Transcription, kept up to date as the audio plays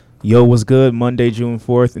Yo, what's good? Monday, June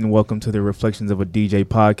 4th, and welcome to the Reflections of a DJ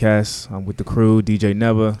podcast. I'm with the crew, DJ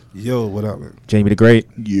Neva. Yo, what up, man? Jamie the Great.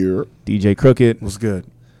 Yeah. DJ Crooked. What's good?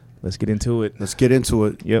 Let's get into it. Let's get into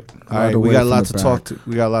it. Yep. All right, we got a lot to talk to.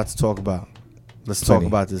 We got a lot to talk about. Let's Plenty. talk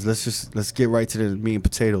about this. Let's get right to the meat and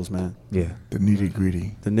potatoes, man. Yeah. The nitty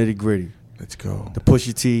gritty. The nitty gritty. Let's go. The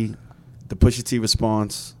Pusha T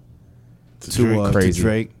response to Crazy.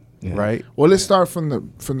 Drake, Yeah. right? Well, let's start from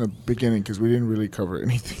the beginning because we didn't really cover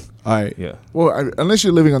anything. All right. Yeah. Well, unless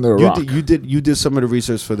you're living under a rock. You did some of the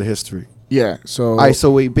research for the history. Yeah. So. All right.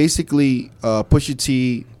 So wait, basically, Pusha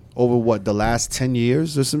T over what, the last 10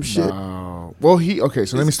 years or some shit. Well,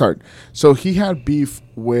 So let me start. So he had beef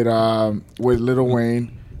with Lil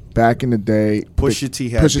Wayne back in the day. Pusha T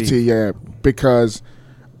had Pusha beef. T, yeah, because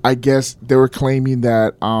I guess they were claiming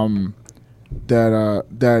that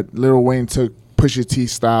that Lil Wayne took Pusha T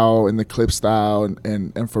style and the clip style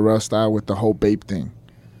and Pharrell style with the whole Bape thing.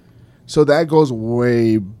 So that goes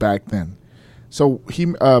way back then. So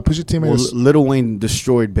Pusha T made Lil Wayne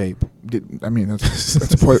destroyed Bape. I mean,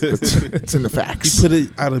 it's in the facts. He put it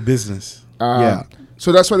out of business. Yeah.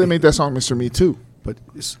 So that's why they made that song, Mr. Me Too. But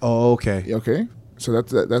okay. Okay. So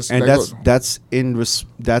that's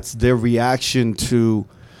that's their reaction to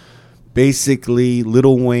basically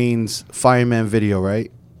Lil Wayne's Fireman video,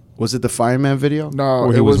 right? Was it the Fireman video? No,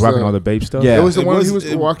 Where he was rocking all the Bape stuff? Yeah. It was the It one was- he was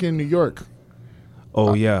it- walking in New York.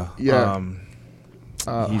 Oh, yeah. yeah.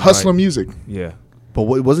 He's Hustler right. Music. Yeah. But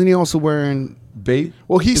wasn't he also wearing Bape?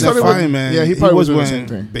 Well, he In started the with Fireman, yeah. He he probably was was doing the same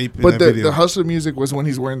wearing thing. Bape in But that video. the Hustler Music was when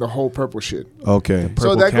he's wearing the whole purple shit. Okay.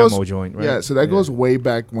 Purple that camo goes joint, right? Yeah. So that goes way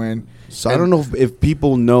back when. So I don't know if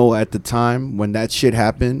people know at the time when that shit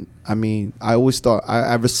happened. I mean, I always thought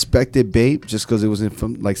I respected Bape just because it was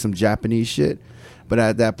from like some Japanese shit. But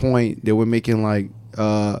at that point, they were making like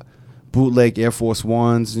bootleg Air Force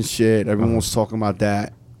Ones and shit. Everyone was talking about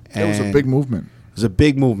that. It was a And big movement. it was a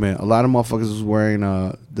big movement. A lot of motherfuckers was wearing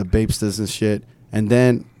the Bapesters and shit. And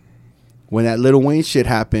then when that Lil Wayne shit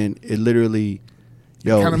happened, it literally,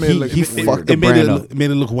 kinda made it look he weird. fucked the It made brand it, up.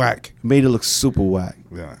 made it look whack. Made it look super whack.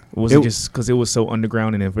 Yeah. Was it It- just because it was so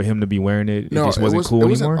underground and then for him to be wearing it, it No, just wasn't cool it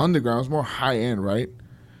wasn't anymore? underground. It was more high end, right?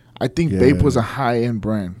 I think Yeah. Bape was a high end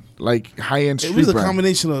brand, like high end It street was a brand.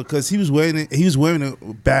 combination of because he was wearing it. He was wearing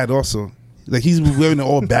it bad also. Like he's wearing it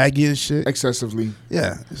all baggy and shit. Excessively.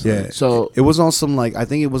 Yeah. Yeah. So It was on some like I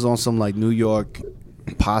think it was on some like New York,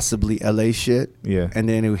 possibly LA shit. Yeah. And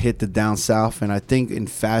then it hit the down south. And I think in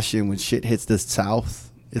fashion, when shit hits the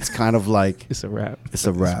south, it's kind of like It's a wrap. it's a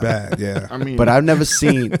It's wrap. bad. Yeah. I mean, But I never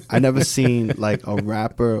seen like a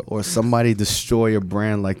rapper or somebody destroy a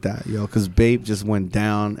brand like that, yo. Because Bape just went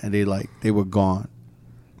down and they were gone,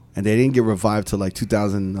 and they didn't get revived till like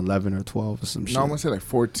 2011 or 12 or some shit. no, I'm gonna say like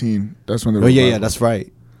 14. That's when they. Oh yeah, that's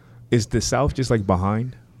right. Is the South just like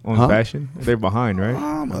behind on Huh? fashion? They're behind, right?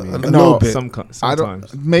 A No, little bit. I Sometimes.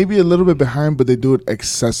 don't. Maybe a little bit behind, but they do it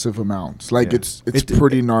excessive amounts. Like Yeah. it's It-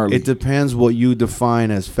 pretty gnarly. It depends what you define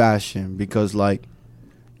as fashion, because like,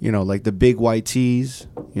 you know, like the big white tees.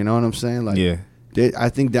 You know what I'm saying? Like, Yeah. I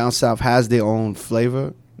think down south has their own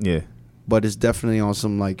flavor, Yeah. but it's definitely on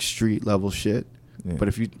some like street level shit. Yeah. But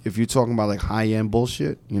if you're talking about like high end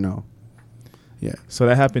bullshit, you know, yeah. So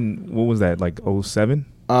that happened, what was that, like 07?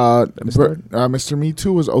 Mr. Me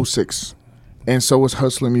Too was 06. And so was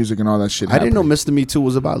Hustler Music and all that shit. I didn't know happening. Mr. Me Too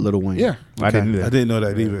was about Lil Wayne. Yeah. I didn't do I that. didn't know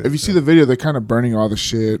that either. If you see the video, they're kind of burning all the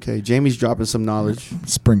shit. Okay, Jamie's dropping some knowledge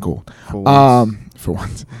Sprinkled. for once. For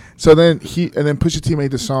once. So then Pusha T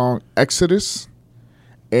made the song Exodus.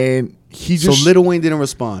 And he So just. Lil Wayne didn't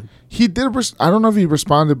respond. He did. I don't know if he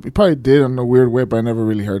responded. He probably did in a weird way, but I never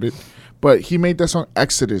really heard it. But he made that song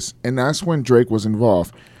Exodus, and that's when Drake was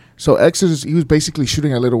involved. So Exodus, he was basically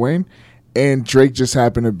shooting at Lil Wayne, and Drake just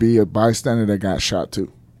happened to be a bystander that got shot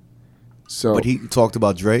too. So, But he talked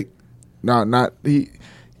about Drake. no, not he.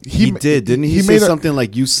 He did, didn't he? He made said a- something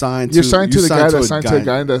like you signed to. You're signed to the guy that a signed to the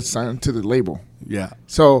guy that signed to the label. Yeah.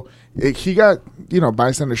 So he got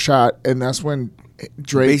bystander shot, and that's when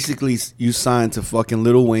Drake Basically, you signed to fucking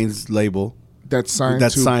Lil Wayne's label. that's signed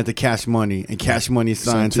That's to. signed to Cash Money, and Cash Money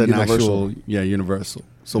signed to an Universal. actual Universal.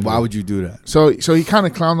 So why would you do that? So he kind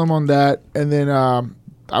of clowned them on that, and then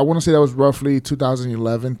I want to say that was roughly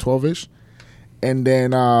 2011, 12ish, and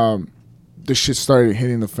then the shit started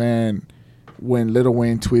hitting the fan when Lil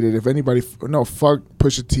Wayne tweeted, "If anybody, fuck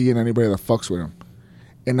Pusha T and anybody that fucks with him,"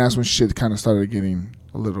 and that's when shit kind of started getting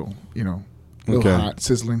a little, Okay. hot,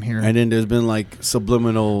 sizzling here. And then there's been like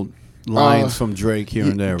subliminal lines from Drake here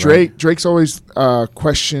and there, right? Drake's always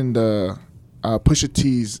questioned Pusha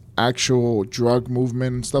T's actual drug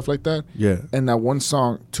movement and stuff like that. Yeah. And that one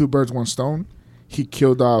song, Two Birds, One Stone, he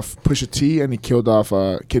killed off Pusha T and he killed off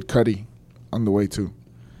Kid Cudi on the way too.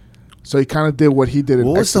 So he kind of did what he did in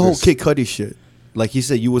What was the whole Exodus. Kid Cudi shit? Like he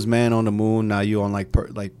said, you was man on the moon. Now you on like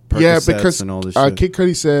Yeah, Percocets because and all this shit. Kid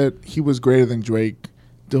Cudi said he was greater than Drake.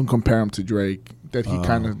 Don't compare him to Drake. That he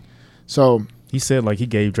kind of. So He said like he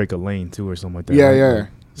gave Drake a lane too or something like that. yeah, right? yeah.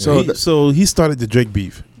 So So he started the Drake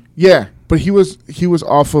beef. yeah, but he was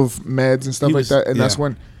off of meds and stuff He like was- that, and that's yeah.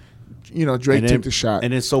 when, Drake And took then- the shot.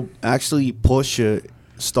 And then so actually Pusha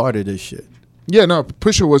started this shit. Yeah, no,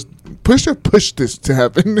 Pusha pushed this to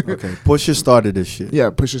happen. Okay, Pusha started this shit. Yeah,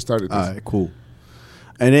 Pusha started this. All right, cool.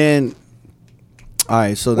 And then, all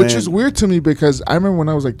right, so Which then, is weird to me because I remember when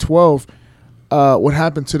I was like 12, what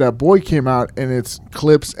happened to That Boy came out and it's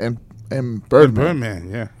Clips and Birdman. Birdman,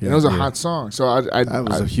 yeah. And it was a Yeah. hot song. So I that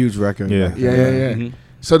was a huge record. Yeah. back yeah, then. yeah, yeah. Mhm.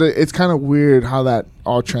 So it's kind of weird how that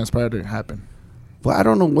all transpired and happened. But I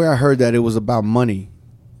don't know where I heard that it was about money,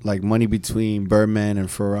 like money between Birdman and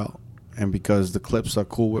Pharrell, and because the Clips are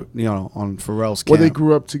cool with on Pharrell's camp. Well, they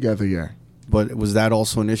grew up together, yeah. But was that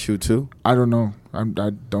also an issue too? I don't know. I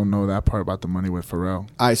don't know that part about the money with Pharrell.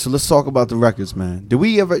 All right, so let's talk about the records, man. Did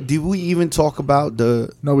we even talk about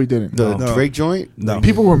the No, we didn't. the No. Drake joint? No.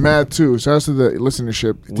 People were mad too. Shout out to the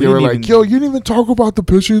listenership. They We were didn't like, even- "Yo, you didn't even talk about the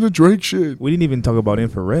picture of the Drake shit." We didn't even talk about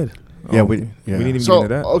Infrared. Yeah, Oh, we didn't even So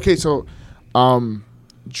get into that. okay, so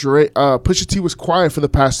Drake, Pusha T was quiet for the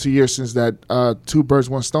past 2 years since that Two Birds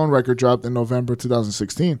One Stone record dropped in November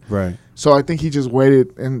 2016. Right. So I think he just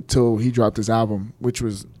waited until he dropped his album, which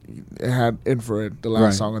was it had Infrared, the last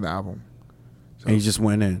Right. song of the album. And he just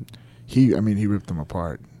went in. He ripped them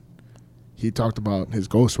apart. He talked about his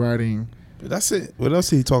ghostwriting. That's it. What else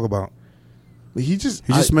did he talk about? He just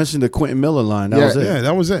He just mentioned the Quentin Miller line. That Yeah, was it. Yeah,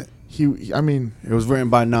 that was it. It was written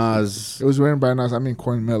by Nas. it was written by Nas.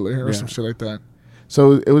 Quentin Miller or Yeah. some shit like that.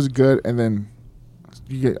 So it was good. And then,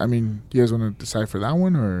 you guys want to decipher that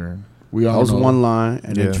one or we all That was know one line,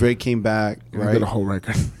 and Yeah. then Drake came back, we did right? a whole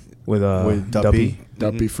record. with With Duppy. Duppy.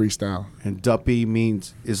 Duppy freestyle. And Duppy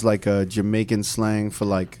is like a Jamaican slang for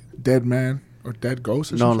like Dead man or dead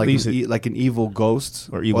ghost or no, something? like an evil ghost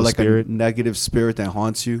Or evil like spirit. a negative spirit that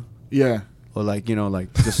haunts you, Yeah. or like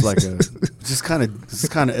just like a just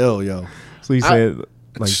kind of ill, yo. So he said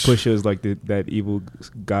like Pusha is like that evil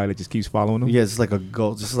guy that just keeps following him. Yeah, it's like a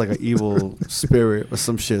ghost, just like an evil spirit or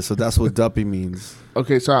some shit. So that's what Duppy means.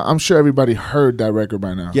 Okay, so I'm sure everybody heard that record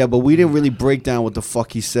by now. Yeah, but we didn't really break down what the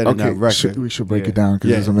fuck he said in that record. We should break Yeah. it down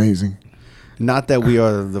because Yeah. it's amazing. Not that we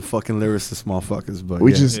are the fucking lyricist motherfuckers, but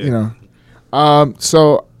We yeah. just,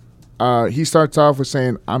 he starts off with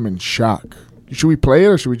saying, "I'm in shock." Should we play it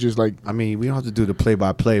or should we just like? I mean, we don't have to do the play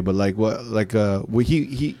by play, but like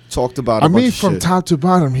he talked about. I a bunch mean, of from shit. top to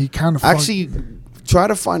bottom, he kind of Actually, try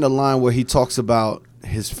to find a line where he talks about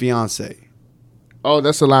his fiance, Oh,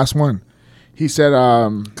 that's the last one. He said,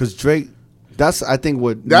 because Drake. That's I think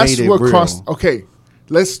what "That's made it what real. crossed." Okay,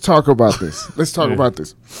 let's talk about this. Let's talk Yeah. about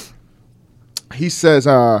this. He says,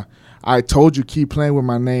 "I told you keep playing with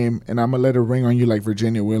my name, and I'm gonna let it ring on you like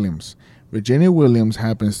Virginia Williams." Virginia Williams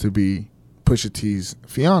happens to be Pusha T's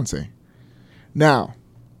fiance. Now,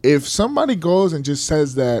 if somebody goes and just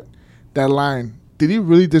says that line, did he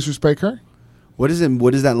really disrespect her? What is it?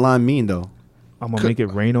 What does that line mean though? I'm gonna make it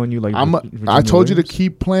rain on you like. I Virginia told you to Williams?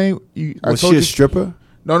 keep playing. I Was told she a you. stripper?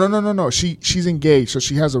 No. She's engaged, so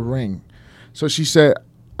she has a ring. So she said,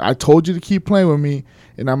 "I told you to keep playing with me,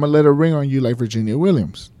 and I'm gonna let it ring on you like Virginia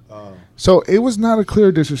Williams." So it was not a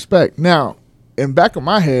clear disrespect. Now, in back of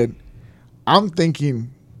my head, I'm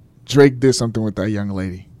thinking Drake did something with that young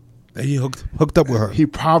lady. And he hooked up with her. He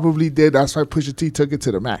probably did. That's why Pusha T took it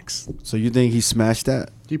to the max. So you think he smashed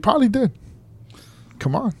that? He probably did.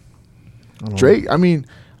 Come on, I don't know. Drake. I mean,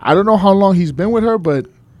 I don't know how long he's been with her, but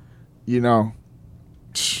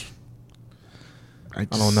I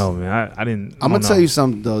don't know, man. I didn't. I'm gonna tell you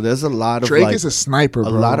something though. There's a lot of Drake like, is a sniper,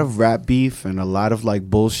 bro. a lot of rap beef and a lot of like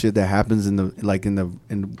bullshit that happens in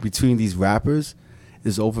between these rappers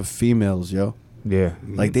is over females, yo. Yeah.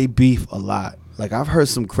 Like they beef a lot. Like I've heard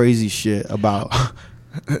some crazy shit about.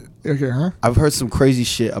 Okay, huh? I've heard some crazy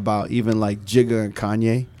shit about even like Jigga and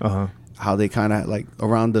Kanye. Uh huh. How they kind of like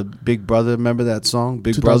around the Big Brother. Remember that song,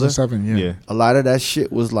 Big Brother? 2007, yeah. Yeah. A lot of that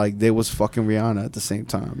shit was like they was fucking Rihanna at the same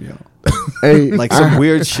time, yo. Hey, Like some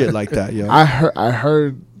weird shit like that, yo. I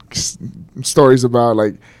heard stories about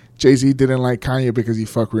like Jay-Z didn't like Kanye because he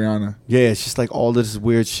fucked Rihanna. Yeah, it's just like all this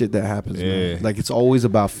weird shit that happens, Yeah. man. Like it's always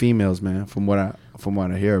about females, man. From what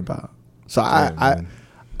I hear about. So Yeah, man.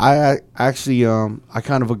 I actually I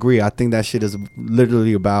kind of agree. I think that shit is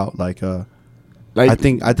literally about like I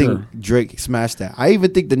think her. Drake smashed that. I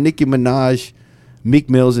even think the Nicki Minaj, Meek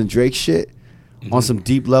Mills and Drake shit on some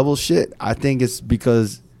deep level shit, I think it's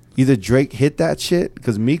because either Drake hit that shit,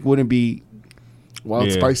 because Meek wouldn't be. Wild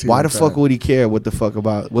Yeah. spicy. Why like the fuck that. would he care what the fuck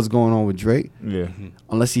about what's going on with Drake? Yeah.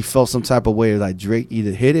 Unless he felt some type of way like Drake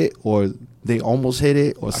either hit it or they almost hit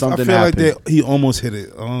it or something I feel happened. like he almost hit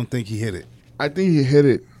it. I don't think he hit it. I think he hit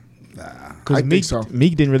it. I Because think Meek, so.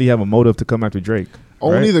 Meek didn't really have a motive to come after Drake.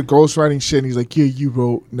 Only right? the ghostwriting shit. And he's like, yeah, you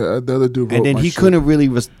wrote. The other dude wrote. And then my he shit. couldn't really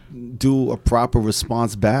do a proper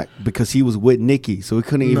response back because he was with Nicki, so he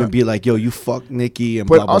couldn't even No. be like, "Yo, you fuck Nicki." And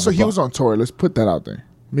But blah, blah, also, blah, he blah. was on tour. Let's put that out there.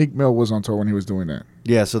 Meek Mill was on tour when he was doing that.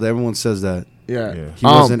 Yeah, so everyone says that Yeah. Yeah. he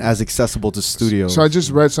wasn't as accessible to studios. So I just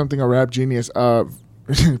read something on Rap Genius.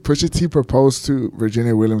 Pusha T proposed to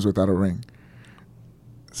Virginia Williams without a ring.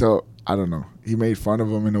 So I don't know. He made fun of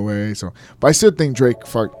him in a way. So, but I still think Drake.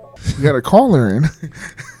 Fuck, you got to call her in.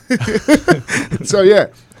 So yeah.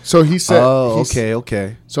 So he said. "Oh, he's-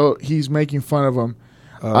 okay." So he's making fun of him.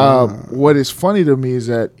 Uh, What is funny to me is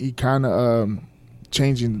that he kind of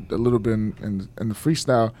changing a little bit in the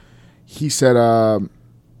freestyle. He said,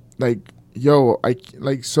 like, yo,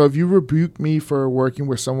 so if you rebuke me for working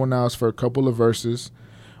with someone else for a couple of verses,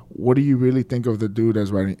 what do you really think of the dude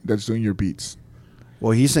that's doing your beats?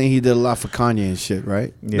 Well, he's saying he did a lot for Kanye and shit,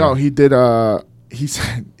 right? Yeah. No, he did. He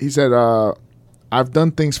said, I've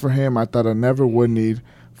done things for him I thought I never would need.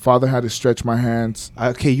 Father had to stretch my hands.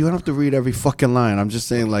 Okay, you don't have to read every fucking line. I'm just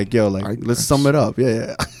saying, like, yo, like, let's sum it up.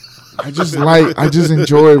 Yeah. I just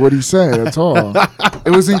enjoyed what he said. That's all. It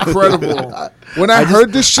was incredible. When I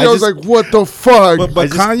heard this shit, I was like, "What the fuck?" But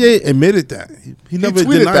Kanye admitted that. He never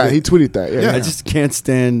tweeted denied that. it. He tweeted that. Yeah. Yeah. I just can't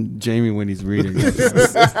stand Jamie when he's reading.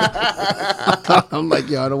 I'm like,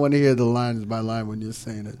 yo, I don't want to hear the lines by line when you're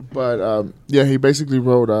saying it. But yeah, he basically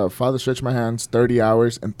wrote "Father Stretch My Hands," 30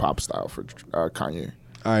 hours, and pop style for Kanye.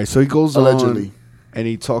 All right, so he goes Allegedly. on and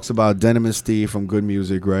he talks about Denim and Steve from Good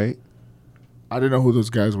Music, right? I didn't know who those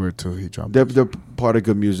guys were till he dropped. They're part of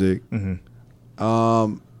Good Music.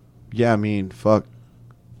 Mm-hmm. Yeah, I mean, fuck.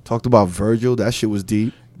 Talked about Virgil. That shit was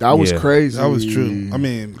deep. That was Yeah. crazy. That was true. I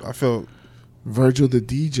mean, I felt Virgil the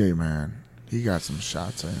DJ, man, he got some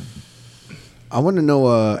shots in. I want to know,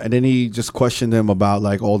 and then he just questioned him about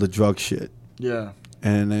like all the drug shit. Yeah.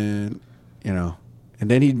 And then, and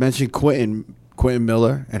then he mentioned Quentin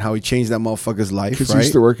Miller and how he changed that motherfucker's life, Because right? he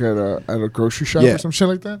used to work at a grocery shop Yeah. or some shit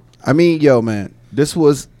like that. I mean, yo, man, this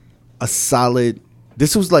was a solid.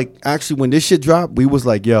 This was like actually when this shit dropped, we was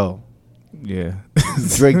like, yo, Yeah.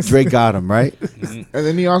 Drake got him, right? And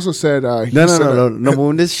then he also said, No. But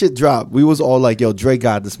when this shit dropped, we was all like, yo, Drake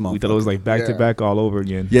got this We motherfucker. thought it was like back to Yeah. back all over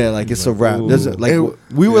again. Yeah, like it's a wrap. Ooh. There's a, like It-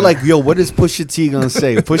 we were like, yo, what is Pusha T gonna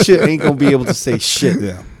say? Pusha ain't gonna be able to say shit.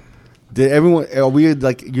 yeah. Did everyone? Are we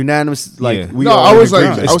like unanimous? Like Yeah. we No, all I was agree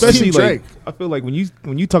like- that- I was especially Team like Drake. I feel like when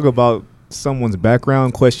you talk about someone's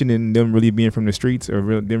background, questioning them really being from the streets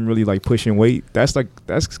or them really like pushing weight, that's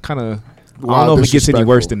kind of I Wow, don't know if it gets any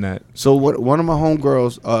worse disrespectful. than that. So what? One of my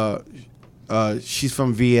homegirls, she's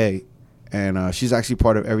from VA, and she's actually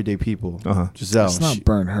part of Everyday People. Giselle. Let's not She-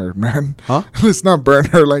 burn her, man. Huh? Let's not burn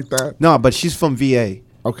her like that. No, but she's from VA.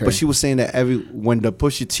 Okay. But she was saying that when the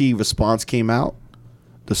Pusha T response came out,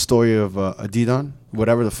 the story of Adidon,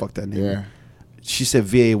 whatever the fuck that name. Yeah. She said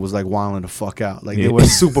VA was like wilding the fuck out. Like they Yeah. were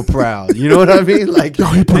super proud. You know what I mean? Like Yo,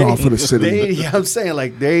 he put on for the city. Yeah, I'm saying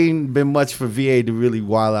like there ain't been much for VA to really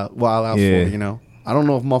wild out Yeah. for. You know, I don't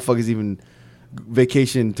know if motherfuckers even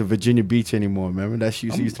vacation to Virginia Beach anymore. Remember that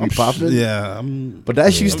shit used to be popular. Yeah. But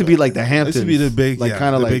that shit used to be like the Hamptons. Used to be the big- like yeah,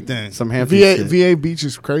 kind of the like big thing. some Hamptons shit. VA Beach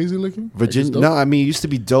is crazy looking. Like, Virginia. it's dope? No, I mean it used to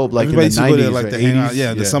be dope. Like Everybody in used the to go 90s there or like 80s. to hang out.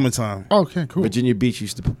 Yeah, the summertime. Oh, okay, cool. Virginia Beach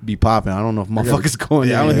used to be popping. I don't know if motherfuckers going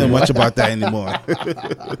Yeah, I there. don't hear much about that anymore.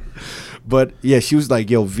 But yeah, she was like,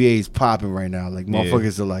 "Yo, VA's popping right now. Like Yeah.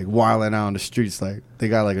 motherfuckers are like wilding out on the streets. Like they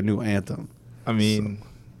got like a new anthem." I mean,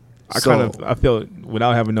 So- I felt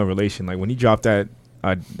without having no relation. Like when he dropped that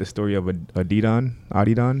the story of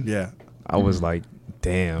Adidon, Yeah. I was like,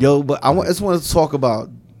 damn. Yo, but I just want to talk about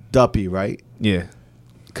Duppy, right? Yeah.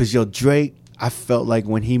 Because yo, Drake, I felt like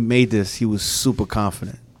when he made this, he was super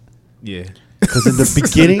confident. Yeah. Because in the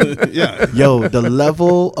beginning, Yeah. yo, the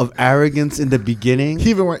level of arrogance in the beginning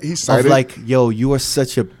He even went. He of cited like, yo, you are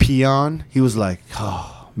such a peon. He was like,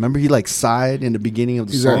 oh, remember he like sighed in the beginning of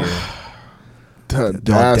the He's song. like,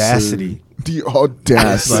 The audacity. The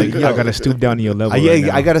audacity. Like, I gotta stoop down to your level. Yeah, right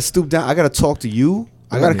now. I gotta stoop down. I gotta talk to you.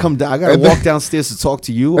 I gotta Yeah. come down. I gotta And then- walk downstairs to talk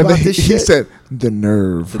to you And about then this he shit. said, "The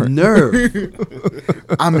nerve. The nerve,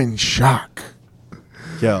 I'm in shock."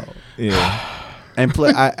 yo. Yeah. And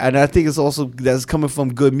I think it's also that's coming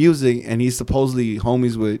from Good Music, and he's supposedly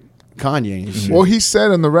homies with Kanye and shit. Well, he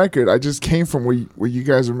said on the record, "I just came from where you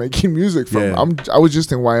guys are making music from. Yeah. I was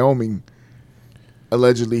just in Wyoming."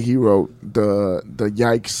 allegedly he wrote the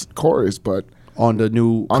Yikes chorus, but on the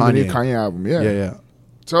new on Kanye. the new Kanye album, yeah. Yeah.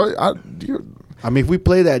 So I mean, if we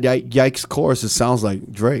play that Yikes chorus, it sounds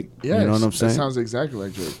like Drake. yeah, You know what I'm It saying? sounds exactly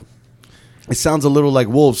like Drake. It sounds a little like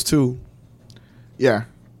Wolves too. Yeah,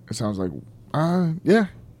 it sounds like yeah.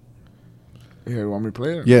 Yeah, you want me to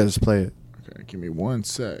play it? Yeah, let's play it. Okay, give me 1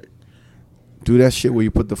 sec. Do that shit where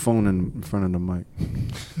you put the phone in front of the mic.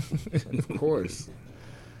 Of course.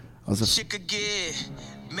 I was just, Shit could get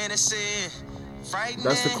menacing, frightening.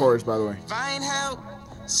 That's the chorus, by the way. Find help.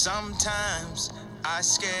 Sometimes I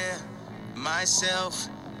scare myself.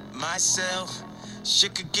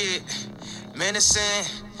 Shit could get menacing,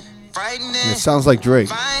 frightening. it sounds like Drake.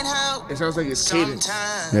 Find help. It sounds like it's cadence.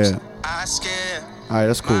 Sometimes Yeah. I scare All right,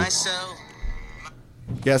 that's cool. myself.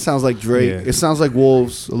 Yeah, it sounds like Drake. Yeah. It sounds like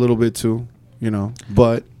Wolves a little bit too.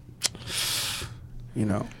 But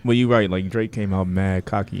Well, you're right. Like Drake came out mad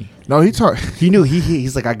cocky. No, he talked. he knew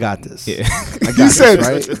he's like, I got this. Yeah. I got He this, said,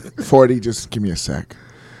 right? 40, just give me a sec.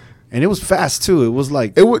 And it was fast too. It was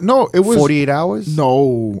like It was 48 hours.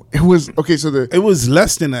 No, it was okay. So It was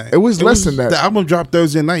less than that. It was less than that. The album dropped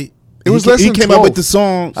Thursday night. It was he, less He than came 12. out with the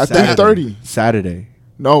song at Saturday. 3:30. Saturday.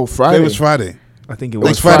 No, Friday. It was Friday. I think it It was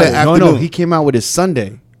was Friday Friday. No, afternoon. he came out with his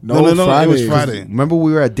Sunday. No, it was Friday. Remember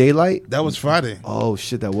we were at Daylight? That was Friday. Oh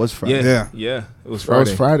shit, that was Friday. Yeah, Yeah. It was That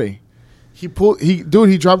was Friday. Friday.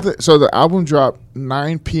 He dropped it. So the album dropped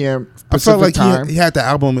 9 p.m. I Pacific felt like time he had the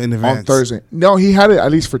album in advance. on Thursday. No, he had it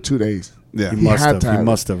at least for 2 days. Yeah. He He must had have. to He have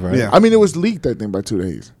must have, right? Yeah. I mean, it was leaked, I think, by 2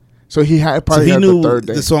 days. So he had So probably he had knew the third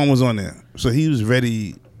day. the song was on there. So he was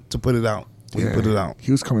ready to put it out. When he put it out.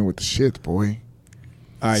 He was coming with the shit, boy.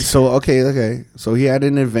 All right, so okay. So he had it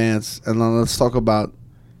in advance, and then let's talk about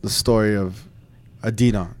the story of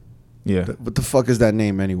Adidon. Yeah. What the fuck is that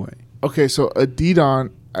name anyway? Okay, so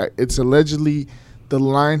Adidon, it's allegedly the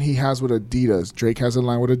line he has with Adidas. Drake has a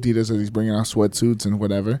line with Adidas that he's bringing out sweatsuits and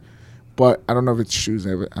whatever. But I don't know if it's shoes.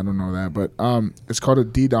 I don't know that. But it's called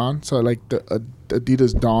Adidon. So like the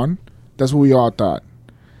Adidas Dawn. That's what we all thought.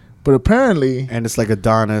 But apparently, And it's like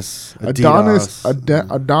Adonis. Adonis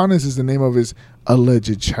Adidas. Adonis is the name of his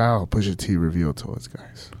alleged child. Pusha T revealed to us,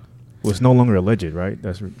 guys. Well, it's no longer alleged, right?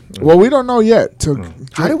 That's Well, we don't know yet. So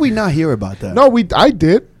How did we not hear about that? No, I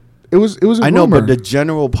did. It was a I know, rumor. but the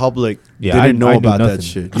general public Yeah, didn't know I knew about that nothing.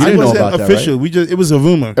 shit. You It didn't know wasn't about official. that, right? It was a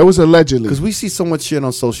rumor. It was allegedly. Because we see so much shit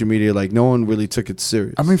on social media, like no one really took it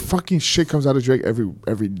serious. I mean, fucking shit comes out of Drake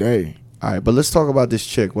every day. all right, but let's talk about this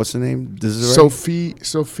chick. What's her name? This is right?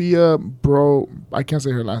 Sophia, bro. I can't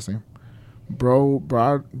say her last name.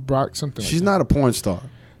 Brock something. She's like not a porn star. that.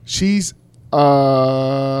 She's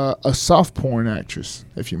a soft porn actress,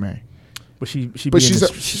 if you may. But she's She's a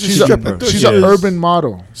stripper. She's She an is. urban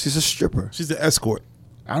model. She's a stripper. She's the escort.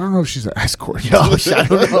 I don't know if she's an escort. Yo, I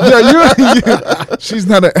don't know. Yeah, she's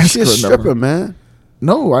not an escort. She's a stripper, man.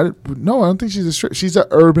 No, I don't think she's a stripper. She's an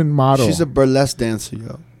urban model. She's a burlesque dancer,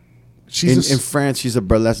 yo. She's In France, she's a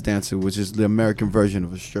burlesque dancer, which is the American version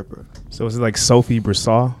of a stripper. So is it like Sophie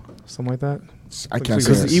Broussard, something like that? I can't say Because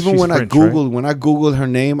that. Because even She's when French, I googled her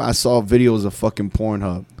name, I saw videos of fucking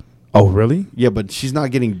Pornhub. Oh, really? Yeah, but she's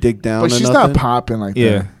not getting dick down. But or she's nothing. not popping like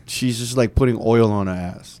Yeah. that. She's just like putting oil on her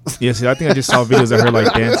ass. Yeah. See, I think I just saw videos of her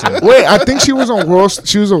like dancing. Wait, I think she was on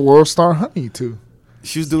She was a World Star Honey too.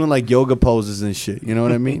 She was doing like yoga poses and shit. You know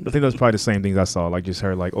what I mean? I think that's probably the same things I saw, like just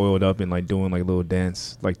her like oiled up and like doing like little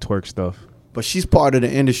dance, like twerk stuff. But she's part of the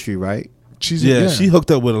industry, right? She's Yeah, she hooked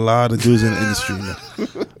up with a lot of dudes in the industry.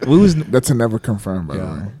 We was That's a never confirmed, by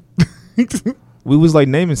Yeah. the way. we was like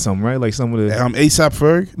naming some, right? Like some of the ASAP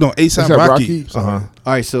Ferg? No, ASAP A$AP Rocky. Rocky? uh-huh.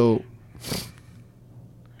 All right, so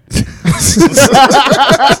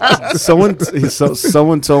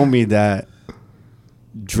someone told me that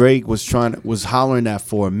Drake was hollering that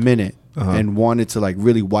for a minute Uh-huh. and wanted to like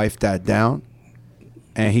really wife that down,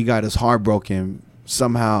 and he got his heart broken.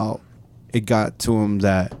 Somehow, it got to him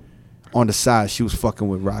that on the side she was fucking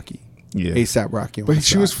with Rocky, Yeah. ASAP Rocky. on But the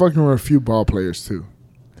she was side. fucking with a few ball players too.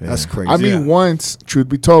 That's crazy. I mean, Yeah. once, truth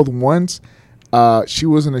be told, she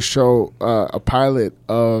was in a show, a pilot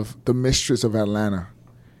of The Mistress of Atlanta,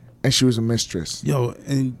 and she was a mistress. Yo,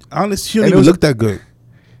 and honestly, she don't And it even was look that good.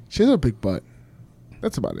 She has a big butt.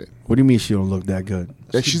 That's about it. What do you mean she don't look that good?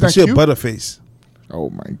 Like, she's not She a cute. butterface. Oh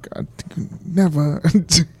my god, never.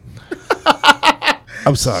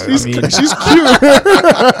 I'm sorry. she's, I mean- she's cute.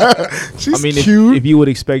 She's I mean, cute. if you would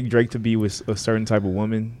expect Drake to be with a certain type of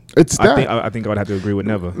woman, It's that. I think I would have to agree with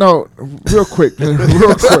Never. No, real quick.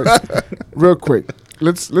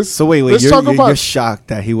 Let's. So wait, Let's talk about. you're shocked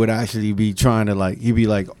that he would actually be trying to like he'd be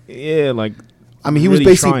like, Yeah, like I mean, he was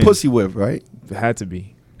really basically trying. pussy whip, right? It had to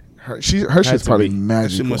be. Her shit's to probably be.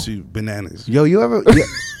 That shit magical. must be bananas. Yo, you ever?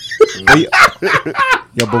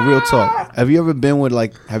 Yo, but real talk. Have you ever been with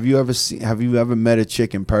like? Have you ever met a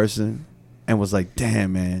chick in person and was like,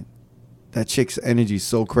 damn, man, that chick's energy is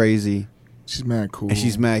so crazy She's mad cool. and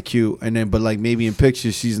she's mad cute, and then but like maybe in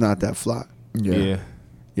pictures she's not that fly. Yeah.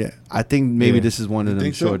 Yeah, I think maybe Yeah. this is one of them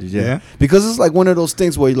think so? shorties. Yeah. Yeah. Because it's like one of those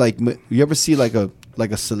things where you ever see like a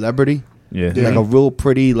celebrity, Yeah. Yeah. like a real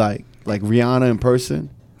pretty like Rihanna in person,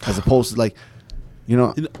 as opposed to like, you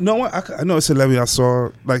know, You know what? I know a celebrity I saw.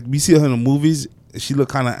 Like, we see her in the movies, and she look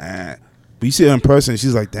kind of, but you see her in person,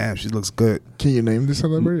 she's like, damn, she looks good. Can you name the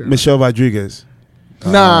celebrity? Michelle Rodriguez.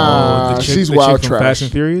 Nah, the chick- she's the chick wild from trash. Fast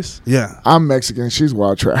and Furious. Yeah. I'm Mexican. She's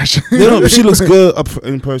wild trash. No, but she looks good up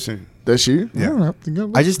in person. Does she? Yeah. I don't have to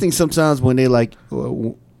go. I just think sometimes when they like,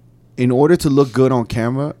 in order to look good on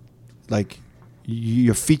camera, like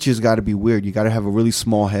your features got to be weird. You got to have a really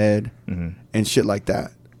small head and shit like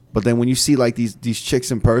that. But then when you see like these chicks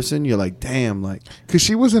in person, you're like, damn, like, Because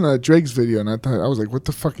she was in a Drake's video, and I was like, what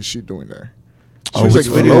the fuck is she doing there? She Oh, was which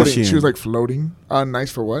like video floating. is she She in? was like floating.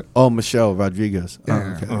 Nice for what? oh, Michelle Rodriguez. Yeah.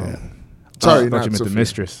 Oh, okay. Oh. Yeah. Sorry, I thought not you meant Sophia. the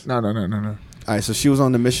mistress. No. All right, so she was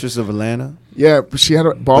on The Mistress of Atlanta, Yeah, but she had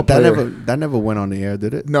a ball but that player. never went on the air,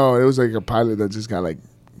 did it? No, it was like a pilot that just got like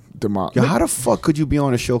demolished. Yo, how the fuck could you be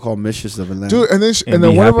on a show called Mistress of Atlanta? Dude, and then And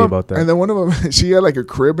then be one of happy them, about that. and then one of them, she had like a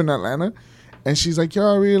crib in Atlanta, and she's like, "Yo,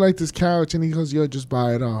 I really like this couch," and he goes, "Yo, just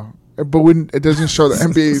buy it all." But when it doesn't show the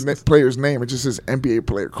NBA player's name, it just says NBA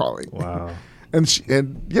player calling. Wow.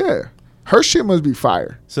 And yeah, her shit must be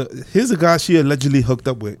fire. So here's a guy she allegedly hooked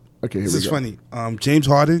up with. Okay, here This we is go. funny. James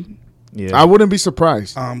Harden, Yeah. I wouldn't be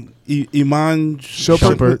surprised. Iman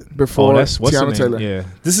Shumpert Shumpert. before What's her Tiana name? Taylor. Yeah.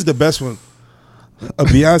 This is the best one. A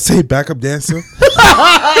Beyonce backup dancer.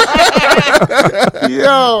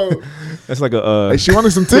 Yo, That's like a. hey, she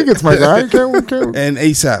wanted some tickets, my guy. Okay. And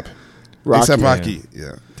ASAP. Rocky. ASAP Rocky.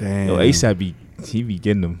 Yeah. Damn. Yo, ASAP he be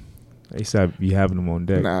getting them. ASAP be having them on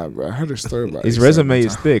deck. Nah, bro. I heard a story about His A$AP resume one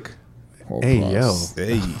is time. thick. Oh, Hey, plus. yo.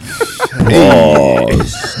 Hey.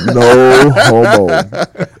 No homo.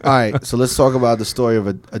 All right, so let's talk about the story of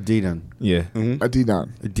Adidan. Yeah. Adidan.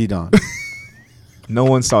 Adidan. No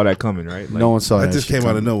one saw that coming, right? Like, No one saw that. That just shit came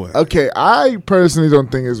out of coming. nowhere. Okay, I personally don't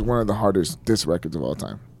think it's one of the hardest diss records of all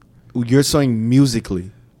time. You're saying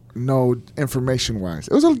musically. No, information wise,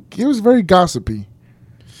 it was very gossipy.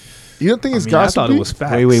 You don't think I it's mean, I gossipy? thought it was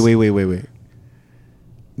facts. Wait.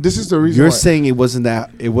 This is the reason. You're why. saying it wasn't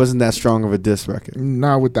that strong of a diss record.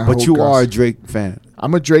 Not with that. But whole you are a gossip. Drake fan.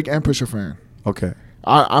 I'm a Drake and Pusha fan. Okay.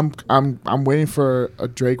 I'm waiting for a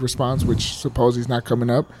Drake response, which suppose he's not coming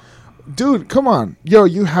up. Dude, come on, yo,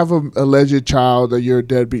 you have a alleged child or you're a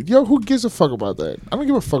deadbeat. Yo, who gives a fuck about that? I don't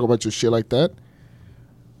give a fuck about your shit like that.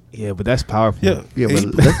 Yeah, but that's powerful. Yeah. Yeah,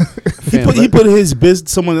 He- but he put his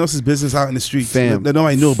someone else's business out in the street. Fam. That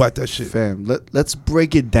nobody knew about that shit. fam, let's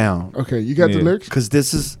break it down. Okay, you got the Yeah. lyrics?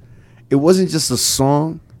 Because it wasn't just a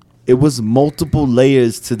song. It was multiple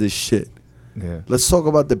layers to this shit. Yeah. Let's talk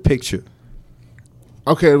about the picture.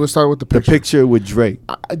 Okay, we'll start with the The picture. picture with Drake.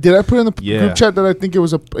 Did I put in the Yeah. group chat that I think he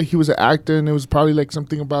was an actor and it was probably like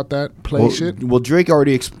something about that play shit? Well, Drake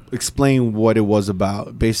already explained what it was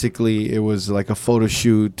about. Basically, it was like a photo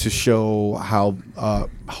shoot to show how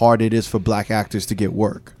hard it is for black actors to get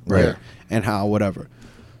work, right? Yeah. And how whatever.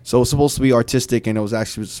 So it was supposed to be artistic, and it was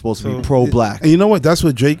actually supposed to be pro-black. And you know what? That's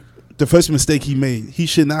what Drake. The first mistake he made. He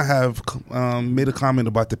should not have made a comment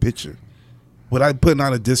about the picture without putting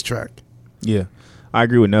out a diss track. Yeah. I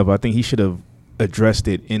agree with Neva. I think he should have addressed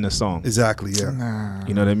it in the song. Exactly. Yeah. Nah.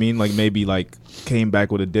 You know what I mean? Like maybe like came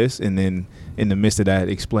back with a diss and then in the midst of that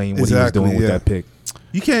explain what Exactly, he was doing with yeah. that pic.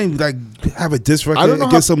 You can't like have a diss I don't record know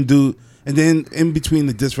against how- some dude, and then in between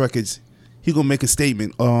the diss records, he gonna make a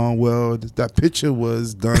statement. Oh well, that picture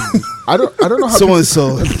was done. I don't know how so and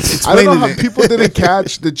so. I don't know how people didn't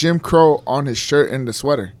catch the Jim Crow on his shirt and the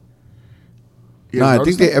sweater. You No, I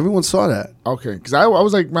noticed think that? everyone saw that. Okay, because I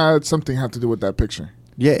was like, man, something had to do with that picture.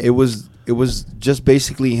 Yeah, it was just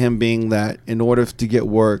basically him being that in order to get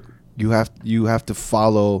work, you have to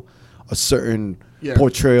follow a certain Yeah.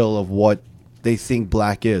 portrayal of what they think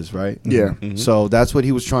black is, right? Yeah. So that's what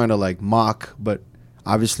he was trying to like mock, but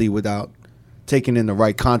obviously without taking in the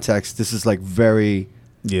right context, this is like very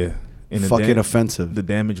Yeah. And the fucking offensive. The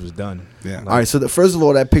damage was done. Yeah. All right, so first of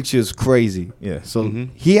all, that picture is crazy. Yeah. So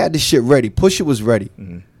he had the shit ready. Pusha was ready.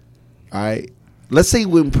 All right. Let's say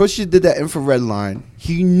when Pusha did that infrared line,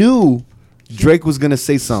 he knew Drake was gonna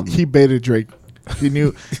say something. He baited Drake. He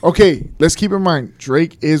knew. Okay, let's keep in mind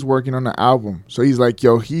Drake is working on the album, so he's like,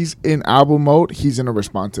 yo, he's in album mode. He's gonna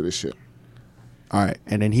respond to this shit. All right,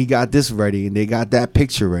 and then he got this ready, and they got that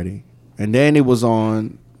picture ready, and then it was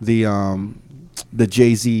on the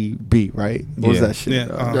Jay-Z beat, right? What was Yeah. that shit?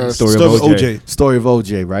 Yeah, Story Story of of OJ. OJ. Story of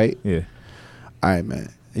OJ, right? Yeah. All right, man.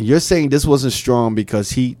 And you're saying this wasn't strong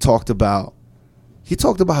because he talked about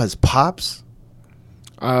his pops.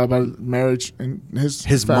 About marriage and his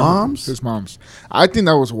His his mom's. I think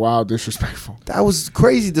that was wild, disrespectful. That was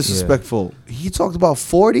crazy disrespectful. He talked about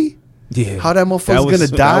 40. Yeah. How that motherfucker's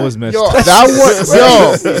was, gonna die? That was messed Yo,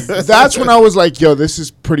 up. that's when I was like, yo, this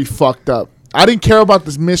is pretty fucked up. I didn't care about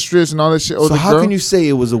this mistress and all that shit. Or So the how girl. can you say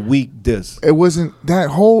it was a weak diss? It wasn't that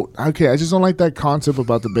whole. Okay, I just don't like that concept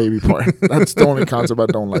about the baby part. That's the only concept I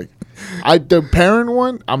don't like. The parent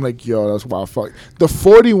one, I'm like, yo, that's wild. Fuck. The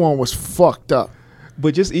 40 one was fucked up.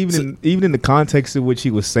 But just even in the context of which he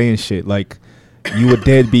was saying shit, like you a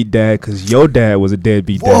deadbeat dad because your dad was a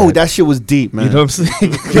deadbeat dad. Whoa, that shit was deep, man. you know what I'm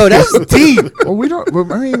saying? Yo, that's deep. Well, we don't.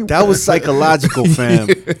 Well, I mean, That was psychological, fam.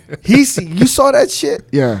 You saw that shit?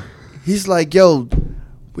 yeah. He's like, yo,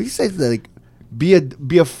 we say like, be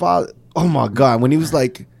a father. Oh my god, when he was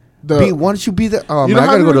like, why don't you be the? Oh You man, I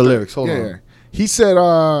know how gotta go they- to lyrics. Hold yeah, on. yeah. He said,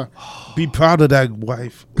 Be proud of that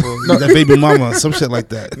wife, or that baby mama, some shit like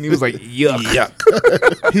that. And he was like,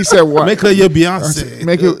 yuck. he said what? Make her your Beyonce.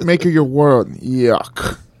 Make her your world.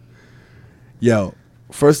 Yuck. Yo,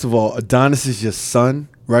 first of all, Adonis is your son,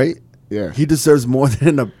 right? Yeah. He deserves more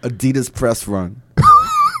than an Adidas press run.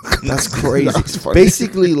 That's crazy. That was funny.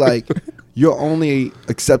 Basically, like you're only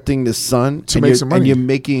accepting the son To and make you're- some money.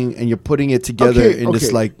 and you're putting it together Okay, in this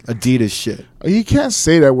okay. like Adidas shit. You can't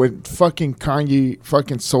say that when fucking Kanye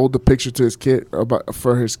fucking sold the picture to his kid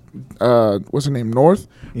for his what's her name, North,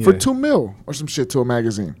 for Yeah. $2 million or some shit to a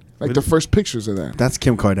magazine. Like the first pictures of that. That's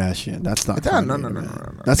Kim Kardashian. That's not. No, Kanye, no.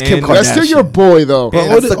 man. That's And Kim Kardashian. That's still your boy though. Yeah,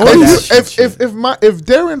 But that's the what- Kardashian if shit. if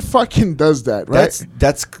Darren fucking does that, right?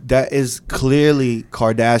 That is clearly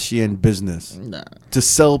Kardashian business Nah. to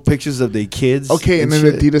sell pictures of their kids. Okay, and then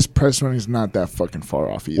shit. Adidas press run is not that fucking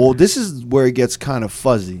far off either. Well, this is where it gets kind of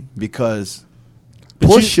fuzzy because But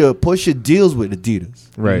Pusha deals with Adidas.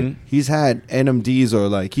 Right. Mhm. He's had NMDs or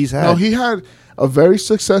like he's had. no, he had a very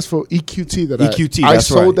successful EQT that EQT, I that's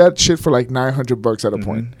sold right. that shit for like $900 at a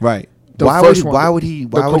point. right. The Why first would one, why the- would he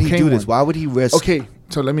the why would he cocaine do this? one. Why would he risk? Okay,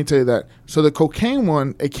 so let me tell you that. So the cocaine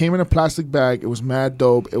one, it came in a plastic bag. It was mad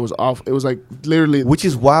dope. It was off. It was like literally. Which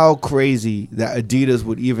is wild crazy that Adidas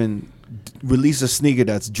would even release a sneaker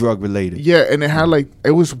that's drug related. Yeah, and it had like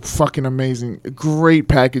it was fucking amazing. Great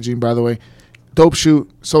packaging, by the way. Dope shoot.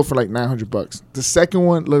 Sold for like $900. The second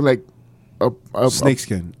one looked like a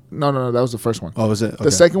Snakeskin. No, that was the first one. Oh, was it? Okay.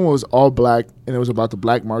 The second one was all black, and it was about the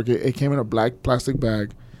black market. It came in a black plastic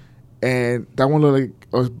bag, and that one looked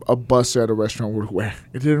like a buster at a restaurant would wear.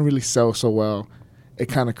 It didn't really sell so well. It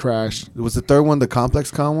kind of crashed. Was the third one the Complex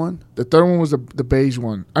Con one? The third one was the beige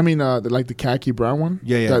one. I mean, the khaki brown one.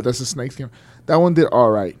 Yeah, yeah. That's a snakeskin. That one did all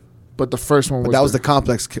right, but the first one But was that was the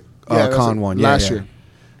Complex that's Con it. one. Yeah, last yeah. year.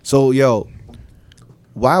 So yo,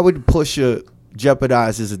 why would Pusha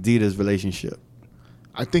jeopardize his Adidas relationship?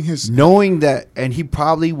 I think his Knowing that, and he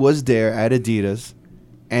probably was there at Adidas,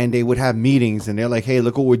 and they would have meetings, and they're like, "Hey,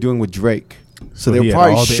 look what we're doing with Drake." So he they're had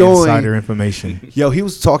probably all the showing. insider information. Yo, he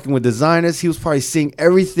was talking with designers. He was probably seeing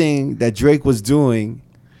everything that Drake was doing,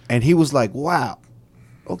 and he was like, "Wow,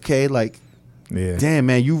 okay, like, Yeah. damn,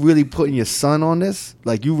 man, you really putting your son on this?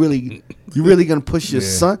 Like, you really gonna push your Yeah.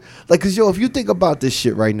 son? Like, cause yo, if you think about this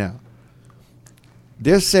shit right now,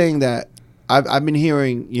 they're saying that I've been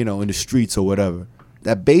hearing, you know, in the streets or whatever,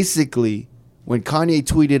 that basically when Kanye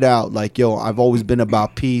tweeted out like, "Yo, I've always been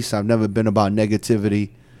about peace. I've never been about negativity.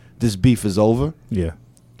 This beef is over." Yeah.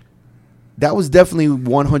 That was definitely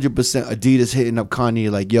 100% Adidas hitting up Kanye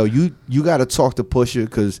like, "Yo, you got to talk to Pusha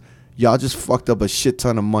because y'all just fucked up a shit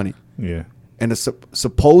ton of money." Yeah. And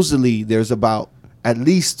supposedly there's about at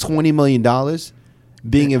least $20 million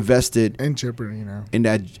being invested in jeopardy now. in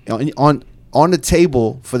that on the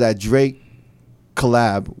table for that Drake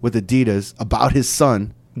collab with Adidas about his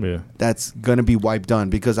son. Yeah. That's gonna be wiped done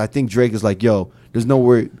because I think Drake is like, "Yo, there's no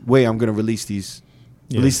way I'm gonna release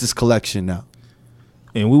this collection now."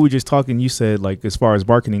 And we were just talking, you said, like, as far as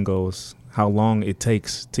marketing goes, how long it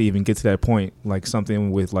takes to even get to that point. Like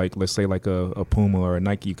something with, like, let's say, like a Puma or a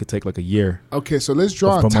Nike, could take like a year. Okay, so let's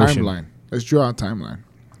draw a Of promotion. timeline. Let's draw a timeline.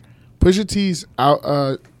 Pusha T's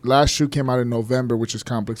last shoe came out in November, which is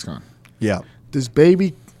Complex Con. Yeah, This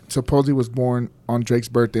baby supposedly was born on Drake's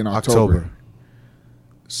birthday in October.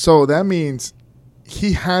 So that means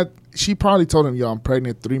she probably told him, "Yo, I'm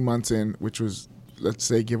pregnant 3 months in," which was, let's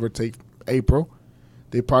say, give or take April.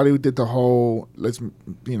 They probably did the whole, the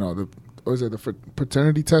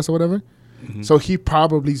paternity test or whatever. So he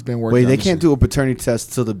probably's been working wait, on they this can't shit. do a paternity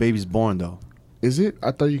test till the baby's born though. Is it?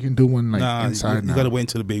 I thought you can do one like Nah, inside you now. got to wait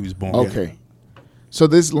until the baby's born. Okay. So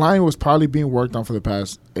this line was probably being worked on for the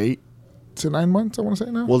past 8 to 9 months, I want to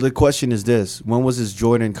say now. Well, the question is this: when was his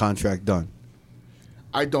Jordan contract done?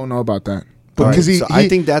 I don't know about that. All right, Because so I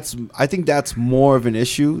think that's more of an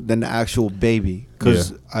issue than the actual baby.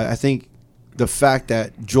 Because I think the fact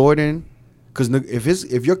that Jordan, because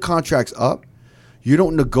if your contract's up, you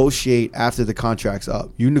don't negotiate after the contract's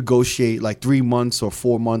up. You negotiate like 3 months or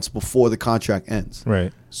 4 months before the contract ends.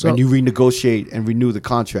 Right. So- and you renegotiate and renew the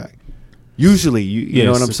contract. Usually, you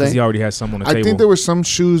know what I'm 'cause saying? He already has some on the I table. think there were some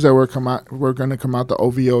shoes that were going to come out the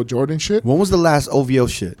OVO Jordan shit. When was the last OVO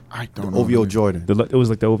shit? I The don't know. OVO man. Jordan. It was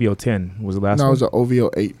like the OVO 10 was the last No, it one. was the OVO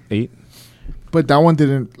 8. 8. But that one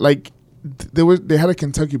didn't like. They had a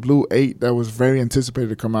Kentucky Blue 8 that was very anticipated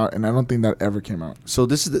to come out, and I don't think that ever came out. So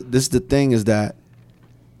this is the thing is that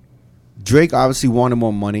Drake obviously wanted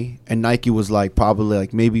more money, and Nike was like probably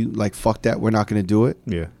like maybe like fuck that, we're not gonna do it.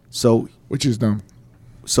 Yeah. So Which is dumb.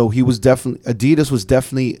 he was definitely Adidas was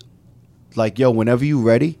definitely like, yo, whenever you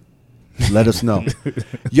ready, let us know.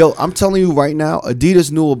 Yo, I'm telling you right now,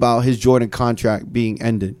 Adidas knew about his Jordan contract being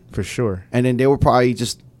ended, For sure. and then they were probably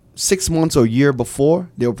just 6 months or a year before,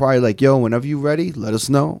 they were probably like, yo, whenever you ready, let us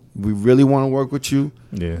know. We really want to work with you.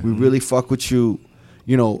 Yeah. We really fuck with you,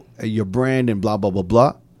 you know, your brand and blah, blah, blah,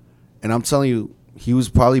 blah. And I'm telling you, he was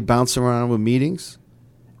probably bouncing around with meetings.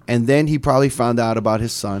 And then he probably found out about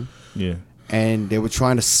his son. Yeah. And they were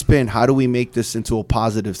trying to spin, how do we make this into a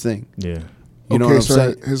positive thing? Yeah. You know what I'm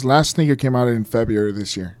saying? His last sneaker came out in February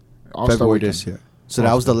this year. All-Star February Weekend. this year. So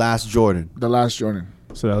that was the last Jordan, The last Jordan.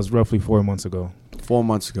 So that was roughly 4 months ago. 4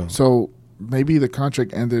 months ago. So maybe the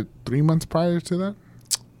contract ended 3 months prior to that.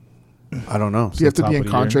 I don't know. Do you have to top be of in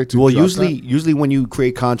the year? contract to Well, drop usually when you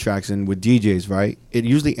create contracts and with DJs, right, it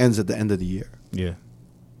usually ends at the end of the year. Yeah.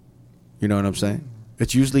 You know what I'm saying?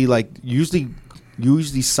 It's usually like you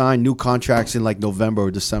usually sign new contracts in like November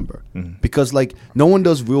or December because like no one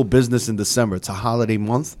does real business in December. It's a holiday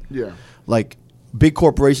month. that? Yeah. Like big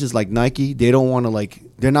corporations like Nike, they don't want to like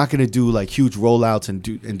they're not going to do like huge rollouts and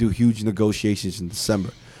do huge negotiations in December.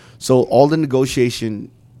 So all the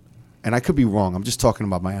negotiation, and I could be wrong. I'm just talking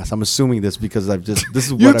about my ass. I'm assuming this because this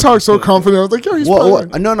is what You I've- talk so confident. I was like, yo, he's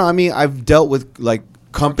probably no, I mean, I've dealt with like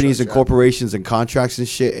companies Contracts, and yeah. corporations and contracts and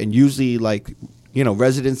shit, and usually like, you know,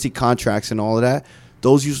 residency contracts and all of that.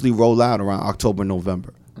 Those usually roll out around October,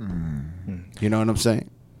 November. You know what I'm saying?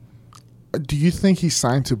 Do you think he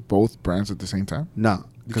signed to both brands at the same time? No, You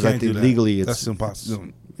because I can't think do that. legally That's it's impossible.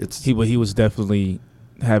 He was definitely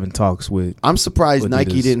having talks with. I'm surprised With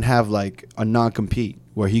Nike Adidas. didn't have like a non-compete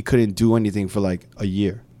where he couldn't do anything for like a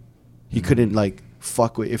year. He couldn't like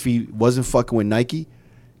fuck with if he wasn't fucking with Nike.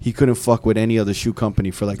 He couldn't fuck with any other shoe company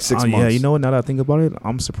for like 6 months. Yeah, you know what? Now that I think about it,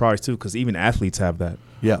 I'm surprised too because even athletes have that.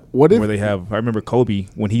 Yeah. What if Where they have. I remember Kobe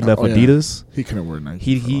when he left Oh, yeah. Adidas. he couldn't wear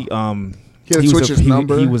Nike? He He had to switch his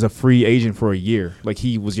number. He was a free agent for a year. Like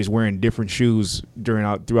he was just wearing different shoes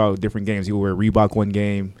throughout different games. He would wear Reebok one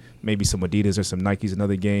game, maybe some Adidas or some Nikes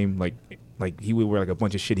another game. Like he would wear like a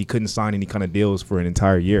bunch of shit. He couldn't sign any kind of deals for an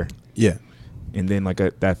entire year. Yeah. And then like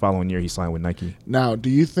that following year, he signed with Nike. Now, do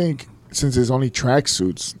you think since it's only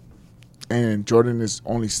tracksuits and Jordan is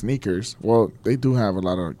only sneakers, well, they do have a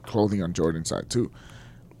lot of clothing on Jordan's side too.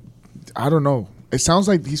 I don't know. It sounds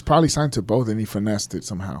like he's probably signed to both and he finessed it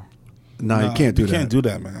somehow. No, you can't do You that. can't do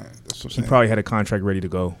that, man. That's what I'm He saying. probably had a contract ready to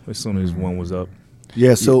go as soon as one was up.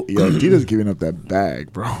 Yeah. So Yo, Adidas giving up that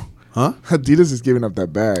bag, bro. huh? Adidas is giving up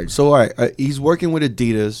that bag. So all right, he's working with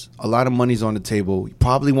Adidas. A lot of money's on the table. He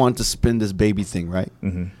probably wanted to spin this baby thing, right?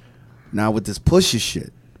 Mm-hmm. Now with this Pusha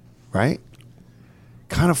shit, right?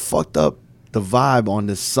 Kind of fucked up the vibe on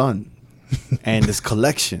this son and this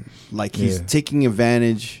collection. Like he's Yeah. taking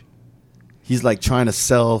advantage. He's like trying to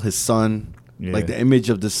sell his son, Yeah. like the image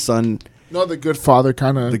of the son, No, the good father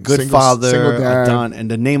kind of the good single father, dad.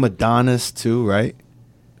 and the name Adonis too, right?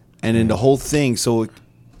 And then the whole thing. So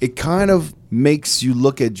it kind of makes you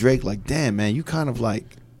look at Drake like, damn, man, you kind of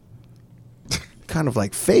like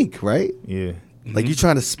fake, right? Yeah. Like you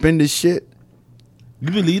trying to spin this shit,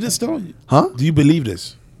 You believe this, though? huh? Do you believe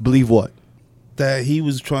this? Believe what? That he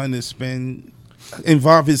was trying to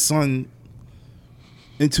involve his son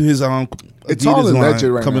into his It's Adidas all line alleged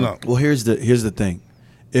right coming now. up. Well, here's the thing.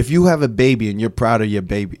 If you have a baby and you're proud of your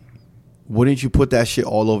baby, wouldn't you put that shit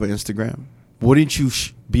all over Instagram? Wouldn't you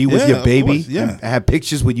be with Yeah, your of baby course, yeah. and have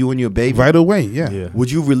pictures with you and your baby? Right away, yeah. Yeah. Would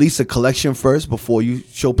you release a collection first before you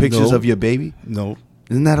show pictures No. of your baby? No,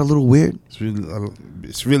 Isn't that a little weird? it's really weird.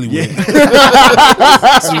 It's really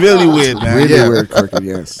weird, man. Really yeah. weird, crooked,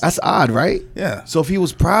 yes. That's odd, right? Yeah. So if he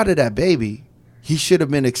was proud of that baby, he should have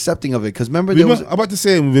been accepting of it. Because remember, there was I'm about to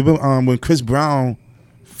say when Chris Brown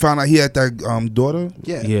found out he had that daughter.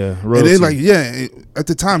 Yeah, And then at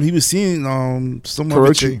the time he was seeing someone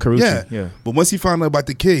Karrueche, yeah. But once he found out about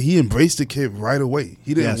the kid, he embraced the kid right away.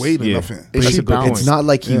 He didn't wait or nothing. Is That's she a good bounced? point. It's not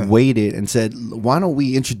like he Yeah. waited and said, "Why don't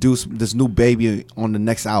we introduce this new baby on the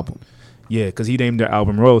next album?" Yeah, because he named their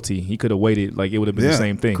album Royalty. He could have waited, like it would have been the Yeah.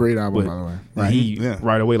 same thing. Great album, But by the way. Right. He Yeah.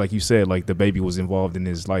 right away, like you said, like the baby was involved in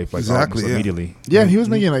his life, like Exactly, almost yeah. immediately. Yeah, and he was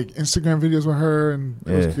making like Instagram videos with her, and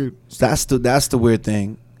it Yeah. was cute. So that's the weird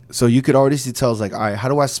thing. So you could already see tells like, all right, how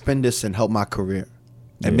do I spend this and help my career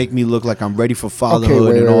and Yeah. make me look like I'm ready for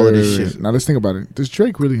fatherhood and all of this shit? Now let's think about it. Does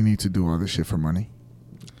Drake really need to do all this shit for money?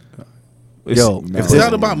 It's, Yo, no, It's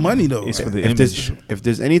not about money though. It's for the If image.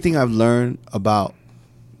 there's anything I've learned about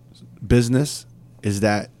business is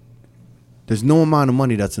that there's no amount of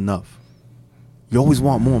money that's enough. You always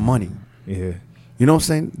want more money. Yeah, You know what I'm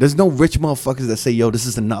saying? There's no rich motherfuckers that say, yo, this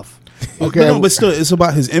is enough. Okay, No, but still, it's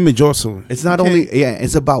about his image also. It's not You only, can't-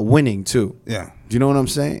 it's about winning too. Yeah. Do you know what I'm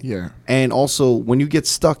saying? Yeah. And also, when you get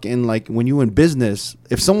stuck in, like, when you in business,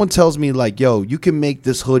 if someone tells me, like, yo, you can make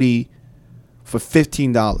this hoodie for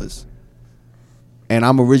 $15 and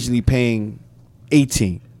I'm originally paying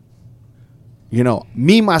 $18, you know,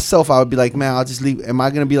 me, myself, I would be like, man, I'll just leave. Am I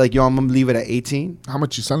going to be like, yo, I'm going to leave it at 18? How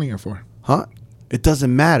much you selling it for? Huh? It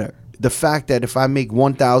doesn't matter. The fact that if I make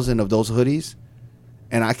 1,000 of those hoodies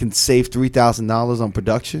and I can save $3,000 on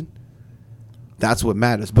production, that's what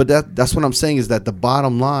matters. But that's what I'm saying is that the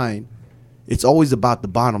bottom line, it's always about the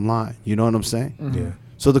bottom line. You know what I'm saying? yeah.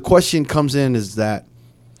 So the question comes in is that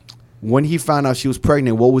when he found out she was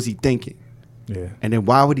pregnant, what was he thinking? Yeah, And then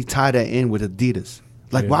why would he tie that in with Adidas?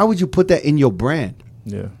 Like, Yeah. why would you put that in your brand?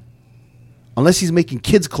 yeah. Unless he's making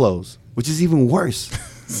kids' clothes, which is even worse.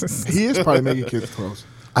 He is probably making kids clothes.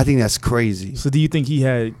 I think that's crazy. So do you think he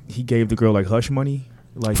gave the girl like hush money?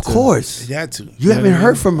 Like Of course. He had to. You haven't what I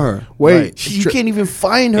heard mean? from her. Wait, Right. You can't even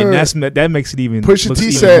find her. and that makes it even Pusha looks T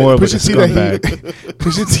even said. more of a Pusha T that scumbag.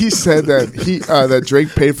 Pusha T said that that Drake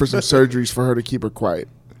paid for some surgeries for her to keep her quiet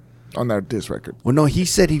on that diss record. Well, no, he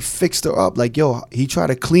said he fixed her up. Like, yo, he tried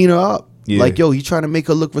to clean her up. Yeah. Like, yo, he tried to make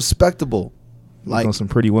her look respectable. Like, on some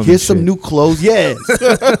Pretty Woman here's some shit. new clothes. Yes.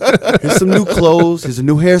 Here's some new clothes. Here's a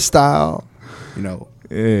new hairstyle. You know,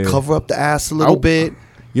 Yeah. cover up the ass a little bit.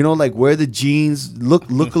 You know, like wear the jeans, look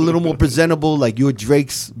a little more presentable. Like you're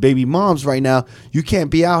Drake's baby moms right now. You can't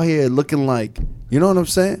be out here looking like, you know what I'm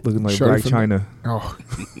saying? looking like Shorty Black from- China. Oh,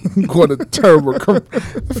 what a terrible.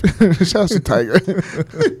 Shout out to Tiger.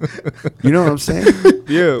 You know what I'm saying?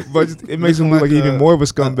 Yeah, but it makes him look like like even a- more of a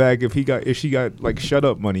scumbag if she got like shut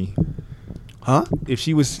up money. Huh? If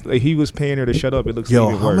she was like he was paying her to shut up, it looks Yo,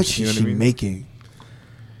 even how worse. much you know is what she I mean? making?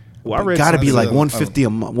 Well, I read Got to be something- like 150 a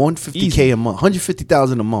month, 150K a month,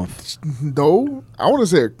 150,000 a month. No, I want to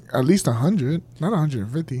say at least 100, not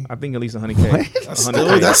 150. I think at least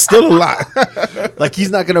 100K. That's still a lot. Like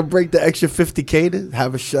he's not gonna break the extra 50K to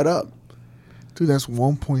have her shut up. Dude, that's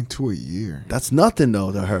 1.2 a year. That's nothing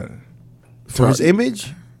though to her. For his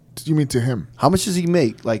image, You mean to him? how much does he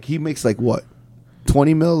make? Like he makes like what,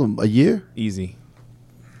 20 mil a year? Easy.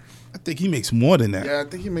 I think he makes more than that. Yeah, I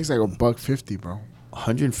think he makes like $150, bro.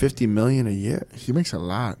 150 million a year. He makes a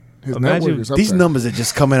lot. His Imagine network is up These there. numbers are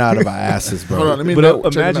just coming out of our asses, bro. Hold on, let me But know-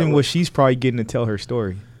 check the imagine network. what she's probably getting to tell her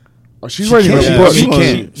story. Oh, she's She writing can't. her Yeah, book. she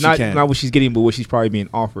can't. Not can. not what she's getting, but what she's probably being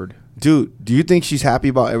offered. Dude, do you think she's happy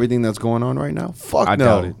about everything that's going on right now? Fuck I no.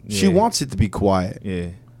 doubt it. She Yeah. wants it to be quiet. Yeah,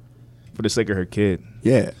 for the sake of her kid.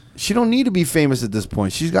 Yeah. She don't need to be famous at this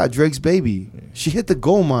point. She's got Drake's baby. She hit the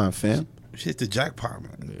gold mine, fam. She hit the jackpot,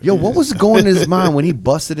 man. Yo, what was going in his mind when he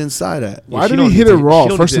busted inside that? Why she did don't he hit need it to- raw, she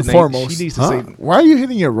don't first need and to- foremost? She needs to Huh? say, Why are you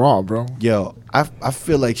hitting it raw, bro? Yo, I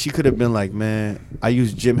feel like she could have been like, man, I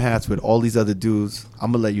use gym hats with all these other dudes.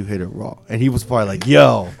 I'm gonna let you hit it raw. And he was probably like,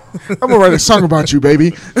 yo, I'm gonna write a song about you,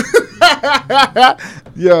 baby.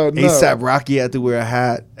 Yo, no. ASAP Rocky had to wear a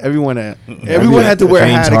hat. Everyone had to wear a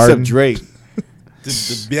James hat Harden. except Drake. The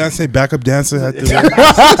Beyonce backup dancer had to.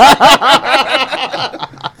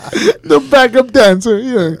 The backup dancer.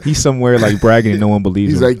 Yeah. he's somewhere like bragging and no one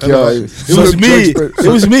believes He's him. like, yo, It was me. It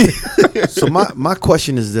was me. So my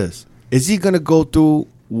question is this: is he gonna go through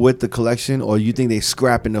with the collection, or you think they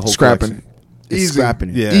scrapping the whole Scrapping collection? it. They Easy. scrapping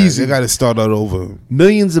it. Yeah, Easy. they got to start all over.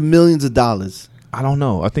 Millions and millions of dollars. I don't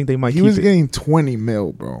know. I think they might. he keep was it. getting 20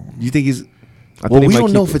 mil, bro. You think he's? I think Well, they we might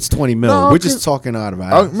don't know keep if it. it's 20 mil. No, We're 'cause- just talking out of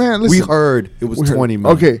our Oh, ass. man, we listen. heard it was We heard- 20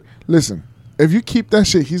 mil. Okay, listen. If you keep that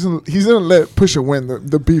shit, he's gonna let Pusha win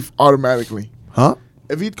the beef automatically. Huh?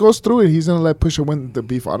 If he goes through it, he's gonna let Pusha win the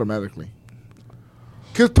beef automatically.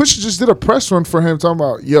 Cause Pusha just did a press run for him talking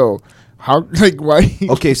about, yo, How like why?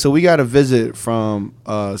 Okay, so we got a visit from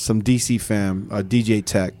some DC fam, DJ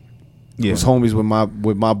Tech. Yeah. Was homies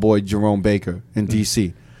with my boy Jerome Baker in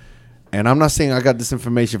DC. And I'm not saying I got this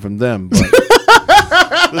information from them, but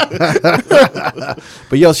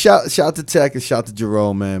but yo, shout out to Tech and shout out to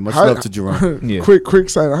Jerome, man. Much love to Jerome. Yeah. Quick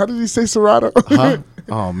side. How did he say Serato? Huh?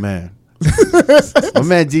 Oh man. My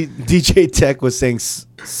man DJ Tech was saying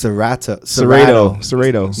Serato. Serato. No,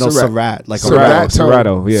 Serat. Like a Serato. rat.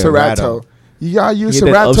 Serato, yeah. Serato. You gotta use He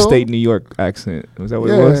had that Serato. upstate New York accent. Was that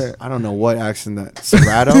what it Yeah. was? I don't know what accent that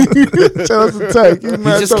Serato. Shout out to Tech.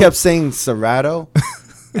 He just kept saying Serato.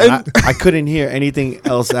 And I couldn't hear anything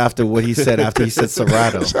else after what he said after he said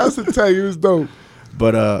Serato. Shout out to Tech. He was dope.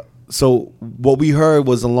 But so what we heard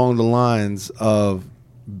was along the lines of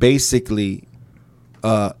basically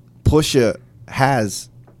Pusha has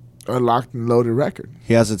A locked and loaded record,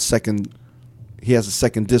 he has a second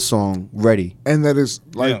diss song ready. and that is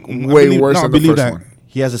like Yeah, way worse than the first one.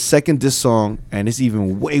 He has a second diss song, and it's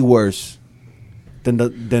even way worse than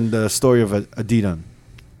the story of Adidas.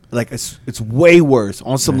 Like it's way worse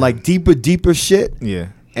on some like deeper shit. Yeah.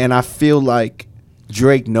 And I feel like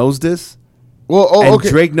Drake knows this. Well, And okay.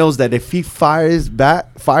 Drake knows that if he fires that,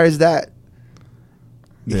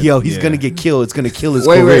 he's gonna get killed. It's gonna kill his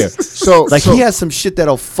Wait, career. wait. So Like he has some shit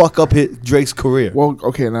that'll fuck up Drake's career. Well,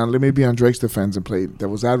 okay. Now let me be on Drake's defense and play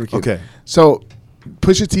devil's advocate. Okay. So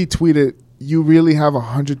Pusha T tweeted, "You really have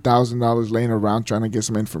 $100,000 laying around trying to get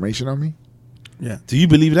some information on me?" Yeah, Do you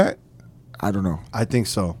believe that? I don't know. I think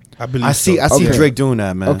so. I believe I see so. Okay. Drake doing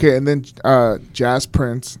that, man. Okay, and then Jazz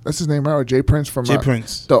Prince, that's his name, right? Or Jay Prince from Jay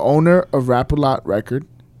Prince. the owner of Rap-A-Lot Record,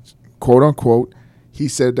 quote unquote. He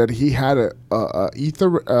said that he had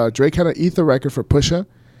Drake had an ether record for Pusha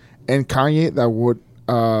and Kanye that would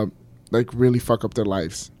like really fuck up their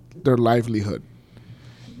lives, their livelihood,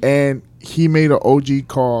 and he made an OG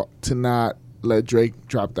call to not let Drake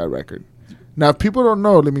drop that record. Now, if people don't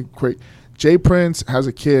know, let me quick. Jay Prince has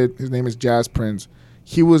a kid. His name is Jazz Prince.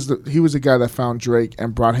 He was the guy that found Drake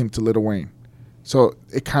and brought him to Lil Wayne. So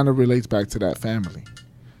it kind of relates back to that family.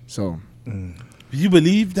 So Do you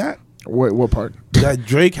believe that? what part? That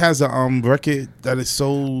Drake has a record that is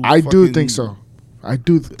so. I do fucking- think so. I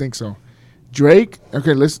do think so. Drake.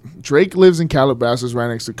 Okay, Drake lives in Calabasas, right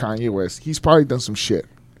next to Kanye West. He's probably done some shit.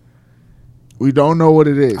 We don't know what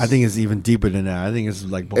it is. I think it's even deeper than that. I think it's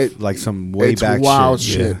like some way it's back wild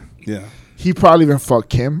shit. shit. Yeah. He probably even fucked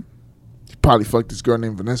Kim. He probably fucked this girl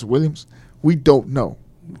named Vanessa Williams. We don't know.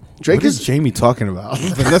 Drake What is Jamie talking about?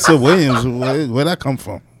 Vanessa Williams. Where'd that come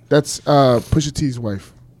from? That's Pusha T's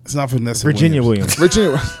wife. It's not Vanessa Virginia Williams.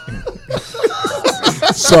 Virginia.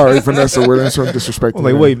 Sorry, Vanessa Williams, for disrespecting. Oh,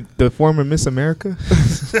 like, her. wait, the former Miss America?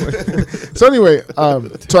 So anyway,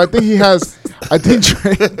 so I think he has. I think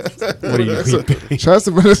Drake. What do you mean? Shout out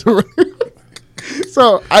to Vanessa Williams.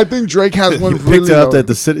 So I think Drake has one Picked really her up low. at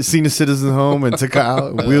the senior citizen home and took her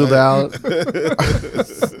out, wheeled out.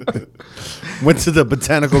 Went to the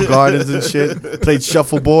botanical gardens and shit. Played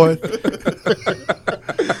shuffleboard.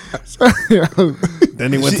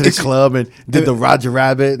 Then he went to the club and did the Roger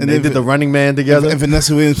Rabbit. And they did the Running Man together. And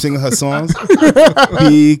Vanessa Williams singing her songs.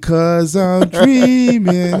 Because I'm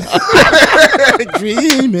dreaming.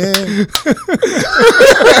 Dreaming.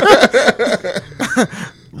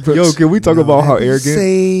 Yo, can we talk about how arrogant?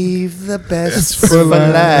 Save the best for for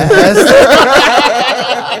last. last.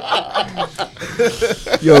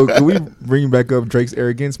 Yo, can we bring back up Drake's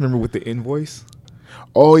arrogance? Remember with the invoice?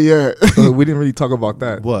 Oh yeah, We didn't really talk about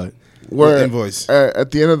that. What? where invoice? at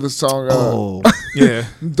the end of the song, Oh, Yeah.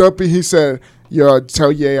 Duppy, he said, "Yo,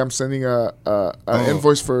 tell Ye I'm sending an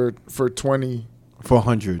invoice for 20."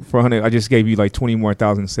 400. 400. I just gave you like 20 more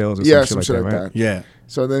thousand sales or Yeah, some shit like that, right? Yeah.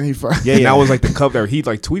 So then he Yeah, And that was like the cover. He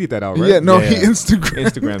like tweeted that out, right? yeah, no, Yeah. he Instagram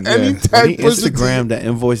Instagram, and yeah. he When tagged he Pusha T. Instagram that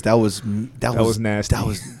invoice, that was nasty.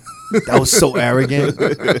 That was so arrogant.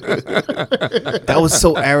 That was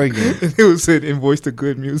so arrogant. It was an invoice to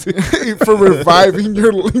good music. for reviving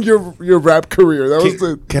your rap career. That was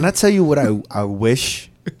the Can I tell you what I wish?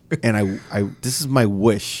 And I this is my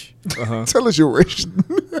wish. tell us your wish.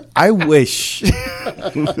 I wish,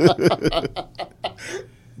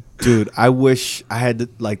 dude. I wish I had the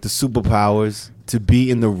superpowers to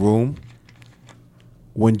be in the room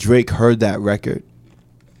when Drake heard that record.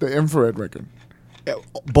 The infrared record.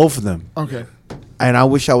 Both of them. Okay. And I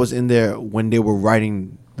wish I was in there when they were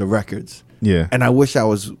writing the records. Yeah. And I wish I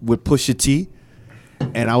was with Pusha T,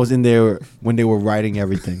 and I was in there when they were writing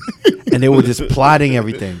everything, and they were just plotting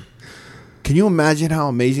everything. Can you imagine how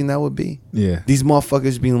amazing that would be? Yeah. These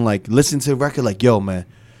motherfuckers being like, listen to the record, like, yo, man,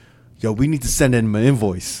 yo, we need to send him an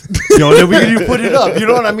invoice. Yo, then we need to put it up. You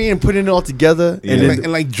know what I mean? And putting it all together. Yeah. And And, then, like,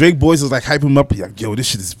 and like Drake boys was like hype him up. He like, yo, this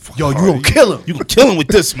shit is yo, you hard. gonna kill him. You gonna kill him with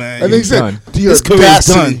this, man. And they said, done. the His career is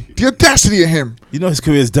audacity, done. the audacity of him. You know his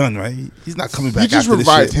career is done, right? He's not coming back. You just after this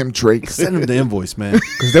revived shit. him, Drake. Send him the invoice, man.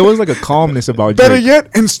 Because there was like a calmness about Better Drake.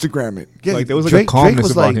 yet, Instagram it. Yeah, Like, there was, like, a calmness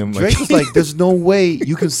was about like, him, like- Drake was like, "There's no way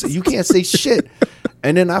you can't say shit."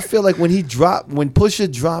 And then I feel like when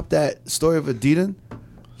Pusha dropped that story of Adidas,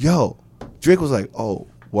 yo, Drake was like, "Oh,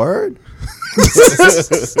 word."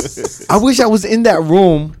 I wish I was in that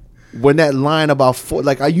room when that line about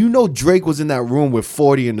Drake was in that room with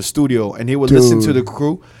 40 in the studio, and he would listen to the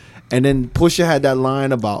crew, and then Pusha had that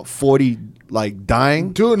line about 40. Like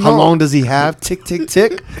dying. Dude, how no. long does he have? Tick, tick,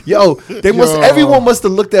 tick. Yo, Yo. everyone must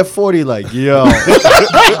have looked at 40 like, yo.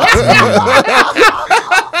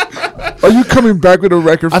 Are you coming back with a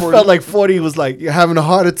record? I for felt like 40 was like having a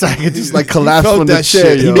heart attack and just like He collapsed felt from the that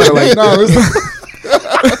chair. shit. Yo. He like, no, it's not.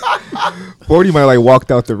 40 might have like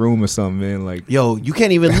walked out the room or something, man. Like, Yo, you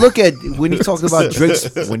can't even look at when he talked about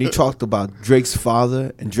Drake's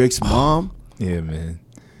father and Drake's mom. yeah, man.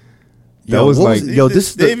 Yo, That was what like, yo, this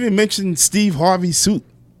is They the, even mentioned Steve Harvey's suit.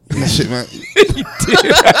 That shit, man.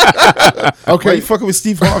 Why Okay. you fucking with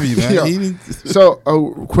Steve Harvey, man? Yo. He need- So,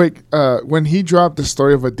 quick, when he dropped the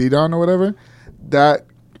story of Adidas or whatever, that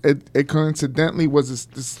it coincidentally was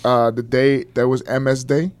the day that was MS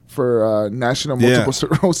Day for National Yeah. Multiple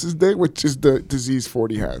Sclerosis Day, which is the disease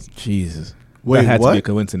 40 has. Jesus. Wait, that had to what? be a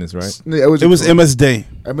coincidence, right? It was MS Day.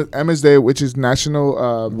 MS Day, which is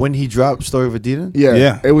National. when he dropped Story of Adidas. Yeah,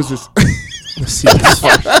 Yeah. it was just.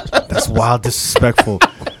 That's wild, disrespectful.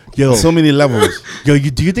 Yo, So many levels. do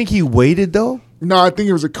you think he waited though? No, I think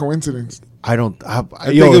it was a coincidence. I don't.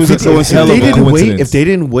 think it was a coincidence. Hell of a coincidence. If they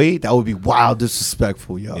didn't wait, that would be wild,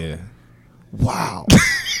 disrespectful, yo. Yeah. Wow.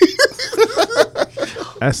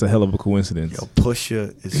 That's a hell of a coincidence. Yo,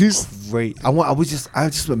 Pusha is He's- great. I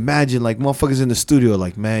just imagine like motherfuckers in the studio,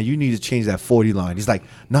 like, man, you need to change that 40 line. He's like,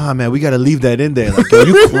 nah, man, we gotta leave that in there. Like, yo,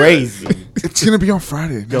 you crazy. It's gonna be on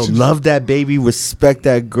Friday. Yo, love that baby, respect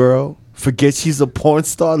that girl. Forget she's a porn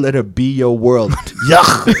star. Let her be your world.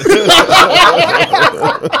 Yuck.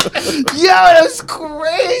 Yo, that's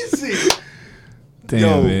crazy. Damn,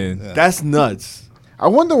 Yo, man. that's nuts. I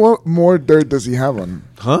wonder what more dirt does he have on.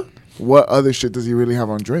 Huh? What other shit does he really have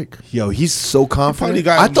on Drake? Yo, he's so confident. Probably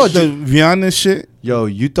got I thought the Rihanna shit. Yo,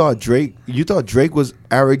 you thought Drake was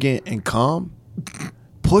arrogant and calm?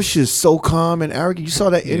 Push is so calm and arrogant. You saw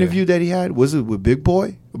that interview that he had? Was it with Big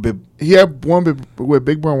Boy? He had one with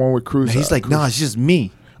Big Bro and one with Cruz. And he's like, nah, it's just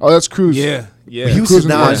me. Oh, that's Cruz. Yeah. He was Cruising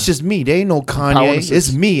nah, the it's just me. They ain't no Power Kanye. assist.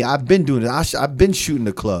 It's me. I've been doing it. I've been shooting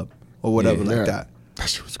the club or whatever Yeah. like that. That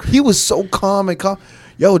shit was crazy. He was so calm and calm.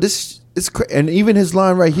 Yo, this is crazy. And even his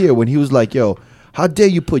line right here when he was like, yo, how dare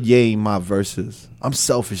you put Ye in my verses? I'm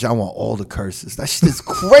selfish. I want all the curses. That shit is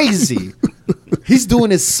crazy. He's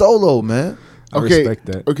doing it solo, man. I Okay, respect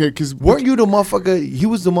that. okay, because Weren't you the motherfucker? He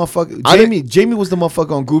was the motherfucker. I didn't- Jamie was the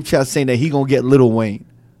motherfucker on group chat saying that he gonna get Lil Wayne.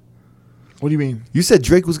 what do you mean? You said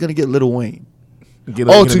Drake was gonna get Lil Wayne. To get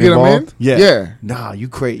him in? Yeah. Nah, you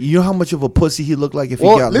crazy. You know how much of a pussy he looked like if he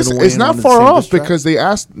Well, got listen, Lil Wayne it's not on the far same off diss track? because they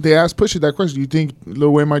asked Pusha that question. Do you think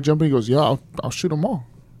Lil Wayne might jump in? He goes, yeah, I'll shoot them all.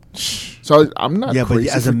 So I'm not. Yeah, but crazy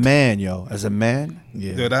as a for- man, as a man,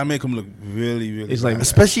 Yeah, that make him look really, really. It's like- bad.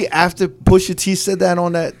 especially after Pusha T said that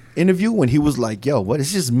on that interview when he was like, "Yo, what?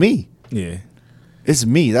 It's just me. Yeah. It's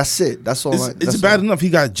me. That's it. That's all. it's that's bad all. enough he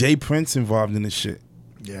got Jay Prince involved in this shit.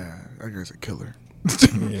 yeah, that guy's a killer.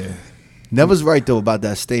 Yeah. Never's right though about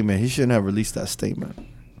that statement. He shouldn't have released that statement.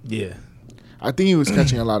 Yeah. I think he was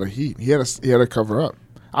catching a lot of heat. He had to cover up.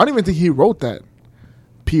 I don't even think he wrote that.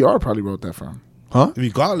 PR probably wrote that for him. Huh?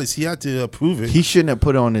 Regardless, he had to approve it. He shouldn't have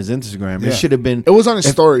put it on his Instagram. Yeah. It should have been. It was on his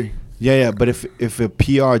story. Yeah. But if a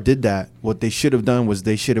PR did that, what they should have done was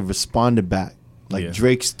they should have responded back. Like Yeah.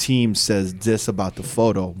 Drake's team says this about the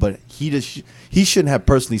photo, but he shouldn't have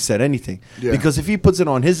personally said anything. Yeah. Because if he puts it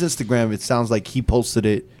on his Instagram, it sounds like he posted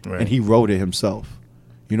it Right. and he wrote it himself.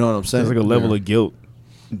 You know what I'm saying? There's like a level Yeah. of guilt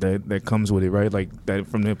that comes with it, right? Like that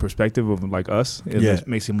from the perspective of like us, it Yeah. just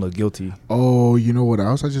makes him look guilty. Oh, you know what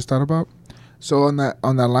else I just thought about? So on that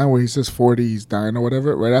line where he says 40, he's dying or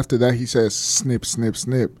whatever. Right after that, he says snip, snip,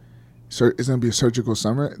 snip. So it's gonna be a surgical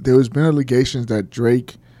summer. There has been allegations that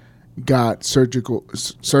Drake got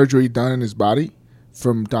surgery done in his body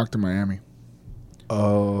from Dr. Miami.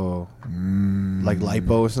 Oh, like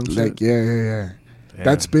lipo or something. Like yeah.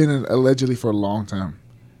 That's been allegedly for a long time.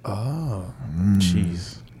 Oh,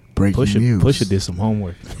 Jeez. Breaking news. Pusha did some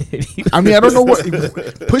homework. I mean, I don't know what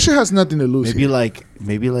Pusha has nothing to lose. Maybe here.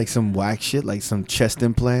 maybe like some whack shit, like some chest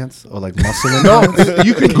implants or like muscle No, implants.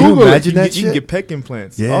 you can Can you Google it. imagine that You can shit? get pec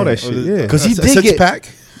implants. Yeah. All that shit. Yeah. Because he A did six get pack.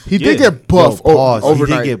 He did Yeah. get buff pause.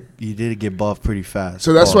 overnight. He did get buff pretty fast.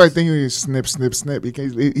 So that's why I Pause. think he snip.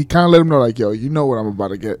 He kind of let him know, like, yo, you know what I'm about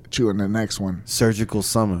to get you in the next one. Surgical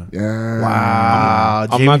summer. Yeah. Wow,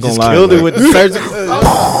 I'm Jamie not gonna just lie, killed it like- with the surgical.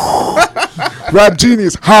 Rap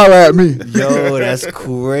genius, holla at me. Yo, that's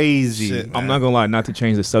crazy. Shit. I'm not gonna lie, not to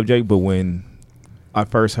change the subject, but when I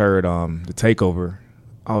first heard the takeover,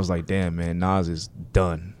 I was like, damn, man, Nas is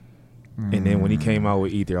done. And then when he came out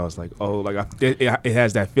with Ether, I was like, oh, like it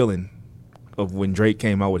has that feeling of when Drake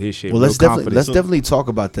came out with his shit. Well, real let's confident. definitely talk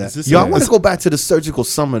about that. Is this Yo, I a- want to go back to the surgical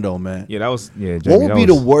summer though, man. Yeah, that was What Jamie, would be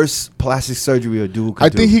the worst plastic surgery a dude could I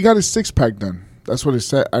do? think he got his 6-pack done. That's what it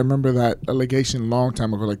said. I remember that allegation long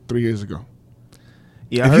time ago, like 3 years ago.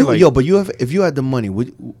 Yeah, I If heard, you, like, but if you had the money,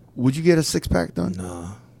 would you get a 6-pack done? Nah.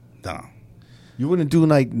 You wouldn't do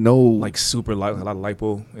like no like super light, a lot of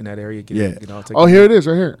lipo in that area. Yeah. Get all taken Oh, here it is,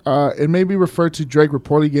 right here. It may be referred to Drake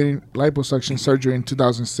reportedly getting liposuction surgery in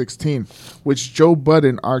 2016, which Joe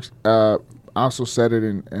Budden also said it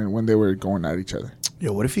in when they were going at each other.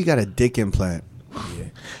 Yo, what if he got a dick implant? Yeah.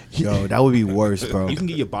 Yo, that would be worse, bro. You can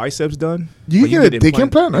get your biceps done. You but can get a dick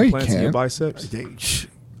implant? No, you implants in your can't. biceps.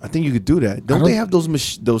 I think you could do that. Don't they have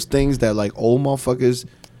those things that like old motherfuckers?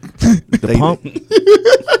 The pump.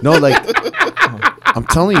 No, like I'm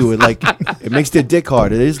telling you, it makes their dick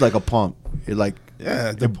hard. It is like a pump. It like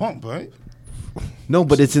Yeah, the pump, right? no,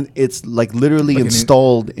 but it's like literally Like an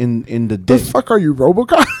installed in the The dick. fuck are you,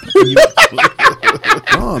 RoboCop?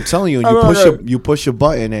 No, I'm telling you, I don't know. you push a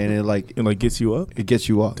button and it like It like gets you up. it gets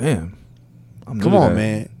you up. Damn. I'm new Come to on, that.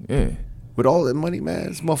 man. Yeah. With all that money, man,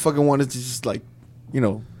 this motherfucker wanted to just like, you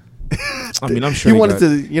know. I mean, I'm sure he wanted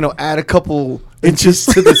to, add a couple inches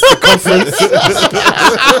to the circumference.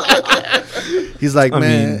 He's like, I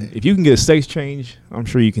man, mean, if you can get a sex change, I'm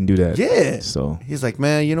sure you can do that. yeah. So He's like,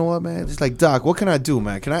 man, you know what, man? He's like, Doc, what can I do,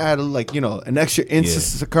 man? Can I add an extra inch Yeah. to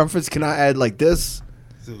circumference? Can I add like this?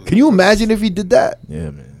 Can you imagine if he did that? yeah,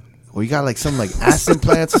 man. Or you got like some like ass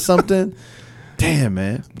implants or something? Damn,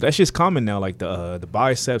 man. But that's just common now. Like the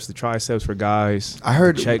biceps, the triceps for guys. I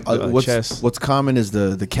heard Check the chest. what's common is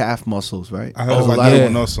the calf muscles, right? I heard Oh, about yeah. that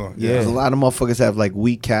one also. Yeah. There's a lot of motherfuckers have like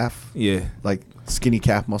weak calf, Yeah. like skinny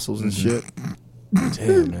calf muscles and shit.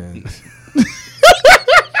 Damn, man.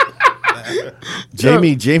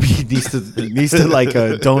 Jamie needs to like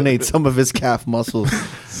donate some of his calf muscles.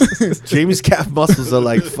 Jamie's calf muscles are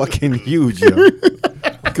like fucking huge, yo.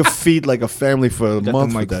 You could feed like a family for a Got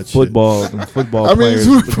month them, with like that football I mean,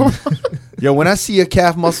 players. shit. Yo, when I see a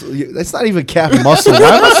calf muscle, it's not even calf muscle.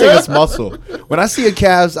 Why am I saying it's muscle? When I see a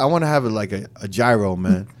calves, I want to have it like a gyro,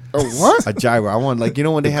 man. a what? A gyro. I want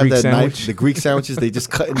when they have Greek that sandwich? knife, the Greek sandwiches, they just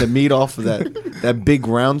cutting the meat off of that big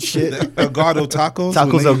round shit. Elgato tacos.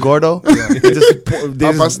 Tacos when El they- Gordo. They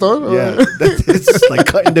Al just- pastor? Yeah, it's just like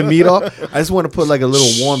cutting the meat off. I just want to put like a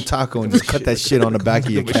little warm taco and just cut that shit on the back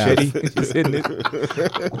of your calf. Machete. Just hitting it.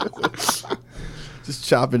 Just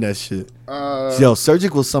chopping that shit. Yo,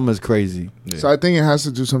 surgical summer is crazy. So I think it has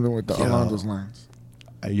to do something with Yo. along those lines.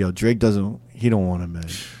 Yo, Drake he don't want it, man.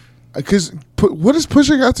 Because what does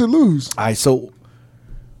Pusha got to lose? All right, so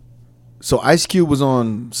Ice Cube was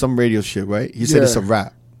on some radio shit, right? He said it's a Yeah.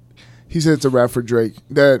 rap. He said it's a rap for Drake.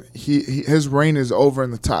 That his reign is over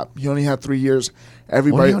in the top. He only had 3 years.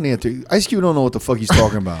 Everybody. Ice Cube don't know what the fuck he's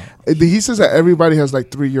talking about. He says that everybody has like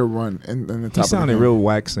 3-year run in the top. He of the sounded game. real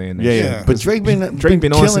whack saying that. Yeah, shit. yeah. But Drake been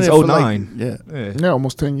been on killing since it for, like, 09. yeah. Yeah. Yeah,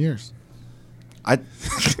 almost 10 years.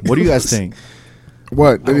 What do you guys think?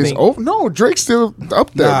 What? That I is think- over? No, Drake's still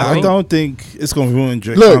up there. Nah, man. I don't think it's gonna ruin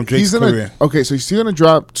Drake. Look, Drake's he's gonna. career. Okay, so he's gonna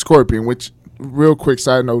drop Scorpion. Which, real quick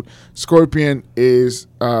side note, Scorpion is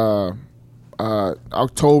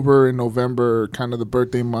October and November, kind of the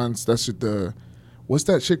birthday months. That's what's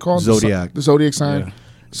that shit called? Zodiac. The zodiac sign. Yeah.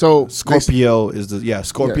 So Scorpio is Scorpio is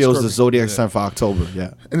Scorpio. the zodiac sign for October.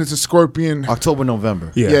 Yeah, and it's a Scorpion. October,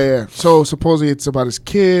 November. Yeah, yeah. So supposedly it's about his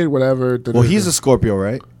kid, whatever. Well, he's a Scorpio,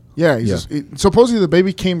 right? yeah. He's Yeah. supposedly the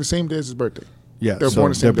baby came the same day as his birthday. Yeah, They're so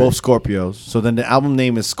born the same they're both day. Scorpios. So then the album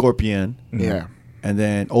name is Scorpion, Yeah. and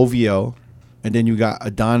then OVO, and then you got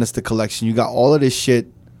Adonis the Collection. You got all of this shit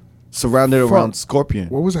surrounded around Scorpion.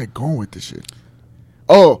 Where was I going with this shit?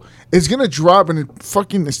 Oh, it's gonna drop and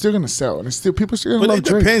it's still gonna sell and it's still people still gonna But love it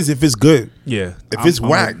Drake. depends if it's good. Yeah. If it's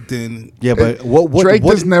whack, then Yeah, but what Drake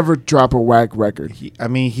what does never drop a whack record. I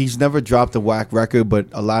mean, he's never dropped a whack record, but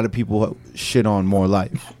a lot of people shit on More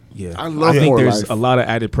Life. Yeah, I love think More there's Life. a lot of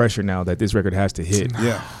added pressure now that this record has to hit.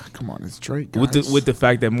 Yeah. Come on, it's Drake. With Guys. the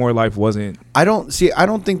fact that More Life wasn't. I don't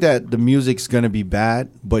think that the music's gonna be bad,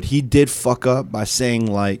 but he did fuck up by saying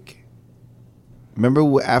like,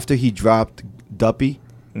 remember after he dropped Duppy,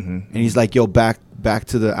 and he's like, "Yo, back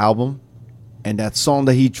to the album," and that song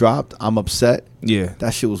that he dropped, "I'm Upset." Yeah,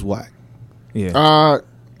 That shit was whack. yeah.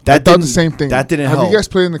 That done didn't the same thing. That didn't Have help. you guys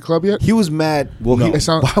played in the club yet? He was mad. Well, No. It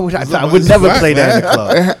sound- why would I would never play that in the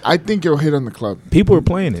club. I think it'll hit on the club. People are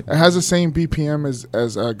playing it. It has the same BPM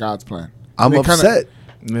as God's Plan. I'm And it kinda- upset.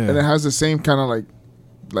 and it Yeah. has the same kind of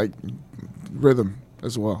like rhythm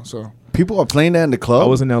as well. So People are playing that in the club. I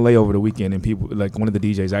was in LA over the weekend, and people like one of the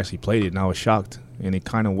DJs actually played it, and I was shocked, and it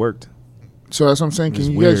kind of worked. that's what I'm saying. Can It's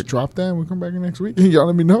you guys weird. drop that and we'll come back in next week? Y'all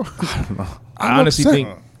let me know. I honestly upset. think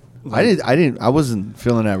I wasn't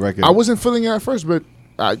feeling that record. I wasn't feeling it at first, but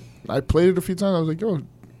I played it a few times. I was like, yo,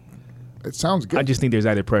 it sounds good. I just think there's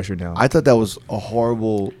added pressure now. I thought that was a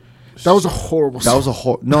horrible. that was a horrible That was a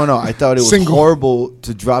no. I thought it was Single. horrible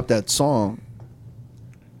to drop that song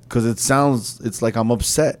because it's like I'm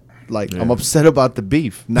upset. Like I'm Yeah. upset about the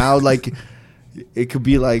beef. Now, like it could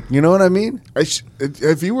be like, you know what I mean?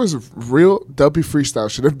 If he was a real, Duppy Freestyle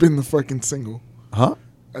should have been the fucking single. Huh?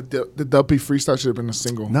 The Duppy Freestyle should have been the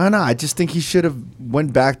single. No. I just think he should have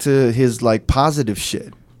went back to his like positive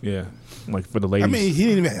shit. Yeah, like for the ladies. I mean, he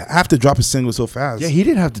didn't even have to drop a single so fast. Yeah, he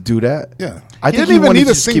didn't have to do that. Yeah. I He think didn't even wanted need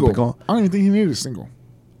to a just keep single. it going. I don't even think he needed a single.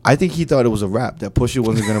 I think he thought it was a rap that Pusha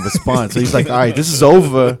wasn't going to respond. So he's like, all right, this is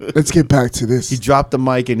over. Let's get back to this. He dropped the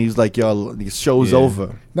mic and he was like, yo, the show's Yeah.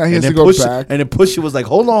 over. Now he and has to then go Pusha- back. And then Pusha was like,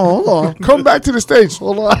 hold on. Come back to the stage.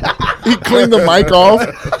 Hold on. He cleaned the mic off.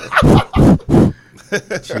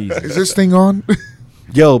 Jesus. Is this thing on?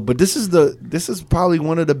 Yo, but this is probably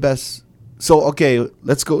one of the best. So okay,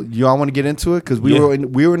 let's go. Y'all want to get into it because we Yeah. were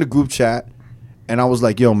in the group chat, and I was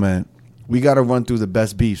like, yo, man, we got to run through the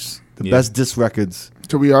best beefs, the Yeah. best diss records,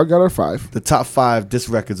 So we all got our 5. the top 5 diss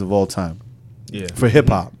records of all time Yeah, for hip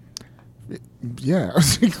hop. Yeah.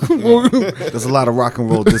 There's a lot of rock and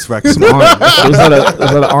roll diss records. there's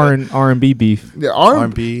a lot of R&B beef. Yeah,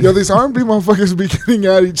 R&B. Yo, these R&B motherfuckers be getting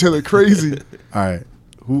at each other crazy. All right,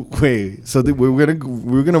 wait. So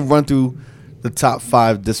we're gonna run through the top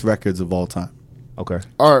 5 diss records of all time, Okay.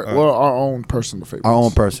 Our own personal favorites. our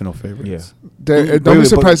own personal favorites. Yeah. Don't Wait, be wait,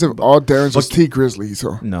 surprised but- if all Darren's was but- T Grizzly.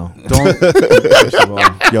 So No. Don't, First of all,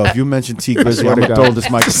 yo, if you mention T Grizzly, swear I'm to gonna God. throw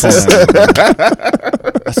this microphone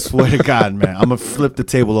at you. I swear to God, man, I'm gonna flip the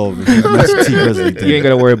table over. If you mention T Grizzly, you ain't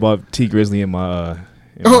gotta worry about T Grizzly in my.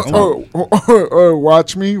 In my top. or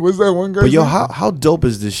Watch Me. Was that one guy? But yo, how dope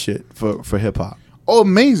is this shit for hip hop? Oh,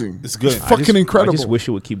 amazing! It's good. It's I fucking incredible. I just wish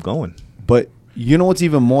it would keep going. But you know what's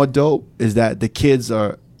even more dope is that the kids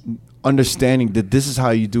are understanding that this is how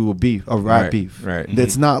you do a rap Right, beef. right.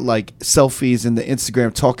 That's not like selfies in the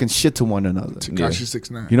Instagram talking shit to one another. Tekashi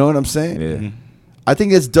 6ix9ine. You know what I'm saying? Yeah. I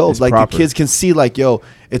think it's dope. It's Like proper. the kids can see, like, yo,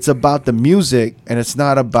 it's about the music and it's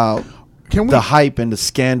not about Can we? the hype and the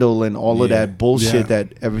scandal and all of Yeah. that bullshit. Yeah.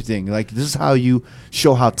 That everything. Like this is how you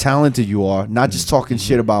show how talented you are. Not just talking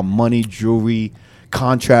shit about money, jewelry,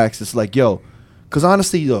 contracts. It's like, yo, because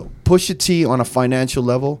honestly, yo, Pusha T on a financial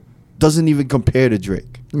level doesn't even compare to Drake.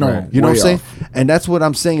 No, Right. You know what I'm way saying? off. And that's what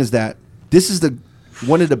I'm saying is that this is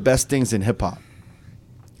one of the best things in hip hop.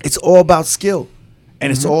 It's all about skill.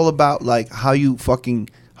 And it's all about like how you can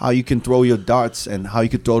throw your darts and how you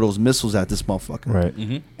can throw those missiles at this motherfucker.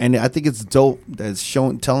 Right. And I think it's dope that it's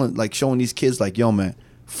showing these kids like, yo, man,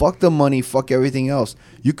 fuck the money, fuck everything else.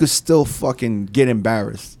 You could still fucking get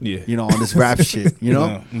embarrassed. Yeah. You know, on this rap shit. You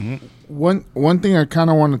know? One thing I kind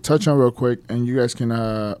of want to touch on real quick, and you guys can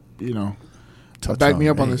Touch back me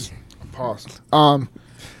up on hey. this. Pause.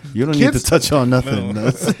 You don't Kids- need to touch on nothing.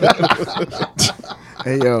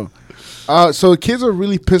 Hey yo. So kids are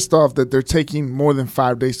really pissed off that they're taking more than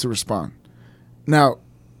 5 days to respond. Now,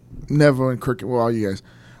 Neville and Cricket, well, all you guys.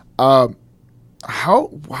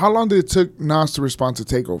 How long did it take Nas to respond to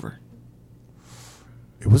Takeover?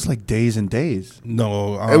 It was like days and days.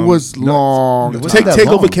 No, It was long. it was time. not that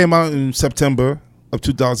long. Takeover came out in September of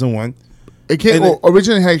 2001. It came, and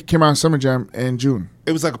originally came out in Summer Jam in June.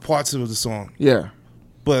 It was like a part of the song, Yeah.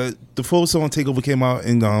 but the full song Takeover came out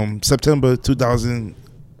in September 2001.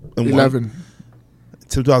 11.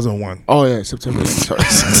 2001. Oh yeah, September.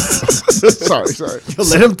 Sorry. sorry. Yo,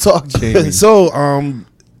 let him talk, Jamie. So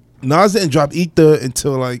Nas didn't drop Ether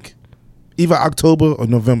until like either October or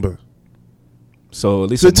November. So at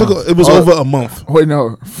least So it took it was over a month. Wait,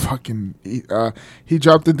 no, fucking. He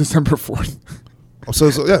dropped it December 4th. So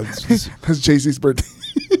yeah, That's Jay-Z's birthday.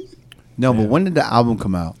 No, but when did the album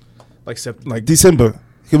come out? like December.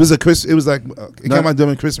 It was It was like it No. came out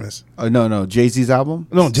during Christmas. No. Jay-Z's album?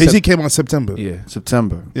 No, Jay Z came out September. Yeah.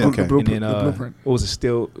 September. Yeah. Okay. The Blueprint. And then The Blueprint. what was it?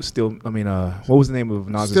 Still. I mean, what was the name of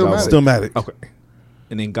Nas's Stillmatic. album? Stillmatic. Okay.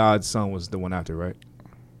 And then God's Son was the one after, right?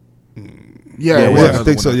 Yeah, Yeah, it Yeah, was. I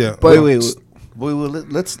think so. Yeah. But- wait.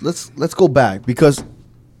 Let's go back because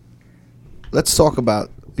let's talk about.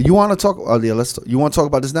 You want to talk? Oh yeah, You want to talk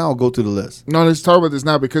about this now or go through the list? No, let's talk about this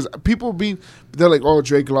now because they're like, oh,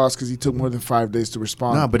 Drake lost because he took more than 5 days to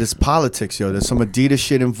respond. Nah, but it's politics, yo. There's some Adidas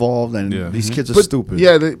shit involved, and Yeah. these kids are But- stupid.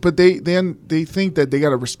 Yeah, they think that they got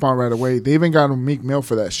to respond right away. They even got a Meek Mill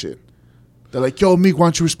for that shit. They're like, yo, Meek, why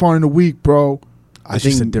don't you respond in a week, bro? It's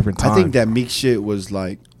just a different I think time. that Meek shit was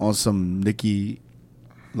like on some Nicki,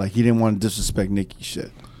 like he didn't want to disrespect Nicki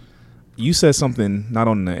shit. You said something not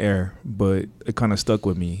on the air, but it kind of stuck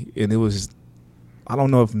with me, and it was, I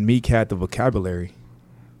don't know if Meek had the vocabulary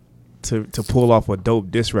to pull off a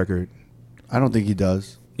dope diss record. I don't think he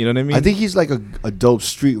does. You know what I mean? I think he's like a dope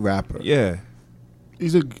street rapper. Yeah,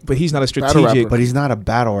 He's a but he's not a Battle strategic. rapper. But he's not a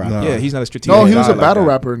battle rapper. No. Yeah, he's not a strategic. no. He was guy a battle like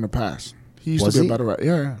that. rapper in the past. He used Was to be he? a battle rapper.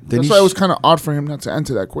 Yeah, yeah. Then That's he why it was sh- kind of odd for him not to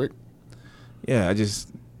enter that quick. Yeah,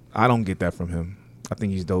 I don't get that from him. I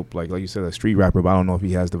think he's dope, like you said, a street rapper. But I don't know if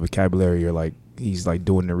he has the vocabulary or like he's like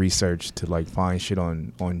doing the research to like find shit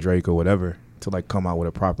on Drake or whatever to like come out with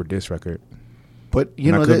a proper diss record. But you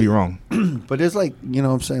And know, I could that- be wrong. But there's like, you know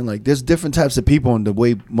what I'm saying? Like there's different types of people and the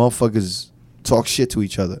way motherfuckers talk shit to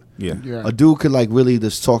each other. Yeah. Yeah. A dude could like really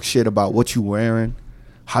just talk shit about what you wearing,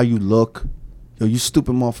 how you look. Yo, you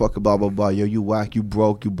stupid motherfucker, blah, blah, blah. Yo, you whack, you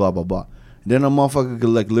broke, you blah, blah, blah. Then a motherfucker could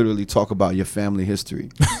like literally talk about your family history.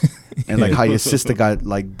 And like how your sister got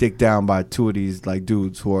like dicked down by two of these like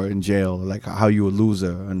dudes who are in jail, like how you a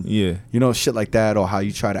loser and Yeah. you know, shit like that, or how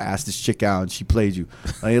you try to ask this chick out and she played you.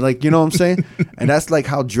 Like you know what I'm saying? And that's like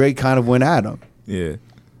how Drake kind of went at him. Yeah.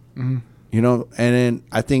 You know, and then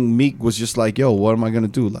I think Meek was just like, yo, what am I gonna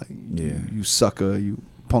do? Like, Yeah. you sucker, you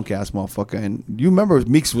punk ass motherfucker. And you remember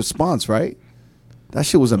Meek's response, right? That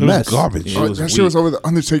shit was a It was mess. garbage. Yeah. Oh, was that shit was weak. over the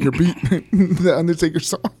Undertaker beat, the Undertaker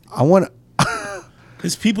song. I want to.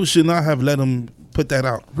 His people should not have let him put that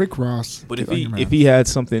out. Rick Ross. But Get on your man. if he had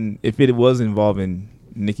something, if it was involving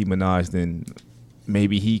Nicki Minaj, then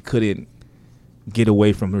maybe he couldn't get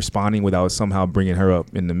away from responding without somehow bringing her up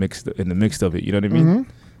in the mix of it. You know what I mean? Mhm.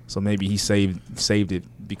 So maybe he saved it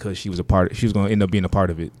because she was going to end up being a part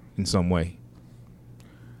of it in some way.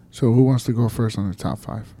 So who wants to go first on the top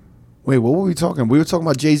 5? Wait, what were we talking? We were talking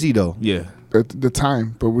about Jay-Z, though. Yeah. At the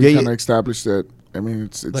time, but we Yeah, kind of yeah. established that. I mean,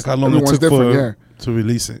 it's Like how long it everyone's took different. for Yeah. to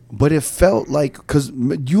release it. But it felt like, because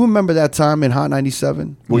you remember that time in Hot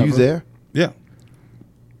 97? Were you Never. there? Yeah.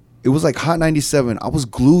 It was like Hot 97. I was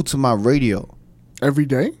glued to my radio. Every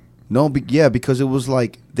day. No, yeah, because it was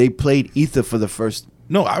like they played Ether for the first.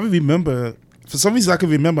 No, I remember. For some reason, I can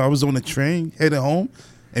remember. I was on the train heading home,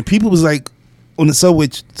 and people was like on the subway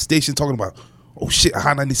station talking about, "Oh shit,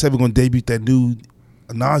 Hot 97 gonna debut that new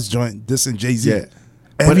Nas joint, this and Jay Z." Yeah.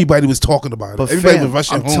 Everybody was talking about it. But Everybody fam, was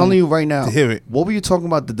rushing I'm home telling you right now, to hear it. what were you talking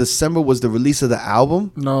about? The December was the release of the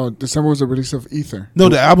album? No, December was the release of Ether. No,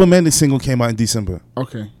 the album and the single came out in December.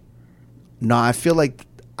 Okay. No, I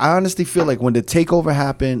honestly feel like when the takeover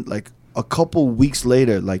happened, like a couple weeks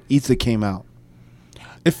later, like Ether came out.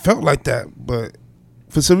 It felt like that, but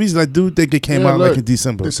for some reason, I do think it came Yeah, out look, like in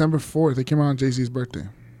December. December 4th. They came out on Jay-Z's birthday.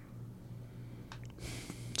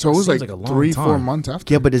 So it was Seems like, like a long 3-4 time. months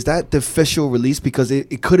after. Yeah, but is that the official release? Because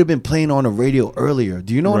it could have been playing on the radio earlier.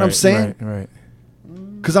 Do you know what I'm Right, saying? Right.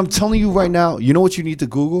 Because I'm telling you right now, you know what you need to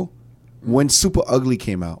Google? When Super Ugly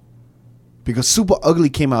came out. Because Super Ugly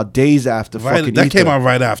came out days after Right, fucking that Ether. came out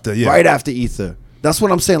right after. Yeah, Right after Ether. That's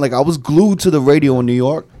what I'm saying. Like, I was glued to the radio in New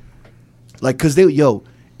York. Like, because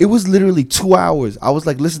it was literally 2 hours. I was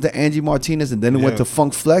like, listen to Angie Martinez, and then it went Yeah. to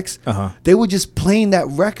Funk Flex. Uh-huh. They were just playing that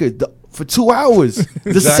record for 2 hours. The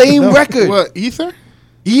Exactly. same No. record. What, Ether?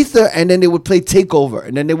 Ether, and then they would play Takeover,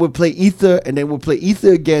 and then they would play Ether, and then would play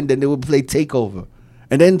Ether again, then they would play Takeover.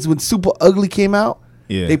 And then when Super Ugly came out,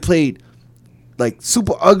 Yeah. they played like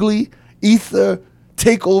Super Ugly, Ether,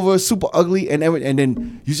 Takeover, Super Ugly, and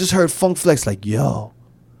then you just heard Funk Flex like, yo,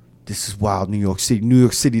 this is wild, New York City. New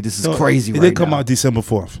York City, this is No, crazy It right did come now. out December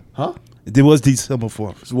 4th. Huh? It was December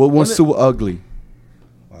 4th. So what was Super Ugly?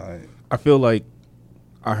 I feel like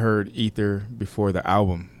I heard Ether before the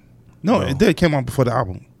album. No, No. it did came out before the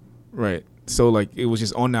album. Right. So like it was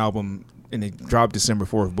just on the album and it dropped December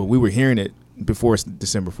 4th, but we were hearing it before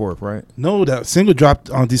December 4th, right? No, that single dropped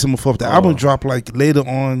on December 4th. The album dropped like later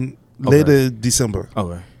December.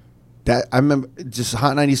 Okay. That I remember just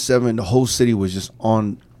Hot 97, the whole city was just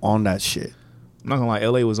on that shit. I'm not gonna lie,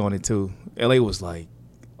 LA was on it too. LA was like,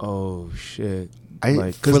 oh shit.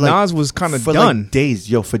 Because Nas was kind of for done. like days,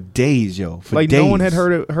 yo. For days. Like no one had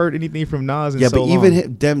heard anything from Nas. In Yeah, so but long.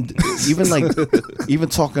 even them, even like even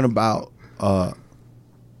talking about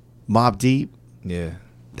Mobb Deep, yeah.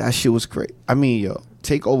 that shit was crazy. I mean, yo,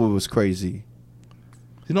 Takeover was crazy.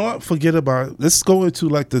 You know what? Forget about it. Let's go into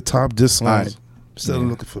like the top diss songs. Alright. Instead of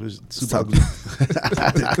looking for this super Top- ugly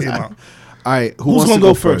that came out. All right, who Who's wants gonna to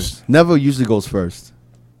go first? Never usually goes first.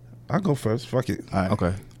 I'll go first. Fuck it. All right.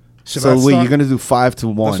 Okay. Should So I wait, start? you're gonna do 5 to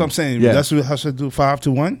 1. That's what I'm saying. Yeah, That's what I should do.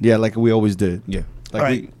 5-1. yeah, like we always did. Yeah.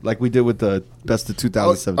 Like Alright. we did with the best of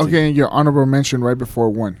 2017. Okay, and your honorable mention right before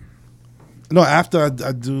 1. No, after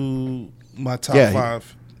I do my top Yeah,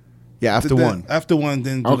 5. Yeah, after Then- 1. After 1,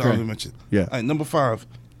 then do Okay. the honorable mention. Yeah. All right, number 5.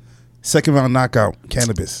 Second round knockout.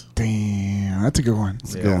 Cannabis. Damn, that's a good one.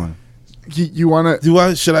 It's a good one. You want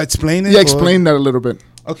to? Should I explain it? Yeah, or- explain that a little bit.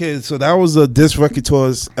 Okay, so that was a diss record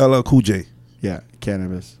towards LL Cool J. Yeah,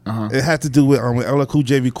 Cannabis. It had to do with when LL Cool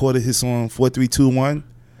J recorded his song 4321.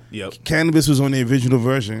 Yep. Cannabis was on the original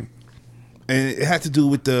version, and it had to do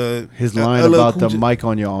with His line LL about Cool the J. mic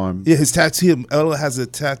on your arm. Yeah, his tattoo. LL has a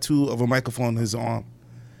tattoo of a microphone on his arm,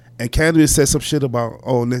 and Cannabis said some shit about,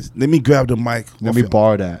 let me grab the mic. Let off me you.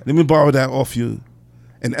 borrow that. Let me borrow that off you,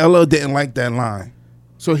 and LL didn't like that line.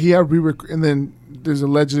 So he had and then there's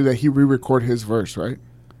allegedly that he re-recorded his verse, right?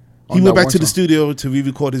 He On went that back one to the song. studio to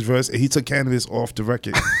re-record his verse, and he took Cannabis off the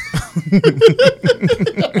record.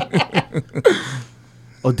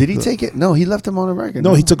 Oh, did he take it? No, he left him on the record.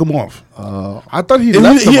 No, he took him off. I thought he And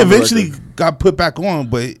left him he on the eventually record. got put back on,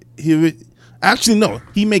 but actually no.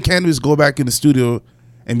 He made Cannabis go back in the studio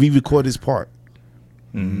and re-record his part.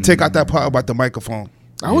 Take out that part about the microphone.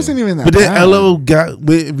 I wasn't even that But then bad. LL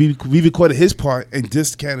re-recorded his part and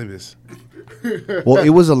dissed Cannabis. Well,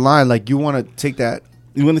 it was a line like, you want to take that,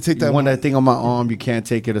 You want to take you that want one? that thing on my arm, you can't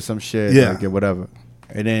take it or some shit. Yeah. Like, whatever.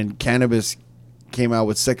 And then Cannabis came out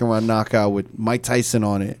with Second Round Knockout with Mike Tyson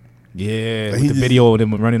on it. Yeah. He With the just- video of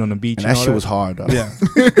them running on the beach. And that all shit was hard, though. Yeah.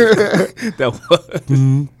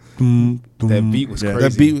 That beat was Yeah. crazy.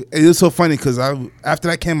 That beat, it was so funny because after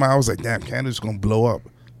that came out, I was like, damn, Cannabis going to blow up.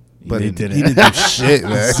 But he didn't. didn't do shit,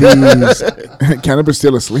 man. Jeez. Cannabis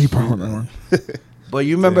still asleep on that one. But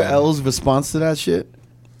you remember L's response to that shit?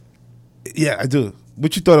 Yeah, I do.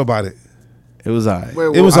 What you thought about it? It was alright.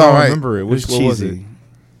 Wait, It was I all don't right. remember it. It was What was it? cheesy.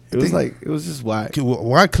 It was like, it was just whack. Didn't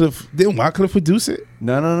Wycliffe produce it?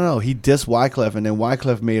 No. He dissed Wyclef, and then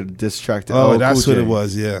Wyclef made a diss track to Oh, LL that's Cool what J. it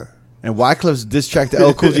was, yeah. And Wyclef's diss track to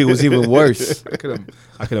LL Cool J was even worse.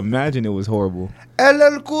 I could imagine it was horrible.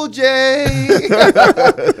 LL Cool J,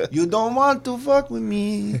 you don't want to fuck with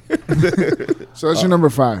me. Oh. So that's your number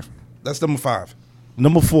 5. That's number 5.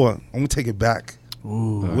 Number 4, I'm going to take it back.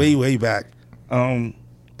 Way back. The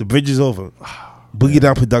Bridge is Over. Boogie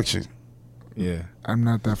Down Production. Yeah. I'm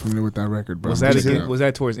not that familiar with that record, bro. Was that Just again? hit- Was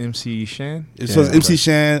that towards MC Shan? It was MC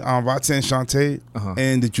Shan, Roxanne Shante, Uh-huh.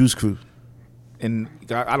 and the Juice Crew. And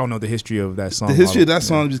I don't know the history of that song. The history of that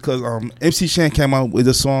song is because MC Shan came out with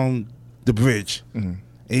the song The Bridge. Mhm.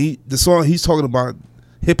 And the song he's talking about,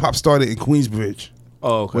 hip-hop started in Queensbridge.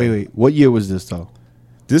 Oh, okay. Wait. What year was this, though?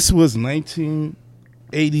 This was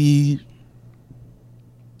 1980...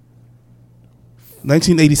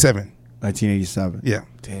 1987. 1987. Yeah.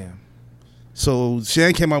 Damn. So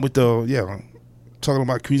Shan came out with talking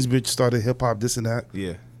about Queensbridge started hip hop, this and that.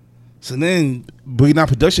 Yeah. So then Boogie Down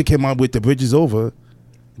Production came out with The Bridge Is Over,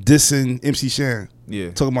 dissing MC Shan.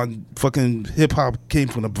 Yeah. Talking about fucking hip hop came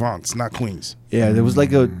from the Bronx, not Queens. Yeah, there was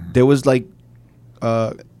like well,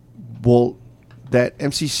 that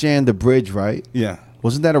MC Shan, The Bridge, right? Yeah.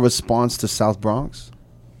 Wasn't that a response to South Bronx?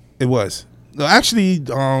 It was. No, actually,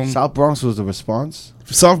 South Bronx was the response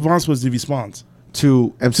South Bronx was the response.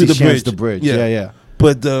 to MC The Shan's Bridge. The Bridge. Yeah. Yeah.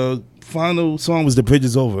 But the final song was The Bridge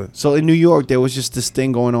Is Over. So in New York, there was just this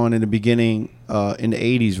thing going on in the beginning, in the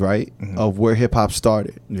 80s, right? Of where hip hop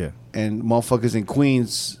started. Yeah. And motherfuckers in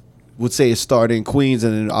Queens would say it started in Queens,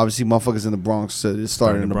 and then obviously motherfuckers in the Bronx said it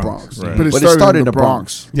started in the Bronx. Right. But it started in the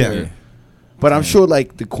Bronx. Yeah. But I'm sure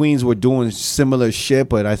like the Queens were doing similar shit,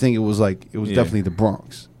 but I think it was Yeah. definitely the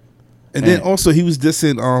Bronx. And then also he was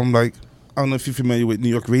dissing like, I don't know if you're familiar with New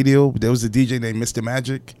York radio, but there was a DJ named Mr.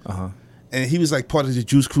 Magic. Uh-huh. And he was like part of the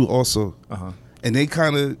Juice Crew also. Uh-huh. And they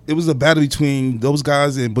it was a battle between those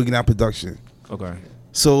guys and Boogie Down Production. Okay.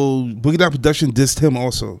 So Boogie Down Production dissed him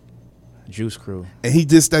also. Juice Crew. And he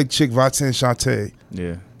dissed that chick, Roxanne Shante,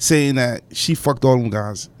 Yeah. saying that she fucked all them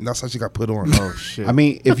guys. And that's how she got put on. Oh shit. I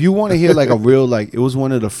mean, if you want to hear like a real like, it was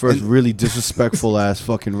one of the first really disrespectful ass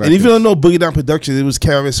fucking records. And if you don't know Boogie Down Production, it was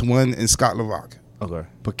KRS-One and Scott LaRock. Okay.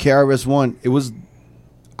 But KRS-One, it was,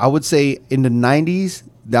 I would say in the 90s,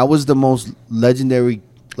 that was the most legendary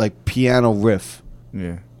like piano riff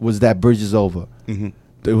Yeah. was that Bridge Is Over. Mhm.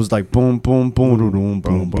 It was like boom, boom, boom, boom, boom,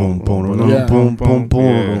 boom, boom, boom, Yeah. boom, boom,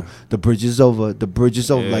 boom. Yeah. The Bridge Is Over. The Bridge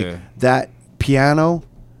Is Over. Yeah. Like that piano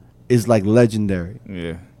is like legendary.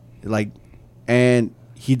 Yeah. Like, and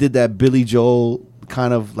he did that Billy Joel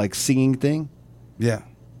kind of like singing thing, Yeah.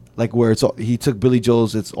 like where it's all, he took Billy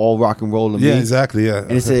Joel's "It's All Rock and Roll" to Yeah, Me, exactly. Yeah.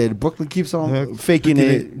 and it said Brooklyn keeps on Yeah, faking faking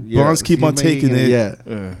it, it. Bronx keep on taking it. Yeah.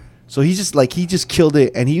 Yeah. So he just killed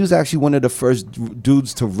it, and he was actually one of the first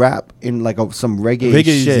dudes to rap in like some reggae,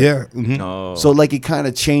 Reggae, shit. yeah. Mhm. No. So like it kind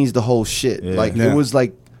of changed the whole shit. Yeah. Like Yeah. it was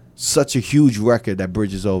like such a huge record that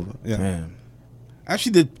Bridge Is Over. Yeah. Damn.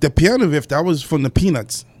 Actually, the piano riff that was from the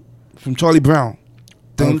Peanuts, from Charlie Brown.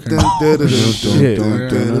 Dun, Okay. dun, dun, dun, Shit. dun,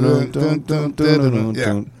 dun, dun, dun, dun, dun.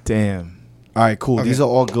 Yeah. Damn. All right, cool. Okay. These are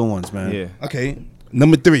all good ones, man. Yeah. Okay.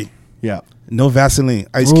 Number 3, Yeah. No Vaseline,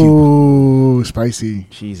 Ice Cube. Ooh, spicy.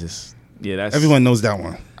 Jesus. Yeah, that's Everyone knows that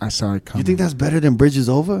one. I saw it coming. You think that's better than Bridge Is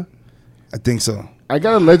Over? I think so. I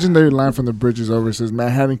got a legendary line from the Bridges Over. It says,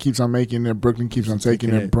 Manhattan keeps on making it, Brooklyn keeps on taking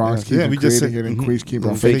Taking it, it. Bronx keeps Yeah, on we just creating said- it, and mhm. Queens keep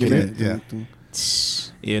on Faking faking it. it. Yeah.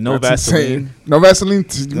 Yeah, no That's Vaseline. insane. No Vaseline.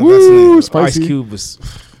 No Woo, Vaseline. Ice spicy. Cube was.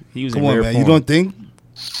 He was Come in on, rare man. form. You don't think?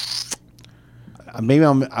 Maybe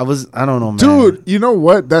I don't know, man. Dude, you know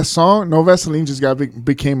what? That song, No Vaseline, just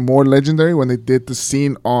became more legendary when they did the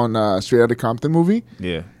scene on Straight Outta Compton movie.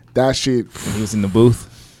 Yeah. That shit. When he was in the booth.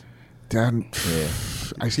 That, Yeah.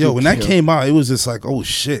 Ice Yo, Cube when that killed. came out, it was just like, oh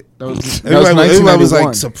shit. that was Everybody was 1991.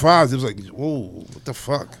 like surprised. It was like, whoa, what the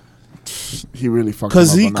fuck? He really fucked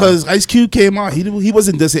Because him up on that. because Ice Cube came out, he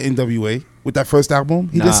wasn't dissing NWA with that first album.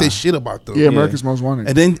 He didn't Nah. say shit about them. Yeah, America's Most Wanted.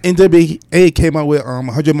 And then NWA came out with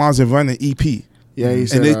 100 Miles and Running EP, yeah, he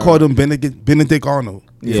said, and they called him Benedict Arnold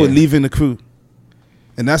Yeah. for leaving the crew.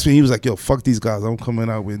 And that's when he was like, yo, fuck these guys. I'm coming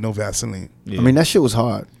out with No Vaseline. Yeah. I mean, that shit was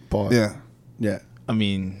hard. Pause. Yeah. Yeah. I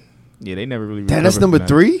mean, yeah, they never really. Damn, that's recovered number from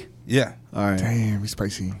that. 3? Yeah. All right. Damn, he's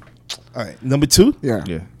spicy. All right. Number 2, Yeah.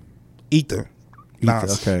 Yeah. Ether.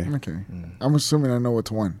 Nas. Okay. Okay. I'm assuming I know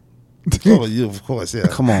what's one. Oh, yeah, of course, yeah.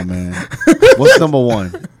 Come on, man. What's number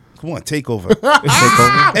 1? Come on, Takeover.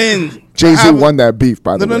 And Jay Z I- won that beef,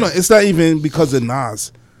 by the No, way. no, no. It's not even because of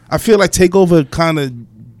Nas. I feel like Takeover kind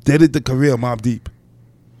of deaded the career of Mobb Deep.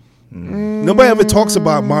 Nobody ever talks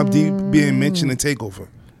about Mobb Deep being mentioned in Takeover.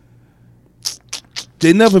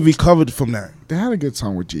 They never recovered from that. They had a good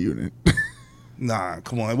song with G Unit. Nah,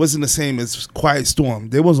 come on. It wasn't the same as Quiet Storm.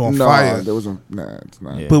 They was on no, fire. there was a nah, it's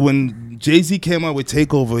not. Yeah. But when Jay-Z came out with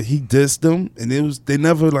Takeover, he dissed them, and they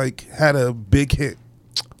never like had a big hit.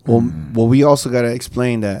 Well, we also got to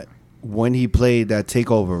explain that when he played that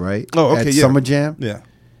Takeover, right? Oh, okay, At yeah. Summer Jam, Yeah.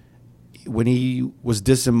 when he was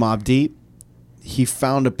dissing Mobb Deep, he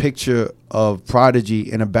found a picture of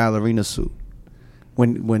Prodigy in a ballerina suit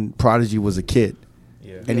when Prodigy was a kid.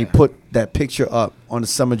 Yeah. And he put that picture up on the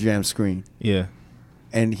Summer Jam screen, Yeah.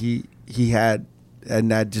 and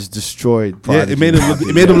that just destroyed Yeah, Prodigy. it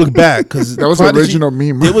made him look bad because That was the original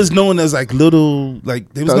meme. It was known as like little,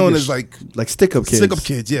 like they was known Thuggish. as like like stick up kids. stick up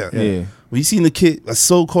kids. Yeah. Yeah. When you seen the kid, a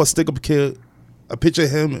so-called stick up kid, a picture of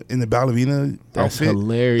him in the ballerina That's outfit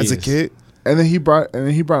hilarious. as a kid. And then he brought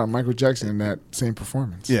out Michael Jackson in that same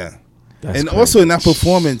performance. Yeah. That's and crazy. also in that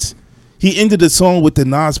performance, he ended the song with the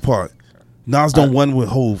Nas part. Nas done one with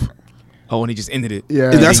Hove. Oh, and he just ended it. Yeah.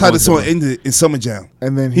 And that's he how the goes song to- ended in Summer Jam.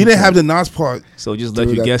 And then He didn't have the Nas part. So just Dude,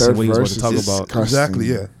 let you that guess third what he was about verse to is talk just about. disgusting. Exactly,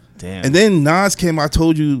 yeah. Damn. And then Nas came, I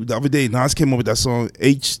told you the other day, Nas came up with that song,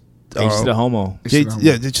 H to the homo. J- H to the Homo.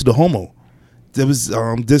 yeah, H to the Homo. That was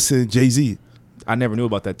dissing Jay-Z. I never knew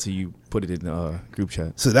about that till you put it in the group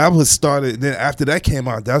chat. So that was started. Then after that came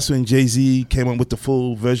out, that's when Jay-Z came up with the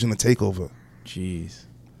full version of Takeover. Jeez.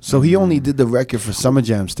 So he only did the record for Summer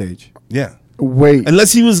Jam stage. Yeah. Wait.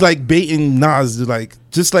 Unless he was like baiting Nas, like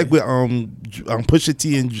just like with Pusha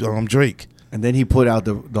T and Drake. And then he put out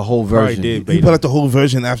the whole Probably version. did. He Bait put him. out the whole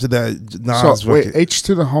version after that Nas So wait, record. H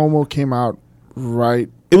to the Homo came out right,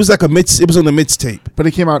 It was like it was on the mixtape. but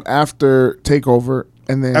it came out after Takeover,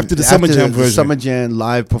 and then After the Summer Jam the version. Summer Jam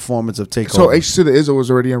live performance of Takeover. so H to the Izzo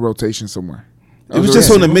was already in rotation somewhere. It was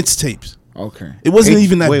just on the mixtapes. Okay. It wasn't H-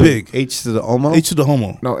 even that wait, big. H to the Omo. H to the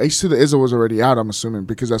Homo. No, H to the Izzo was already out. I'm assuming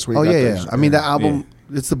because that's where. Oh He got yeah, that yeah. I mean, that album.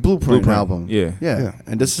 It's the Blueprint, Blueprint. album. Yeah. yeah.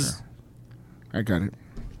 And this is I got it.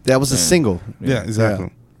 that was a Yeah. single. Yeah, exactly.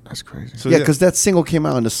 That's crazy. So Yeah, because that single came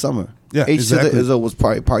out in the summer. Yeah, H exactly. to the Izzo was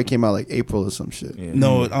probably came out like April or some shit. Yeah.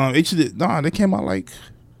 No, H to the they came out like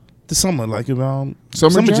the summer, like around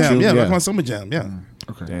Summer Jam? Yeah, Yeah. like on Summer Jam. Yeah,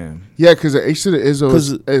 Okay. Damn. Yeah, because the H to the Izzo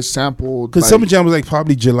 'Cause- is sampled. because like- Summer Jam was like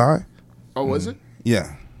probably July. Oh, was it?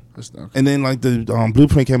 Yeah, That's okay. and then like the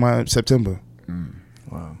Blueprint came out in September.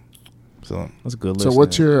 Wow. So That's a good list. So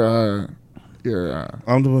what's man. your Yeah.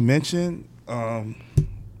 Honorable mention.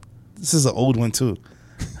 This is an old one too.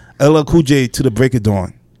 LL Cool J to the Break of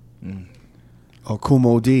Dawn. Oh,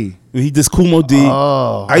 Kumo D. He does Kumo D,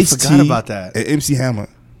 Oh, I Ice forgot T, about that. and MC Hammer.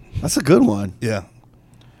 That's a good one. Yeah,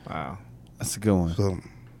 Wow. That's a good one. so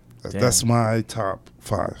that's my top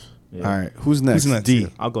 5. Yeah. All right, who's next? Who's next? D. Yeah.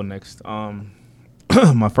 I'll go next.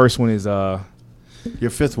 My first one is Your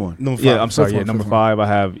fifth one. Number 5. yeah. I'm sorry. Fifth Yeah, one, number fifth one. 5. I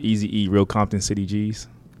have Easy E, Real Compton City G's.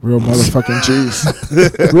 Real motherfucking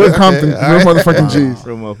G's. Real Compton. Real motherfucking G's.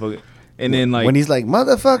 Real motherfucker. And then like when he's like,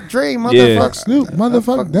 motherfuck Dre, Yeah. motherfuck Snoop,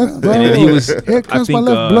 motherfucker, that's blow. And then he was- Here comes I my think,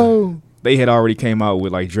 left blow. they had already came out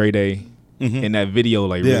with like Dre Day, and that video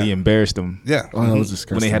like Yeah. really embarrassed them Yeah. Oh, that was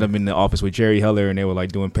disgusting. when they had him in the office with Jerry Heller and they were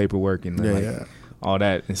like doing paperwork and Yeah, like, yeah. all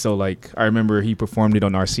that. And so like I remember he performed it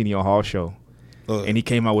on Arsenio Hall show. And he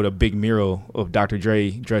came out with a big mural of Dr.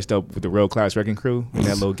 Dre dressed up with the Real Class Wrecking Crew in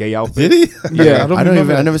that little gay outfit. Did he? Yeah,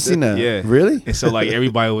 I never seen that. Yeah. Really? And so like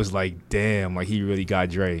everybody was like, damn, like he really got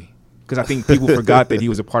Dre. Because I think people forgot that he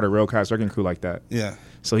was a part of Real Class Wrecking Crew like that. Yeah.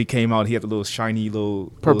 So he came out, he had the little shiny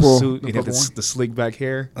little Purple- suit, the and he had purple one? the slick back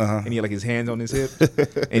hair, Uh-huh. and he had like his hands on his hip,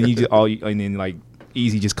 and he just and then like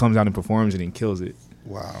Easy just comes out and performs it and kills it.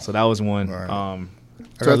 Wow. So that was one. Right. So I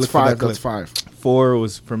gotta that's look for that 5. clip. That's 5. 4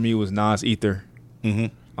 was for me was Nas Ether.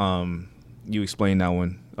 Mhm. You explained that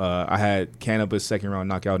one. I had Cannabis second round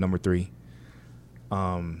knockout number 3.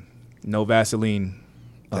 No Vaseline.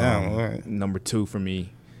 Damn, all right. Number 2 for me,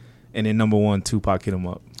 and then number 1 Tupac Hit 'Em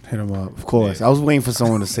Up. Hit him up. Of course. I was waiting for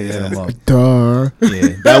someone to say hit him up. Duh.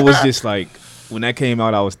 Yeah, that was just like when that came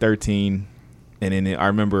out. I was 13, and then I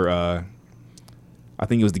remember. I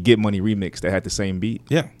think it was the Get Money remix that had the same beat,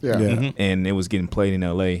 Yeah. Yeah. Yeah. Mhm. and it was getting played in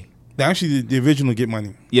L.A. Actually, the original Get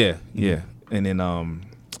Money. Yeah, yeah. And then I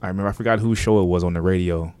remember I forgot whose show it was on the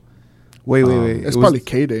radio. Wait. It's probably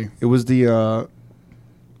K-Day. It was the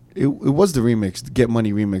it was the remix, the Get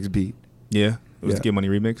Money remix beat. Yeah, it was Yeah. the Get Money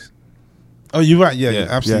remix. Oh, you're right. Yeah, Yeah.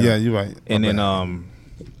 absolutely. Yeah. Yeah, you're right. And My then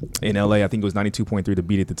bad. in LA, I think it was 92.3 the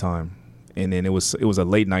beat at the time. And then it was a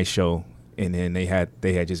late night show, and then they had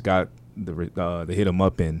just got the Hit 'Em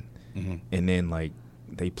Up in, and then like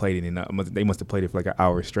they played it, and they must have played it for like an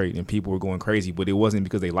hour straight, and people were going crazy. But it wasn't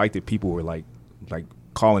because they liked it. People were like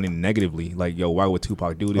calling it negatively, like, "Yo, why would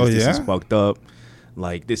Tupac do this? Oh, This is yeah? fucked up.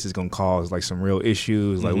 Like this is gonna cause like some real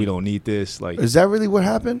issues. Like we don't need this. Like Is that really what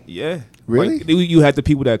happened? yeah, Really? Like, you had the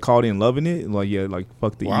people that called in loving it, and like yeah, like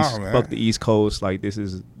fuck the Wow, East, man. fuck the East Coast. Like this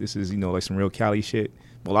is like some real Cali shit.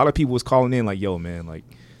 But a lot of people was calling in like, yo man, like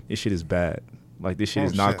this shit is bad. Like this shit Oh,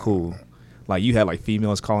 is not shit. cool. Like you had like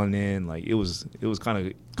females calling in. Like it was kind of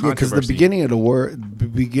Yeah, because the beginning of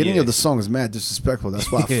Yeah. of the song is mad disrespectful. That's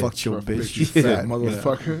why I Yeah. fucked your bitch. You Yeah. fat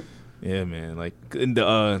Motherfucker. Yeah, man. Like in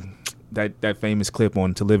the that famous clip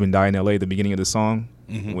on "To Live and Die in L.A." The beginning of the song,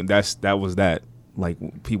 when that was that. Like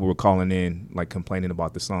people were calling in, like complaining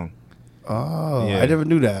about the song. Oh, Yeah. I never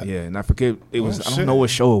knew that. Yeah, and I forget it was. I shit. don't know what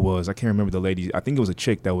show it was. I can't remember the lady. I think it was a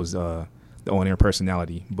chick that was the on-air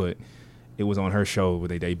personality, but it was on her show where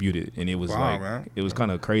they debuted it, and it was Wow, like man. it was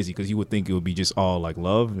kind of crazy because you would think it would be just all like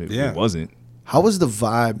love. Yeah. It wasn't. How was the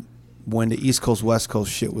vibe when the East Coast West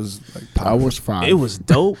Coast shit was like I popping? was 5. It was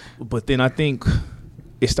dope, but then I think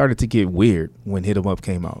it started to get weird when "Hit 'Em Up"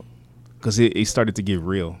 came out because it started to get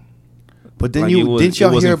real. But then like, didn't it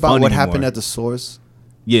y'all wasn't hear about fun what anymore. happened at the Source?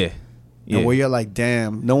 Yeah, yeah. And where you're like,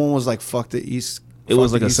 damn, no one was like, fuck the East. It fuck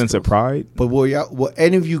was the like a East sense of Coast. pride. But were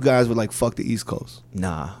any of you guys were like, fuck the East Coast?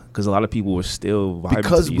 Nah, because a lot of people were still vibing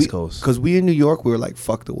Because to the we, East Coast. because we in New York, we were like,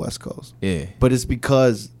 fuck the West Coast. Yeah. But it's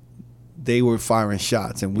because they were firing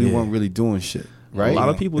shots and we Yeah. weren't really doing shit, right? A lot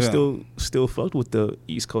of people Yeah. still fucked with the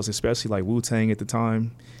East Coast, especially like Wu-Tang at the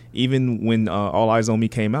time. Even when All Eyes on Me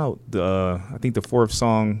came out, I think the 4th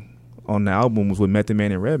song on the album was with Method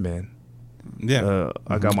Man and Redman. Yeah.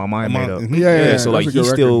 I got my mind made up. Mhm. Yeah, So that's like a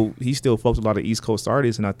good he still fucked with a lot of East Coast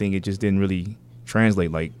artists, and I think it just didn't really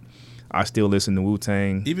translate. Like I still listen to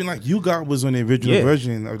Wu-Tang. Even like You Got was on the original Yeah.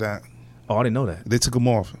 version of that. Oh, I didn't know that. They took him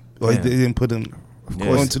off. Or Yeah. they didn't put him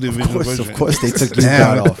onto the original version. Of course, they took you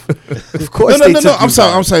Damn. God off. Of course, No, they no, took I'm you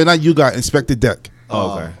sorry. God. I'm sorry. Not You Got. Inspector Deck.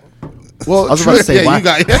 Oh, okay. Well, I was about to say, Yeah, why, you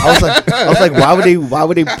got- I was like, why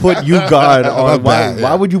would they put You God My on? bad, yeah.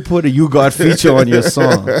 Why would you put a You God feature on your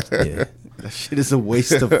song? Yeah. That shit is a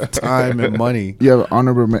waste of time and money. you have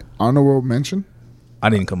an honorable mention? I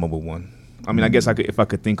didn't come up with one. I mean, I guess I could if I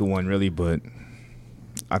could think of one really, but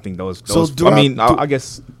I think those. So do I mean, I- I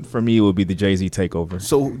guess for me it would be the Jay-Z takeover.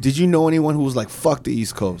 So, did you know anyone who was like, "Fuck the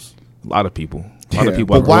East Coast"? A lot of people. A lot of Yeah,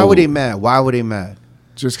 people. But I why grew were they up- mad? Why were they mad?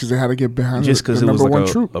 Just because they had to get behind Just because the it was number like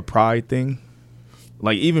one troop. a pride thing.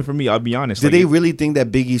 Like even for me, I'll be honest. Did like, they really think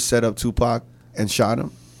that Biggie set up Tupac and shot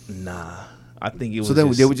him? Nah. I think it was. So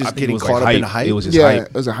then they were just I think it getting was caught up in the hype? It was just Yeah, hype.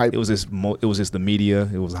 it was a hype. It was just. It was just the media.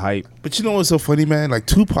 It was hype. But you know what's so funny, man? Like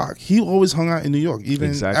Tupac, he always hung out in New York, even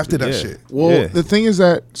Exactly, after that yeah. shit. Well, Yeah. the thing is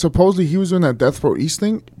that supposedly he was doing that Death Row East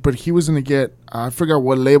thing, but he was gonna get I forgot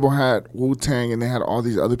what label had Wu Tang, and they had all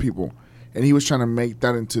these other people, and he was trying to make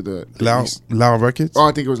that into the East. Loud Records. Oh,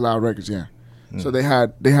 I think it was Loud Records, yeah. So they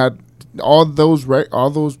had all those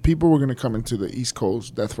people were gonna come into the East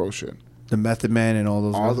Coast Death Row shit. The Method Man and all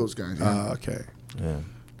those. All guys? those guys, yeah. Okay. Yeah.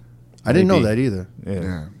 I didn't know Maybe. that either. Yeah.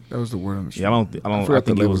 Yeah, that was the word on the street. Yeah, I forgot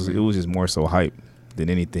think the it label's was. name. It was just more so hype than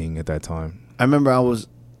anything at that time. I remember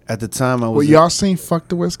at the time I was. Well, y'all saying fuck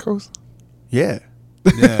the West Coast? Yeah.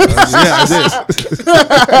 Yeah, I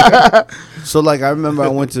did. So like I remember I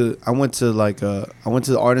went to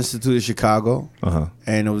the Art Institute of Chicago,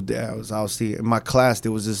 and I was seeing in my class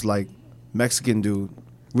there was this like Mexican dude,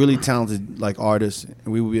 really talented like artist,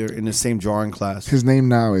 and we were in the same drawing class. His name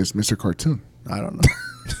now is Mr. Cartoon. I don't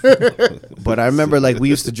know, but I remember like we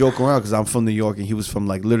used to joke around because I'm from New York and he was from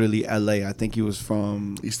like literally L.A. I think he was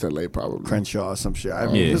from East LA, probably. Crenshaw or some shit. I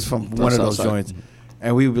mean, Yeah. he was from That's one of those outside. joints,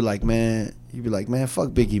 and we would be like, man. He'd be like, man, fuck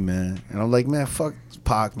Biggie, man. And I'm like, man, fuck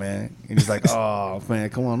Pac, man. And he's like, oh, man,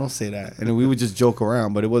 come on, don't say that. And then we would just joke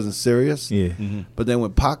around, but it wasn't serious. Yeah. But then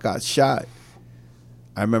when Pac got shot,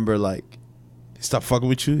 I remember like, He stopped fucking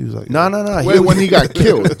with you. He was like, no. Wait, when he got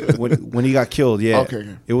killed. when he got killed, yeah. Okay.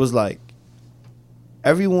 It was like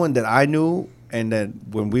everyone that I knew, and then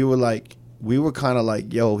when we were kind of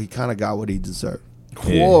like, yo, he kind of got what he deserved.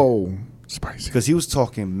 Yeah. Whoa. Spicy. Because he was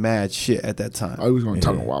talking mad shit at that time. I was going to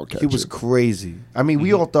talk Yeah. about Wildcat. He was shit. crazy. I mean,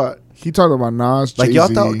 we all thought, He talked about Nas, like Jay-Z. y'all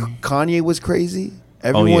thought Kanye was crazy.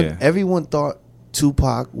 Everyone, yeah. everyone thought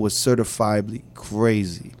Tupac was certifiably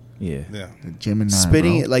crazy. Yeah. yeah. Gemini,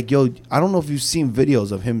 Spitting bro. it like yo, I don't know if you've seen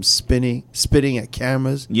videos of him spitting at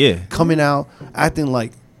cameras. Yeah. Coming out, acting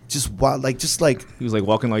like just wild, like He was like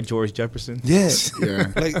walking like George Jefferson. yeah. Yeah.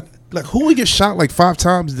 Like who would get shot like 5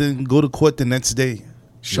 times, then go to court the next day?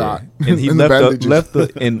 Shot. And he In the left bandages.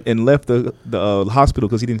 left the hospital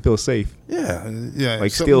because he didn't feel safe. Yeah, yeah.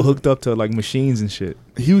 Like something- still hooked up to like machines and shit.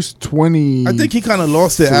 He was 20. I think he kind of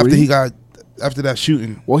lost it after that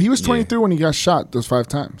shooting. Well, he was Yeah. 23 when he got shot those 5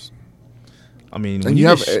 times. I mean, And when you you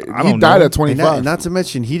have get sh- I he don't died know. at 25. And not to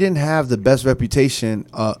mention, he didn't have the best reputation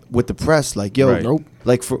with the press. Like yo, Right. Nope.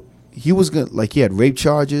 like he was gonna like he had rape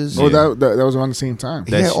charges. Oh, Yeah. that was around the same time.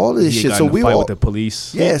 Yeah, all of this he shit. got So in a we fight were with the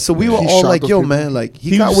police. Yeah, so we were He all shot like, those yo, people. man, like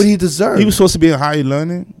he He got was- what he deserved. He was supposed to be in Higher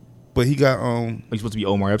Learning, but he got Like he's supposed to be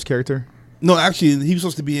Omar Epps' character. no. Actually, he was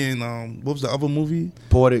supposed to be in what was the other movie?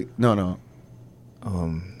 Poetic. No.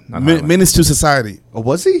 Not Highland. Menace to Society. Oh,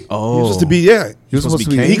 was he? He Oh, was supposed to be yeah. He was supposed to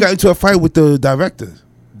be Kane? He got into a fight with the director,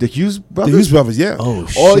 The Hughes the brothers. Hughes brothers. Yeah. Oh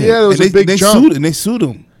shit. Oh, yeah, there was and a big they jump. sued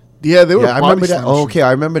him. Yeah, they were. Yeah, I remember that. body Oh, slamming. okay,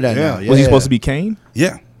 I remember that Yeah. now. Yeah, Was he yeah. supposed to be Kane?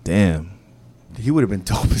 Yeah. Damn. He would have been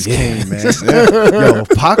dope as Yeah. Kane, man. Yo, if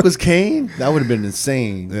Pac was Kane, that would have been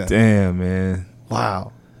insane. Yeah. Damn, man.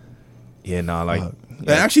 Wow. Yeah, nah, like And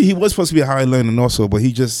actually, he was supposed to be a Higher Learning also, but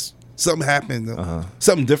he just something happened.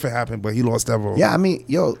 Something different happened, but he lost that role. Yeah, I mean,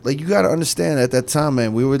 yo, like you got to understand at that time,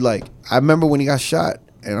 man, we were like, I remember when he got shot,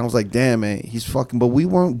 and I was like, damn, man, he's fucking. But we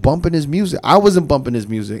weren't bumping his music. I wasn't bumping his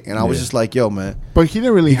music, and I was Yeah. just like, yo, man, But he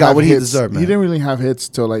didn't really He got have what he hits. deserved, man. He didn't really have hits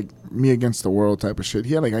till like Me Against the World type of shit.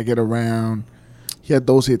 He had like I Get Around. He had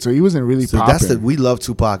those hits, so he wasn't really so popping. that's the we love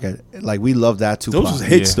Tupac. Like we love that Tupac. Those was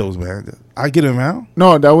hits, Yeah. those man. I Get Around.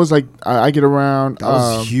 No, that was like I Get Around. That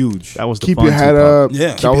was huge. that was the Keep fun Your Head Tupac. Up. Yeah.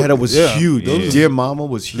 That Keep Your was- Head Up was yeah. huge. Yeah. Dear Mama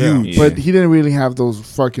was Yeah. huge. But he didn't really have those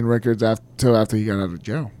fucking records till after he got out of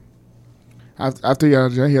jail. After he got out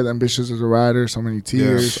of jail, he had Ambitious as a Rider, So Many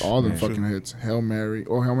Tears, all them Yeah. fucking hits. Hail Mary.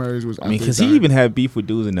 Or Hail Marys was I mean, after because died. he even had beef with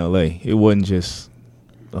dudes in L.A. It wasn't just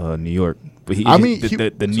New York, but I mean,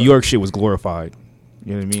 the New York shit was glorified.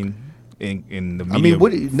 You know what I mean? In the media, I mean,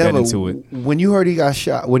 what fed never into it. when you heard he got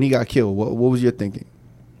shot, when he got killed, what was your thinking?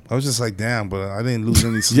 I was just like, damn, but I didn't lose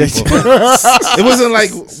any sleep. Yes. over it. It wasn't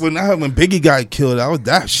like when Biggie got killed.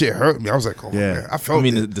 that shit hurt me. I was like, oh Yeah. man, I felt. I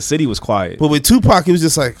mean, it. the city was quiet. But with Tupac, it was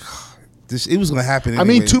just like, it was gonna happen. I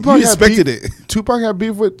mean, anyway. Tupac You had expected beef, it. Tupac had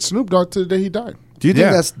beef with Snoop Dogg to the day he died. Do you think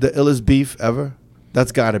Yeah. that's the illest beef ever?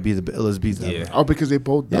 That's got to be the illest beef ever. Yeah. Oh, because they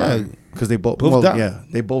both Yeah. died. Because they both Both died. Yeah,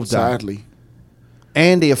 they both died. Sadly.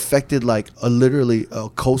 And they affected like literally a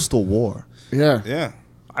coastal war. Yeah. Yeah.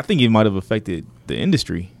 I think it might have affected the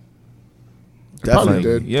industry. Probably Like,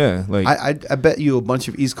 did. Yeah, like I bet you a bunch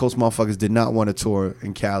of East Coast motherfuckers did not want to tour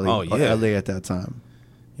in Cali Oh, or yeah. LA at that time.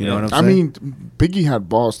 You Yeah. know what I'm I saying? mean, Biggie had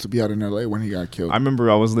balls to be out in L.A. when he got killed. I remember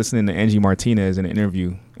I was listening to Angie Martinez in an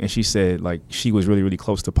interview, and she said like she was really, really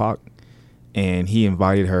close to Pac, and he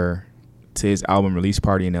invited her to his album release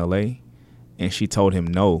party in L.A., and she told him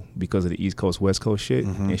no because of the East Coast West Coast shit,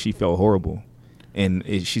 and she felt horrible. And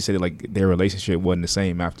she said like their relationship wasn't the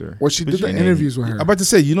same after. Well, she did the And interviews with her, I'm about to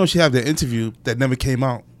say, you know, she had the interview that never came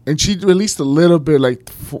out. and she released a little bit like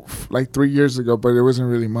 3 years ago, but it wasn't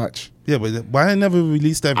really much. Yeah, but why I never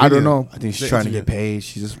released that video? I don't know. I think she's The trying to interview. get paid.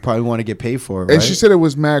 She just probably want to get paid for it, right? And she said it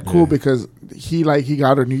was mad cool because he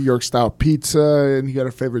got her New York style pizza and he got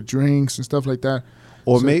her favorite drinks and stuff like that.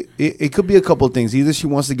 Or So- it could be a couple of things. Either she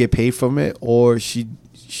wants to get paid from it, or she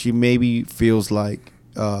maybe feels like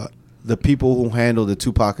the people who handle the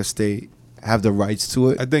Tupac estate have the rights to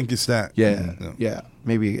it. I think it's that. Yeah.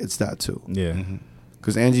 Maybe it's that too. Yeah.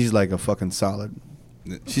 Because Angie's like a fucking solid.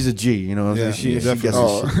 She's a G, you know what I'm Yeah, saying? She definitely. gets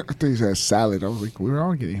Oh, her shit. I thought you said salad. I was like, we were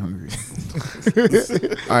all getting hungry.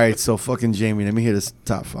 All right, so fucking Jamie, let me hear this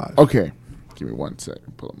top 5. Okay, give me 1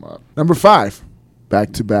 second. Pull them up. Number 5,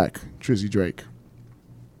 back to back, Trizzy Drake.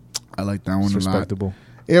 I like that one It's a lot. respectable.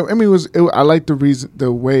 Yeah, I mean, I like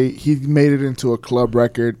the way he made it into a club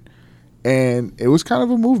record, and it was kind of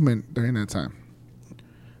a movement during that time.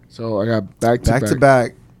 So I got back to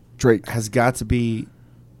back Drake. has got to be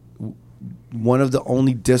one of the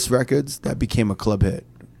only diss records that became a club hit.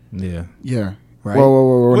 Yeah. Yeah. Right.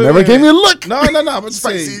 Whoa. Wait, Never wait, gave me a wait. look. No. I'm about to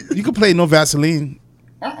say, you can play No Vaseline.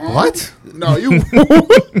 What? No, you.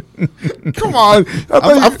 Come on.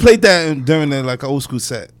 I've played that during the like old school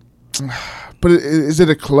set. But is it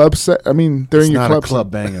a club set? I mean, during It's your not club a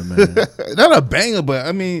club banger, man. Not a banger, but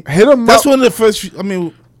I mean, Hit 'em that's up. one of the first. I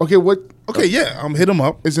mean, Okay, what? okay, yeah, I'm hit 'em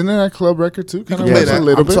up. Isn't it a club record too? Kind of can play that. a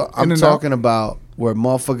little bit. I'm in and out? talking about where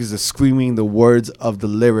motherfuckers are screaming the words of the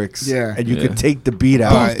lyrics. Yeah. And you Yeah. could take the beat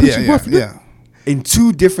out Yeah. in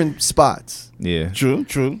 2 different spots. Yeah. True.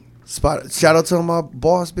 Shout out to my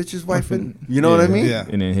boss, bitch's wife. You know what I mean? Yeah.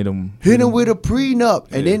 And then hit him. Hit him with a prenup.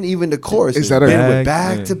 And then even the chorus. Is that a- hit 'em Back- with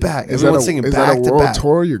back yeah. to back? Is that Everyone's a, singing is back that a to world back.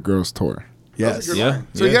 tour or your girls tour? Yes. Yeah.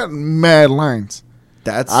 So you got mad lines.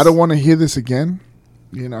 That's I don't want to hear this again.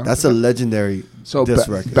 You know. That's a legendary so diss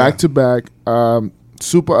record. back to back.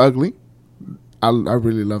 Super ugly. I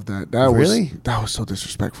really love that. Really? That was so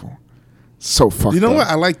disrespectful. So fucked. You know up. what?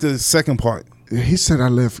 I like the second part. He said I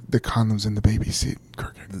left the condoms in the baby seat.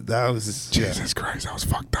 Crooked. That was just, Jesus Christ, that was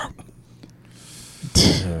fucked up.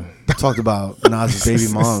 Talked about Nas's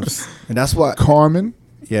baby moms. And that's why, Carmen.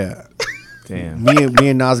 yeah. Damn. Me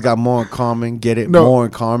and Nas got more in common. Get it? No, More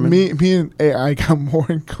in common. Me and AI got more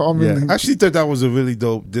in common. Yeah. Than, I actually thought that was a really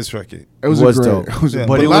dope diss record. it was, was a great, dope. It was Yeah, a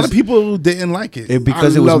but it a lot was- of people didn't like it.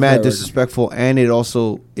 Because I it was love that mad record. disrespectful, and it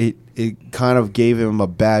also it kind of gave him a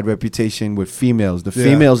bad reputation with females. The Yeah.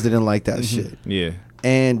 females didn't like that shit. Yeah.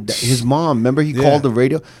 And his mom, remember he Yeah. called the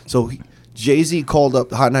radio. So Jay-Z called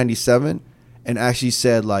up Hot 97 and actually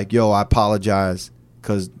said like, "Yo, I apologize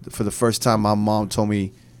because for the first time my mom told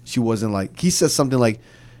me she wasn't like." He said something like,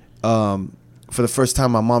 "For the first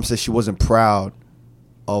time my mom said she wasn't proud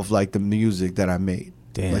of like the music that I made.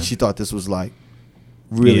 Damn. Like she thought this was like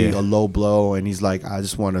really Yeah. a low blow." And he's like, "I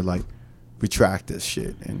just want to like retract this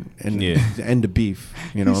shit and Yeah. end the beef."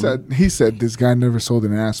 You know. he said this guy never sold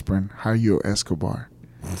an aspirin. How you Escobar?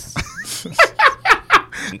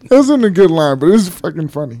 That wasn't a good line, but it was fucking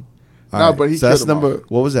funny. All No, right, but he so that's killed 'em number. all.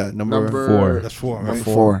 What was that? Number 4. That's 4, right? Number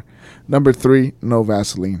 4. Number 3, No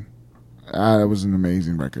Vaseline. That was an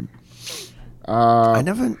amazing record. I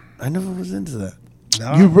never was into that.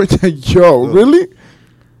 Nah. You really?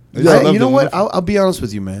 Yeah, I love you know the what? riff. I'll be honest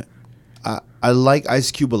with you, man. I like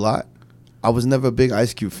Ice Cube a lot. I was never a big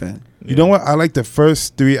Ice Cube fan. You know what? I like the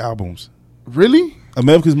first 3 albums. Really?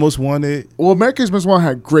 America's Most Wanted, Well, America's Most Wanted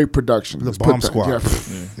had great production. The Let's put Bomb that- Squad.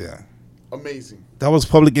 yeah. Yeah. Amazing. That was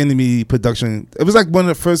Public Enemy production. It was like one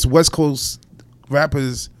of the first West Coast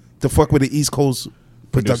rappers to fuck with the East Coast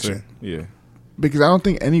production. Yeah. Because I don't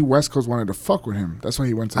think any West Coast wanted to fuck with him. That's why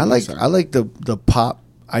he went to I the like East side. I like the pop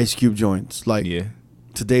Ice Cube joints. Like Yeah.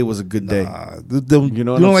 Today Was a Good Day. You know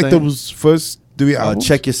know, what I'm like saying? those first 3 albums?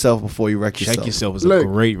 Check Yourself Before You Wreck Yourself. Check Yourself is a Look.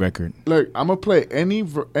 great record. Look, I'm gonna play any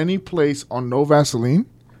place on No Vaseline,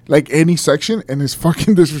 like any section, and it's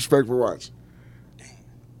fucking disrespectful. Watch.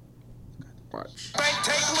 Bank,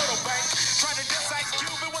 take little bank. Try to diss Ice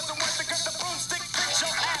Cube, it wasn't worth it 'cause the broomstick fits your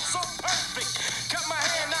ass so perfect. Cut my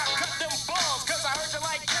hair, now cut them balls, 'cause I heard you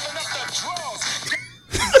like giving up the draws.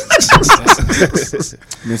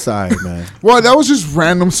 It's alright, man. Well, that was just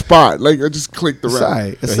random spot. Like I just clicked the It's rap.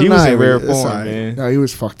 alright. It's he was in rare it's form, alright. man. No, he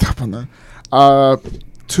was fucked up on that.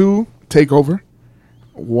 2, Takeover.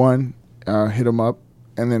 1, Hit 'Em Up,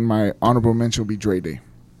 and then my honorable mention will be Dre Day.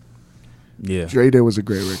 Yeah. Dre Day was a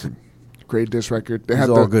great record, great diss record. They These had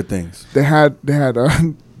are all good things. They had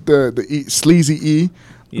the sleazy E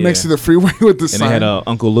Yeah. next to the freeway with the And sign. they had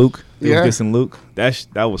Uncle Luke. They Yeah. was dissing Luke.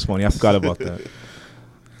 That was funny. I forgot about that.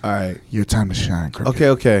 All right. Your time to shine. Crooked.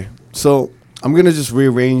 Okay. So I'm gonna just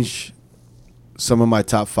rearrange some of my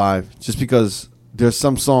top 5 just because there's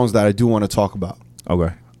some songs that I do want to talk about.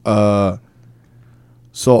 Okay.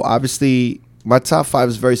 So obviously my top 5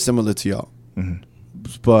 is very similar to y'all,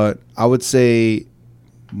 but I would say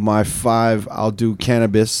my 5 I'll do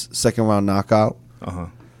Cannabis, Second Round Knockout.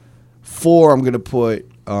 4 I'm gonna put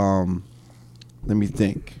let me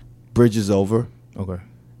think, Bridge Is Over, Okay.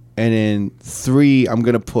 and then 3 I'm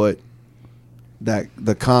gonna put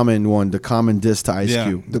the Common diss to Ice Yeah.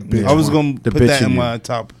 Cube. The bitch I was one. gonna The put bitch that in in you. my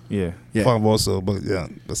top Yeah. Yeah. 5 also, but yeah,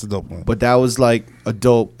 that's a dope one. But that was like a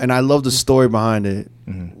dope, and I love the story behind it.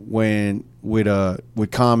 When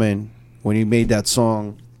with Common, when he made that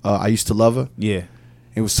song, I Used to Love Her. Yeah.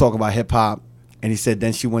 He was talking about hip hop, and he said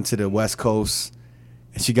then she went to the West Coast,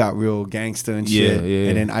 and she got real gangster and shit. Yeah.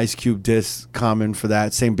 And then Ice Cube dissed Common for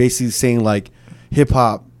that, basically saying like hip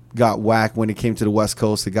hop got whack when it came to the West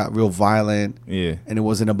Coast. It got real violent. Yeah. And it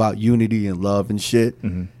wasn't about unity and love and shit.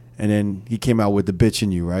 And then he came out with The Bitch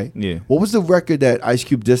in You, right? Yeah. What was the record that Ice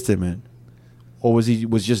Cube dissed him in? Or was he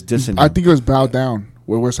just dissing I him? think it was Bow Down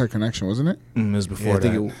with West Side Connection, wasn't it? It was Yeah, before I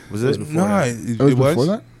think that. it was it. Nah, It was before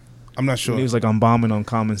that. I'm not sure. He was like, I'm bombing on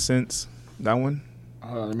Common Sense. That one?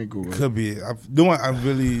 Let me Google. Could be. I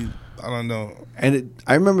don't know. And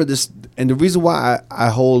I remember this, and the reason why I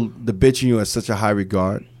hold The Bitch in You as such a high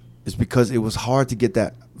regard is because it was hard to get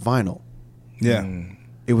that vinyl. Yeah.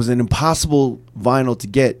 It was an impossible vinyl to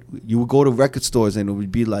get. You would go to record stores and it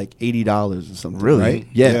would be like $80 or something. Really? Right?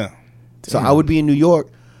 Yeah. So I would be in New York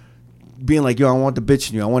being like, yo, I want The Bitch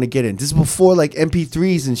in You. I want to get it. This is before like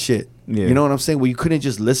MP3s and shit. Yeah. You know what I'm saying? Where you couldn't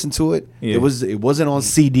just listen to it. Yeah. It wasn't on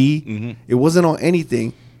CD. It wasn't on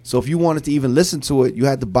anything. So if you wanted to even listen to it, you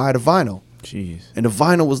had to buy the vinyl. Jeez. And the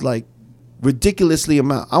vinyl was like ridiculously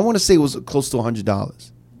amount. I want to say it was close to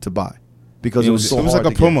 $100 to buy because it was so It was hard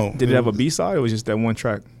like a to get. promo. Did it have a B-side or was it just that one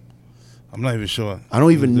track? I'm not even sure. I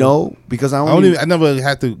don't even know because I never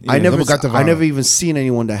had to. I never got the vinyl. I never even seen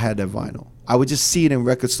anyone that had that vinyl. I would just see it in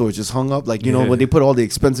record stores, just hung up, like you know Yeah. when they put all the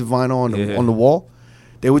expensive vinyl on the wall,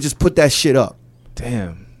 they would just put that shit up,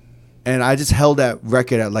 Damn. and I just held that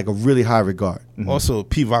record at like a really high regard. Also,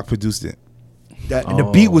 P Rock produced it. And the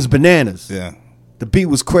beat was bananas. Yeah. The beat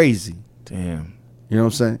was crazy. Damn. You know what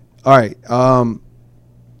I'm saying? All right.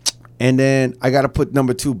 And then I got to put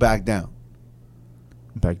number 2 Back Down.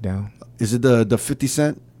 Back down. Is it the 50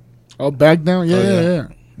 Cent Oh, Back Down. Yeah, yeah. yeah.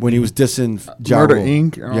 when he was dissing Ja Murder Rule?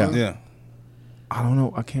 Inc. and all Yeah. that. Yeah. I don't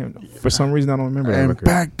know. I can't. For some reason, I don't remember that And record.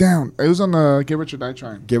 Back Down. It was on the Get Rich or Die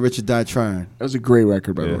Trying. Get Rich or Die Trying. That was a great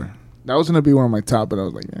record, by the Yeah. way. That was gonna be one of my top, but I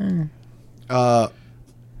was like,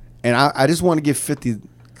 And I just want to give 50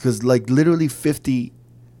 because like literally 50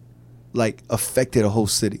 like affected a whole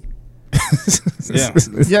city. Yeah.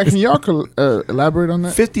 yeah. Can y'all elaborate on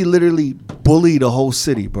that? 50 literally bullied a whole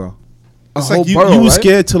city, bro. It's whole like you borough, were right?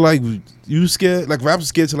 scared to like like rappers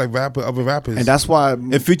scared to like rap with other rappers. And that's why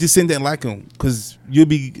and 50 Cent didn't like him because you'll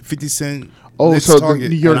be 50 Cent. Oh, next so the target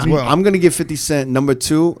New York- as well. I'm going to give 50 Cent number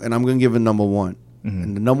 2 and I'm going to give him number 1.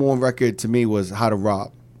 And the number 1 record to me was How to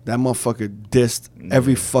Rob. That motherfucker dissed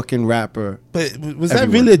every fucking rapper. But was that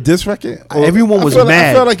Everyone. really a diss record? Or- Everyone I was feel like-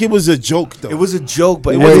 mad. I felt like it was a joke though. It was a joke,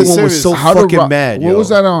 but Wait, everyone was serious? so How to fucking Rock- mad. What yo. was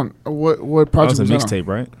that on? What That project was a was that on? mixtape,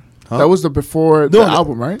 right? Huh? That was the before the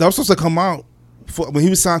album, right? That was supposed to come out when he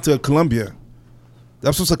was signed to Columbia. That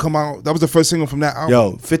was supposed to come out. That was the first single from that album.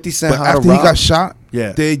 Yo, 50 Cent but How to after he Rob. got shot,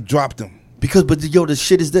 Yeah. they dropped him. But yo, the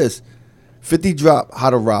shit is this. 50 dropped How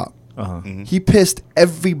to Rob. He pissed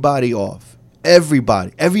everybody off.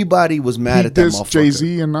 Everybody was mad He at that dissed motherfucker.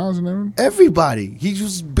 Jay-Z and Nas and everything. Everybody. He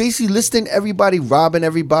was basically listing everybody, robbing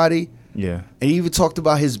everybody. Yeah. And he even talked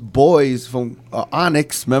about his boys from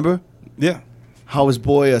Onyx, remember? Yeah, How his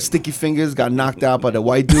boy Sticky Fingers got knocked out by the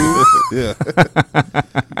white dude. yeah.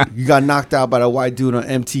 You got knocked out by the white dude on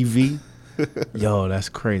MTV. Yo, that's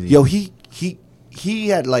crazy. Yo, he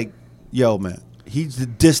had like, yo, man. He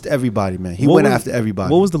dissed everybody, man. He What went was- after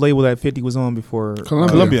everybody. What was the label that 50 was on before?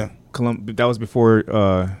 Columbia. Columbia. That was before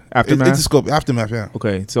Aftermath. Interscope, Aftermath, yeah.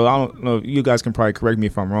 Okay, so I don't know. You guys can probably correct me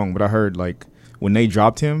if I'm wrong, but I heard like when they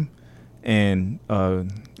dropped him and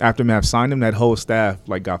Aftermath signed him, that whole staff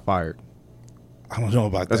like got fired. I don't know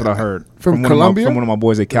about That's that. what I heard From one Columbia? from one of my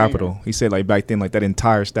boys at Capitol. He said like back then, like that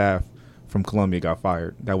entire staff from Columbia got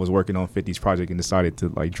fired that was working on 50's project and decided to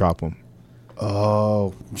like drop him.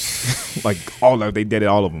 Oh, Like all of they did it,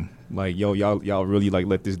 all of them. Like yo, y'all really like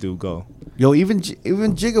let this dude go. yo, even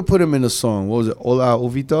Jigga put him in the song. What was it? Hola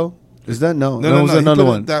Ovito. Is that no? No, it was he another put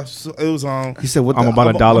one. It was He said, "What I'm the?"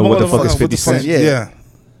 about $1. What the fuck is 50 cents? Yeah. Yeah.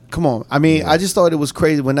 Come on. I mean, I just thought it was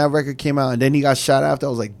crazy when that record came out, and then he got shot after. I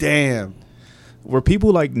was like, damn. Were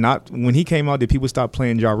people like not when he came out? Did people stop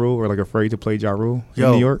playing Ja Rule or like afraid to play Ja Rule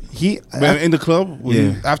in New York? Man, in the club,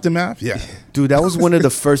 Yeah. Aftermath, yeah. Dude, that was one of the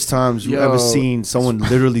first times you Yo. ever seen someone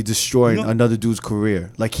literally destroying You know- another dude's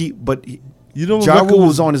career. Like You know what Ja record Rule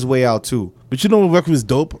was on his way out too. But you know what record was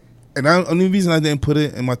dope? And the only reason I didn't put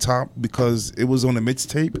it in my top because it was on the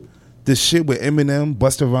mixtape. This shit with Eminem,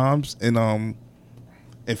 Busta Rhymes, and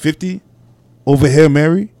 50 over Hail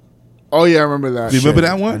Mary. Oh yeah, I remember that. Do you remember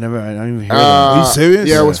Shit. that one? I didn't even hear Are you serious?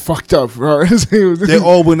 Yeah, it was fucked up, bro. They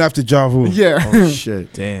all went after Ja Rule. yeah. that. Oh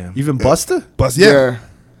shit. Damn. Even Busta? But yeah.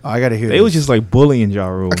 Oh, I gotta hear. They was just like bullying Ja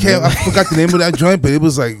Rule. I can't. I forgot the name of that joint, but it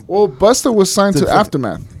was like, Well, Busta was signed to The-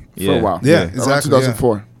 Aftermath for Yeah. a while. Yeah, Around exactly,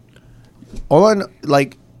 2004. all I know,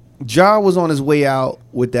 like Ja was on his way out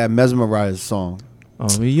with that Mesmerize song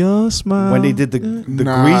Oh, your smile. when they did the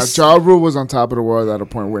Nah, Grease. Ja Rule was on top of the world at a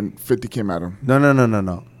point when 50 came at him.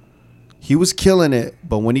 No. He was killing it,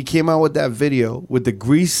 but when he came out with that video with the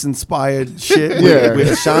Grease inspired shit Yeah. with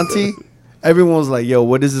Ashanti, everyone was like, "Yo,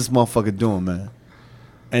 what is this motherfucker doing, man?"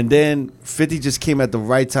 And then 50 just came at the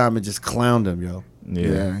right time and just clowned him, yo.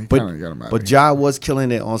 Yeah, he But kind of got him out. but Ja was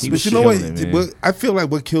killing it on some was but you shit. know what? killing it, man. What- I feel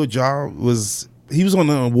like what killed Ja was he was on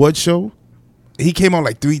an award show. He came out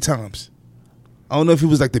like 3 times. I don't know if it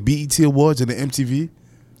was like the BET Awards or the MTV,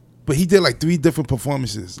 but he did like 3 different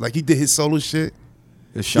performances. Like he did his solo shit.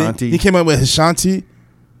 Ashanti. He came out with Ashanti.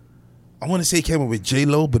 I want to say he came out with J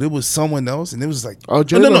Lo, but it was someone else, and it was like, Oh, no,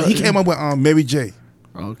 J-Lo. he came out with Mary J.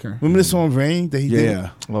 Okay. Remember the song Rain that he did? yeah.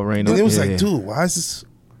 Well, Rain. And it was yeah, like, yeah. dude, why is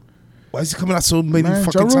he coming out so many Man,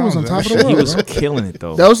 fucking Ja Rule times? was on man? top of the He world. was bro. killing it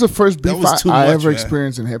though. That was the first That beef was too I much, ever man.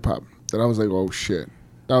 experienced in hip hop. That I was like, oh shit.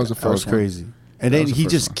 That was the That was first one. crazy. And That then was the he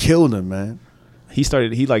first just one. killed him, man. He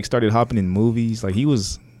started hopping in movies. Like he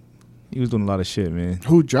was doing a lot of shit, man.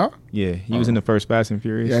 Who, Ja? Yeah, he was in the first Fast and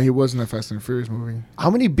Furious. Yeah, he was in a Fast and Furious movie. How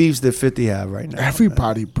many beefs did 50 have right now?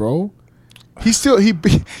 Everybody, bro.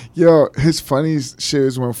 His funniest shit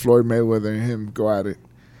is when Floyd Mayweather and him go at it.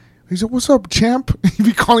 He said, "What's up, champ?" He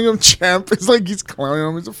be calling him champ. It's like he's clowning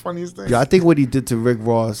him. It's the funniest thing. Yeah, I think what he did to Rick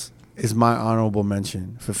Ross is my honorable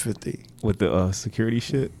mention for 50. With the security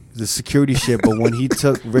shit. The security shit, but when he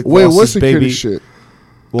took Rick Wait, Ross's what security baby, shit?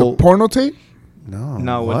 well, The porno tape? no,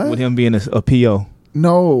 No, what? with him being a PO.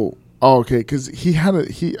 No. Oh, okay, because he had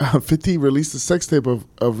 50 released a sex tape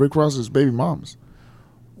of Rick Ross's baby moms.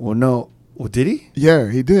 Well, no, well, did he? Yeah,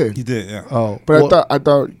 he did. He did, yeah. Oh, But well, I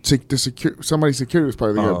thought somebody's security was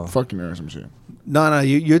probably Oh. fucking her or some shit. no,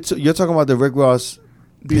 you're talking about the Rick Ross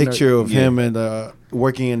Being picture of yeah. him and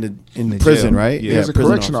working in the prison, jail. right? Yeah. He was a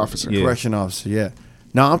prison correction officer. Yeah. Correction officer, yeah.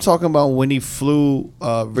 Now I'm talking about when he flew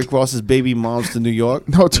Rick Ross's baby moms to New York.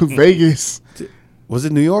 No, to Vegas. Was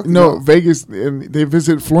it New York? No, Vegas, and they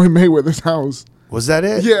visited Floyd Mayweather's house. Was that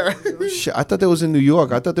it? Yeah. Shit, I thought that was in New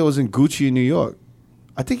York. I thought that was in Gucci in New York.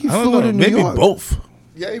 I think he I don't flew know, to New maybe York. both.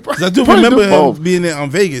 Yeah, he 'Cause I do probably remember did him both. being there on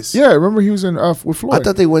Vegas. Yeah, remember he was in with Floyd. I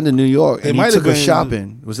thought they went to New York It and might he have took her been-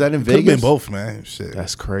 shopping. Was that in Could have Vegas? been both, man. Shit.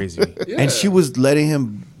 That's crazy. Yeah. And she was letting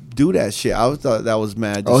him do that shit. I thought that was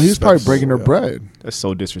mad. Oh, he was probably disrespectful, breaking her yo. bread. That's so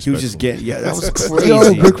He disrespectful. was just getting, yeah, that was Yo,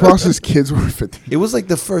 crazy. Rick Ross's kids were 50. It was like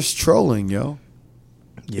the first trolling, yo.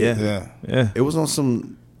 Yeah. Yeah. Yeah. It was on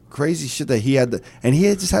some crazy shit that he had and he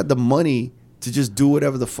had just had the money to just do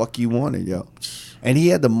whatever the fuck he wanted, yo. And he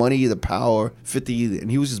had the money, the power, 50,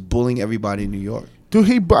 and he was just bullying everybody in New York. Dude,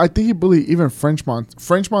 I think he bullied even French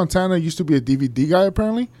Montana used to be a DVD guy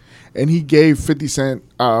apparently, and he gave 50 Cent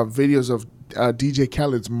videos of DJ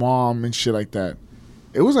Khaled's mom and shit like that.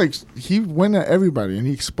 It was like he went at everybody and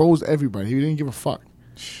he exposed everybody. He didn't give a fuck.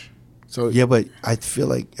 So Yeah, but I feel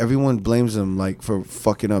like everyone blames him like for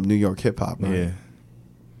fucking up New York hip hop, man. Yeah.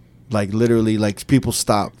 Like literally, like people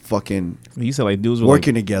stopped fucking You said like dudes were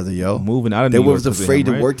working together, yo. moving out of They New York was because of afraid him,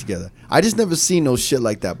 to right? work together. I just never seen no shit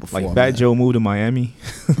like that before. Like Fat man. Joe moved to Miami.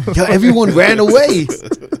 Yo, everyone ran away.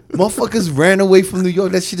 Motherfuckers ran away from New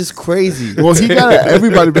York. That shit is crazy. well, he got at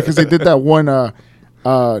everybody because they did that one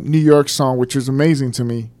New York song, which was amazing to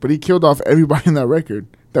me. But he killed off everybody in that record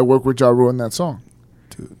that worked with Ja Rule in that song.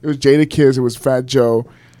 Dude. It was Jada Kiss. It was Fat Joe.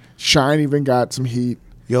 Shine even got some heat.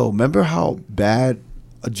 Yo, remember how bad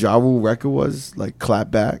a Ja Rule record was? Like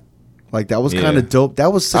Clap Back. Like that was kind Yeah. of dope.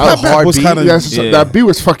 That was such Clap a Back hard was beat. kinda- Yes, Yeah. that beat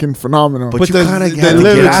was fucking phenomenal. But you kinda had to get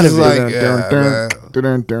lyrics out is of it. like, Yeah,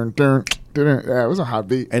 it was a hot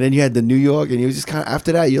beat. And then you had the New York, and you was just kind of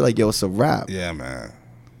after that. You're like, yo, it's a rap. yeah, man.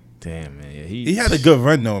 Damn man. Yeah. He had a good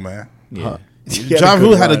run though, man. Yeah. He had Ja a good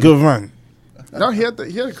Rule had a run. good run. No, he had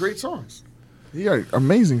great songs. He got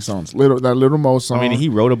amazing songs. Little Mo song. I mean, he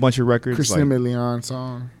wrote a bunch of records. Christina Like, Milian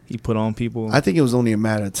song. he put on people. I think it was only a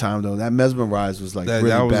matter of time though. That Mesmerize was like That- really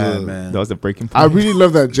that was bad, a- man. that was the breaking point. I really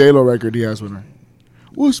love that J-Lo record he has with her.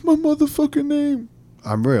 What's my motherfucking name?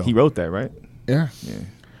 I'm real. He wrote that, right? Yeah. Yeah.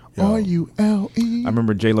 Yo. R-U-L-E. I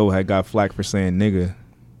remember J Lo had got flack for saying nigga,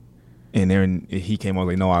 and then he came out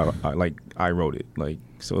like, no, I wrote it, like,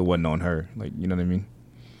 so it wasn't on her, like, you know what I mean?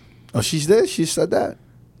 Oh, she's there. She said that.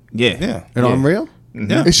 Yeah, Yeah. And I'm real.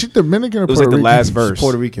 Yeah. Is she Dominican or It was Puerto like the Rican? last She's verse.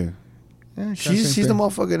 Puerto Rican. Yeah, kinda She's same the thing.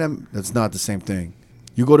 motherfucker that's not the same thing.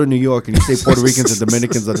 You go to New York and you say Puerto Ricans and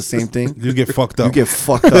Dominicans are the same thing. You get fucked up. You get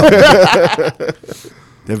fucked up.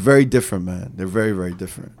 They're very different, man. They're very, very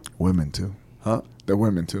different. Women too. Huh? They're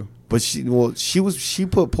women too. But she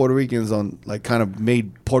put Puerto Ricans on, like, kind of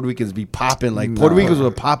made Puerto Ricans be popping. Like Puerto Ricans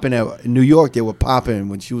were popping in New York. They were popping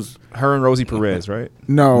when she was her and Rosie Perez, right?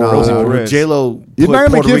 No, Rosie Perez. J-Lo. You're put not gonna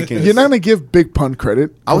Puerto give. Ricans. You're not gonna give Big Pun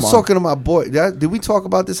credit. I was Come on. talking to my boy. Did we talk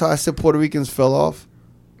about this? How I said Puerto Ricans fell off.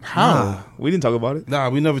 How? We didn't talk about it. Nah,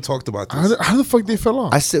 we never talked about How this. the, how the fuck they fell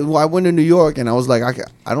off? I said, well, I went to New York and I was like,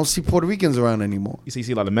 I don't see Puerto Ricans around anymore. You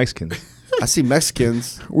see a lot of Mexicans. I see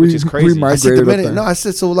Mexicans. which is crazy. We I see migrated up Dominican. there. No, I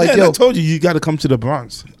said so. Like, Yeah, yo, I told you got to come to the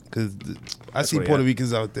Bronx because I see what, Puerto yeah.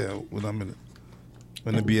 Ricans out there when I'm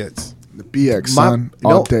in the BX. The BX son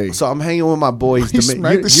all day. So I'm hanging with my boys. He Domin-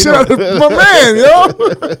 smacked you, the you shit know, out of my man,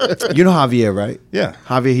 yo. you know Javier, right? Yeah.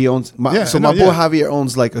 Javier, he owns. Yeah, So I my know, boy yeah. Javier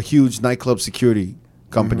owns like a huge nightclub security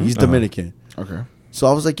company. He's Dominican. Okay. So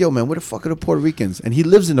I was like, yo, man, where the fuck are the Puerto Ricans? And he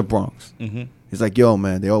lives in the Bronx. He's like, yo,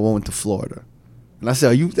 man, they all went to Florida. And I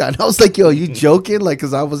said, are you? And I was like, yo, are you joking? Like,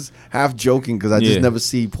 because I was half joking because I just Yeah. never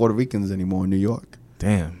see Puerto Ricans anymore in New York.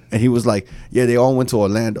 Damn. And he was like, yeah, they all went to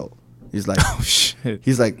Orlando. He's like, Oh shit.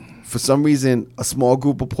 he's like, for some reason, a small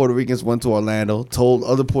group of Puerto Ricans went to Orlando, told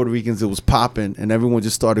other Puerto Ricans it was popping, and everyone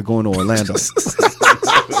just started going to Orlando.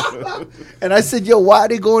 And I said, yo, why are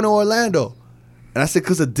they going to Orlando? And I said,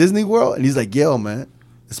 because of Disney World? And he's like, yo, man,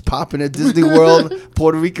 it's popping at Disney World.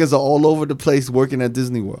 Puerto Ricans are all over the place working at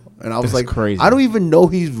Disney World. And I was That's like, crazy. I don't even know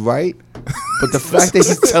he's right. But the fact that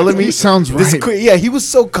he's telling me He sounds this right. yeah, he was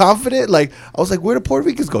so confident. Like, I was like, where do Puerto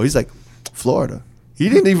Ricans go? He's like, Florida. He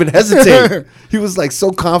didn't even hesitate. He was like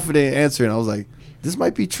so confident answering. I was like, this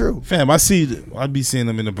might be true. Fam, I'd be seeing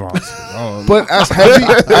them in the Bronx. Oh, But as heavy,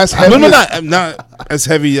 as heavy. no, I'm not as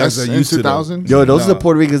heavy as I in used to. though. 2000. Yo, those are No. the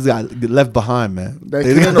Puerto Ricans that got left behind, man. They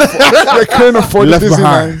They couldn't didn't, afford, they couldn't afford Left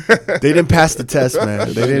Disneyland. they didn't pass the test, man.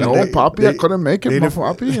 They didn't. No, they, Poppy, I they- couldn't make they it. My didn't-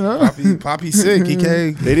 Poppy, you know. Poppy's sick. He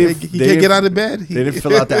can't. They didn't- He they can't didn't- get out of bed. They didn't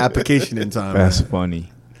fill out the application in time. That's man.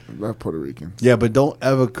 funny. Love Puerto Rican. Yeah, but don't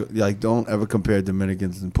ever compare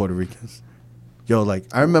Dominicans and Puerto Ricans. Yo, like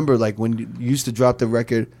I remember like when you used to drop the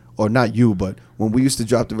record, or not you, but when we used to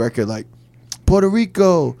drop the record, like Puerto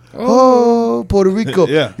Rico, oh Puerto Rico.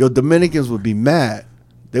 Yeah. Yo, Dominicans would be mad.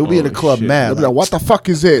 They would be in the Oh, club shit. mad. They'll be like, what the fuck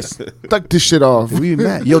is this? Tuck this shit off. They would be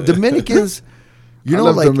mad. Yo, Dominicans. You I know,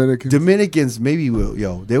 love like Dominicans. maybe will.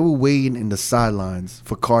 Yo, they were waiting in the sidelines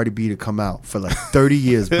for Cardi B to come out for like 30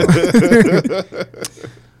 years, bro.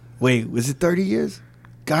 Wait, was it 30 years?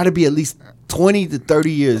 Gotta be at least 20 to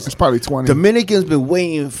 30 years. It's probably 20. Dominicans been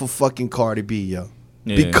waiting for fucking Cardi B, yo.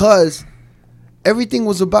 Yeah. Because everything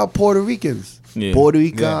was about Puerto Ricans. Yeah. Puerto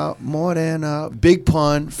Rico, Yeah. Morena, Big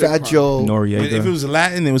Pun, Fat Pun. Joe. Noriega. If it was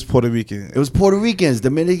Latin, it was Puerto Rican. It was Puerto Ricans.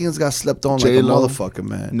 Dominicans got slept on like a J-Lo. motherfucker,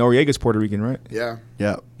 man. Noriega's Puerto Rican, right? Yeah.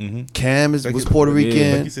 Yeah. Mhm. Cam was Puerto Yeah.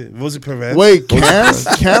 Rican. Like you said, Rosie Perez. Wait,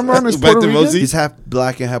 Cameron is Back Puerto to Rican? Rosie. He's half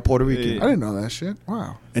black and half Puerto Rican. I didn't know that shit.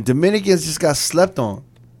 Wow. And Dominicans just got slept on.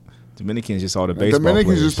 Dominicans just all the baseball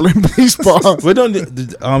Dominicans players. just playing baseball. Well, don't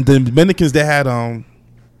the Dominicans they had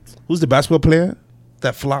who's the basketball player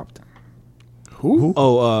that flopped? Who?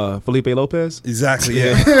 Oh, Felipe Lopez. Exactly.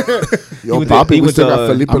 Yeah. Yo, went to- Poppy, he we went still to, got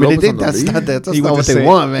Felipe I mean, they Lopez think on the that's league. not that. That's He not went what to they Saint-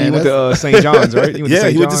 want, man. He went That's- to St. John's, right? He Yeah,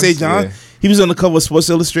 he went to St. John. Yeah. He was on the cover of Sports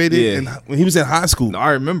Illustrated, Yeah. and when he was in high school. No, I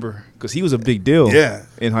remember because he was a big deal. Yeah.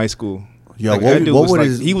 in high school. Yo, Like, what- that dude what was would like,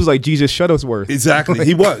 his- he was like Jesus Shuttlesworth. Exactly,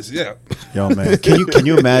 he was. Yeah. Yo, man, can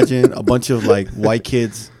you imagine a bunch of like white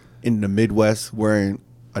kids in the Midwest wearing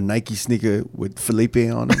a Nike sneaker with Felipe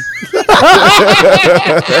on them?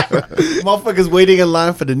 Motherfuckers waiting in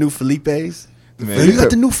line for the new Felipes. Man, You got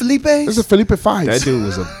the new Felipes? This is Felipe Fives. that dude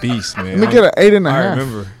was a beast, man. Let me get an 8.5. I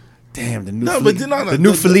remember. Damn, the new No, Felipe, but no, the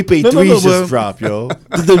new Felipe 3s but- just dropped, yo.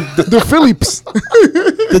 The Phillips.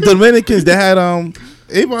 The Dominicans they had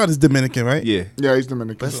Avon is Dominican, right? Yeah, Yeah, he's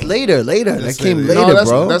Dominican. That's later. That That's came later. later, no,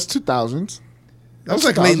 bro. that's 2000s. That was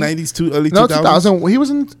like late 2000. '90s, early No, 2000s. 2000. He was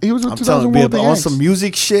in I'm 2000 telling you, with the on Yanks. some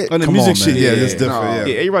music shit. On the Come music on, shit, man. yeah, that's Yeah. different. No. Yeah.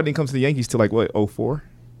 yeah. A-Rod didn't come to the Yankees till like what 04?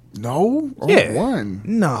 No? Yeah. 01.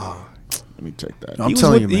 No, Let me check that. I'm He was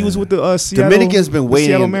telling with, you, man. he was with the Seattle, Dominicans been the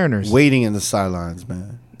Seattle waiting, Mariners. waiting in the sidelines,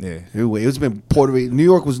 man. Yeah, It's been Puerto Rico. New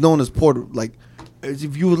York was known as Puerto, like,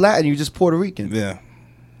 if you were Latin, you were just Puerto Rican. Yeah.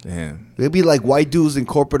 damn. It'd be like white dudes in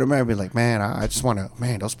corporate America be like, man, I just want to,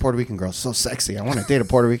 man, those Puerto Rican girls so sexy. I want to date a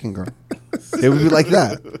Puerto Rican girl. It would be like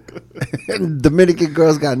that. And Dominican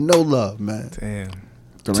girls got no love, man. Damn.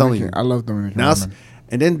 telling Dominican. you. I love Dominican. Now,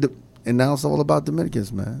 women. and now it's all about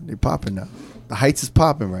Dominicans, man. They popping now. The Heights is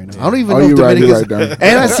popping right now. I don't even Oh, know if you're right, you're Dominicans. right, Dan.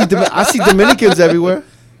 And I see Dominicans everywhere.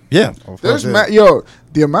 Yeah. There's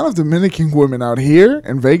the amount of Dominican women out here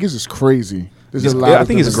in Vegas is crazy. There's a lot. I of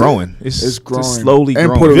think it's Dominican- growing. It's It's growing. just slowly and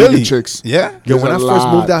growing. Puerto Really? Rican chicks. Yeah. Yo, There's when a I first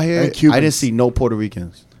lot. moved out here, And Cubans. I didn't see no Puerto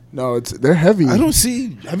Ricans. No, they're heavy. I don't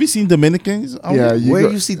see. Have you seen Dominicans? Yeah, Where go-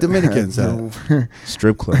 you see Dominicans at?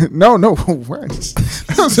 Strip club. No, where? I was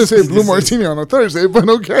gonna say Blue Martini on a Thursday, but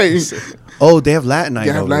okay. Oh, they have Latin night.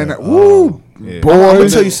 You have over Latin there. night. Woo, Yeah. I'm gonna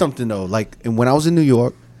boys. tell you something though. Like, and when I was in New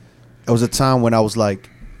York, it was a time when I was like,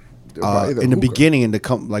 By the in the hookah. beginning,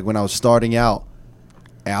 like when I was starting out,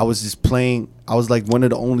 and I was just playing. I was like one of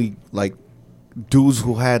the only like dudes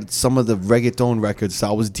who had some of the reggaeton records. So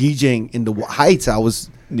I was DJing in the Heights. I was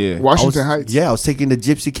Yeah. Washington I was- Heights. Yeah, I was taking the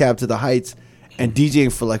gypsy cab to the Heights and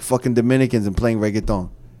DJing for like fucking Dominicans and playing reggaeton.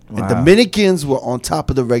 And Wow. Dominicans were on top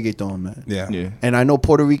of the reggaeton, man. Yeah. Yeah. And I know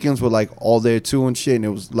Puerto Ricans were like all there too and shit. And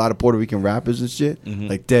there was a lot of Puerto Rican rappers and shit,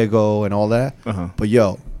 like Dego and all that. Uh-huh. But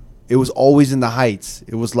yo, it was always in the Heights.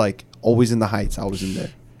 It was like always in the Heights. I was in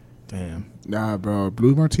there. Damn. Nah, bro.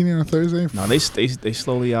 Blue Martini on a Thursday. No, they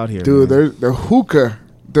slowly out here. Dude, man. there's the hookah.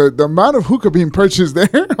 The amount of hookah being purchased there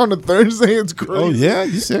on a Thursday, it's crazy. Oh yeah,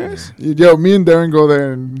 you serious? Yo, me and Darren go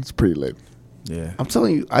there and it's pretty lit. Yeah. I'm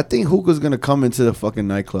telling you, I think hookah's gonna come into the fucking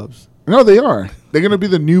nightclubs No, they are. They're gonna be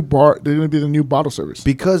the new bar. They're gonna be the new bottle service.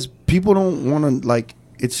 because people don't want to like.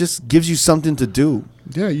 It just gives you something to do.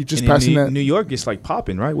 Yeah, you just And in passing that. New York, it's like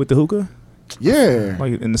popping, right, with the hookah, Yeah,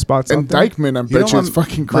 like in the spots. and out there. Dykeman, I You bet know, you it's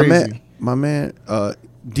fucking crazy. My man,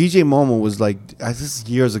 DJ Momo was like, this is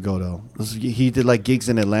years ago though. He did like gigs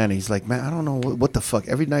in Atlanta. He's like, man, I don't know what the fuck.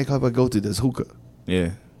 Every nightclub I go to, there's hookah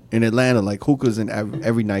Yeah. in Atlanta. Like hookahs in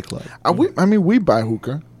every nightclub. I mean, we buy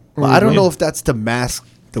hookah. But I don't Yeah. know if that's to mask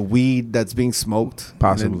the weed that's being smoked.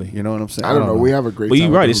 Possibly. And then- you know what I'm saying? I don't know. We have a great. But time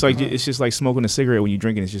you're with right. the It's like hookah. it's just like smoking a cigarette when you're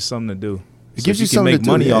drinking. It's just something to do. It gives you can something make to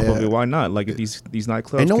do, money yeah, off of yeah. it. Why not? Like at these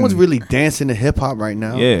nightclubs. And no can- one's really dancing to hip hop right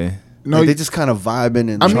now. Yeah. No, Like, you- they just kind of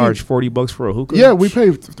vibing and I mean- Charge $40 for a hookah. yeah, we pay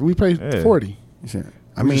Yeah. 40.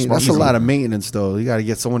 I we mean, just that's a smoke lot easy. of maintenance though. You got to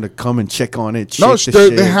get someone to come and check on it. No, shake the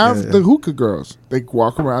they shit. have Yeah. the hookah girls. They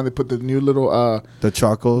walk around. They put the new little the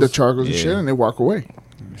charcoals. the charcoals and Yeah. shit, and they walk away.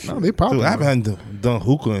 No, they pop. Dude, I haven't done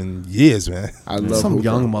hookah in years, man. I love Some hookah.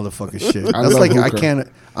 young motherfucker shit. I That's love like I hookah. can't.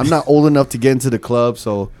 I'm not old enough to get into the club,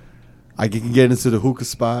 so I can get into the hookah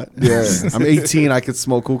spot. Yeah. I'm 18. I can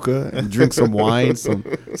smoke hookah and drink some wine, some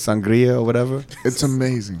sangria or whatever. It's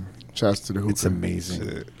amazing. Shouts to the hookah. It's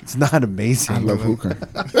amazing. It's not amazing. I love hookah.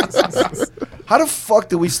 How the fuck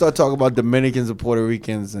did we start talking about Dominicans and Puerto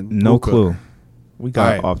Ricans and No hookah? clue. We got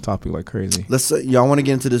Alright. off topic like crazy. Let's. Y'all want to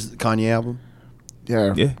get into this Kanye album?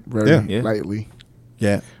 Yeah, Yeah. very Yeah. lightly.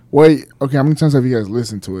 Yeah. Wait, okay. How many times have you guys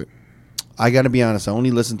listened to it? I got to be honest. I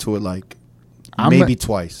only listened to it like I'm maybe a-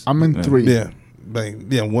 twice. I'm in Yeah. 3.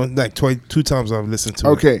 Yeah, one like two times I've listened to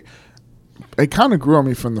it. Okay, it kind of grew on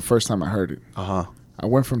me from the first time I heard it. Uh huh. I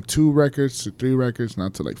went from 2 records to 3 records, now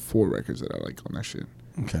to like 4 records that I like on that shit.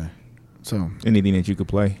 Okay. So Anything that you could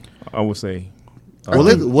play, I would say. Well,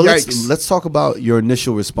 think- let's yikes. let's talk about your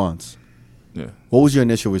initial response. Yeah. What was your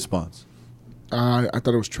initial response? I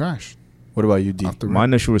thought it was trash. What about you, D? Off the My rip.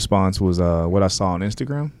 initial response was what I saw on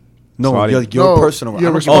Instagram. No, So I your, didn't- your No, personal. I Your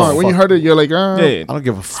don't response. give a When you fuck. heard it, you're like, Yeah. I don't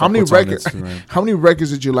give a fuck. how many what's on records? Instagram. How many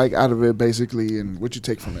records did you like out of it, basically, and what you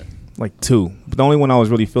take from it? Like 2. But the only one I was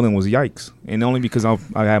really feeling was Yikes. And only because I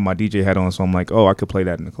had my DJ hat on, so I'm like, oh, I could play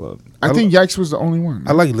that in the club. I think Yikes was the only one.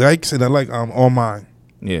 I like likes and I like All Mine.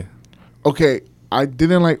 Yeah. Okay, I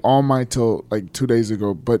didn't like All Mine till like 2 days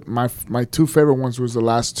ago, but my 2 favorite ones was the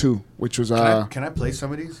last 2, which was Can I play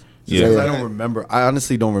some of these? Yeah. Because I don't remember. I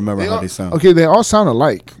honestly don't remember how all- they sound. Okay, they all sound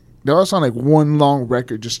alike. They all sound like one long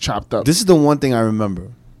record just chopped up. This is the one thing I remember.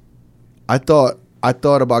 I thought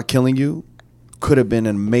About Killing You could have been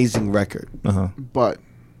an amazing record, Uh-huh. but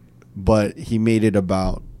but he made it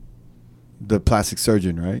about the plastic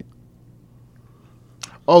surgeon, right?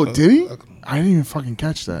 oh, did he? I didn't even fucking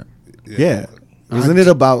catch that. Yeah. Wasn't it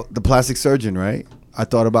about the plastic surgeon, right? I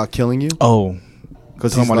thought about killing you Oh.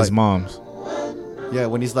 because Talking he's about like, his mom's. yeah,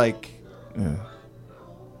 when he's like, Yeah.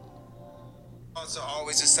 Thoughts are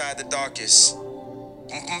always inside the darkest.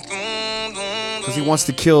 because he wants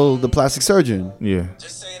to kill the plastic surgeon. Yeah.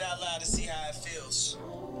 Just say it out loud to see how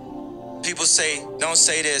don't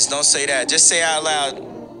say this, don't say that. Just say it out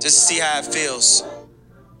loud. Just see how it feels.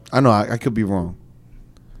 I know I could be wrong.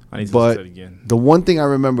 I need to But listen to it again. the one thing I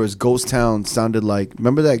remember is Ghost Town sounded like,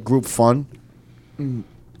 remember that group Fun? The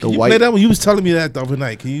Can you play that one? You was telling me that the other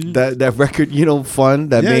night. Can you? that record, you know, Fun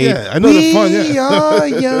that Yeah, made yeah, I know the Fun, yeah. We are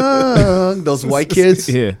young. Those white kids.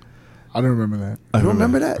 Yeah. I don't remember that. You don't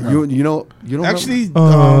remember that? You don't Actually,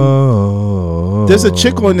 Oh. there's a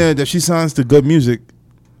chick on there that she sounds to good music.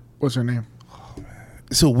 What's her name?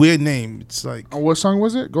 It's a weird name. It's like What song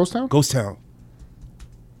was it? Ghost Town? Ghost Town.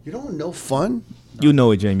 you don't know Fun? You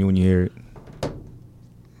know it, Jamie, when you hear it.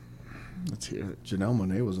 Let's hear it. Janelle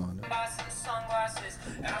Monáe was on it.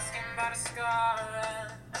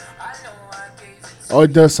 Oh,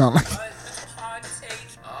 it does sound like.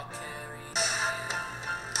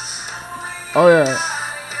 Oh yeah.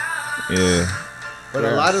 Yeah. But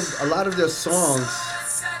a lot of their songs.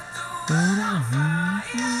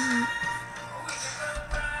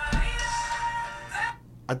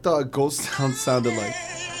 I thought Ghost Town sounded like.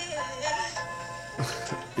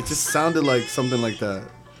 It just sounded like something like that.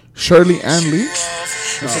 Shirley Ann Lee.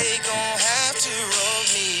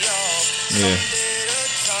 Yeah.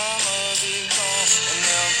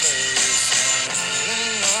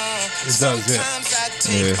 It does, yeah.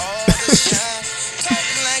 Yeah.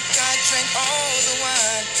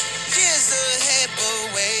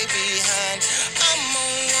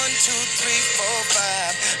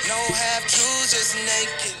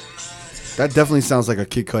 That definitely sounds like a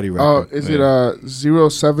Kid Cudi Oh, record. is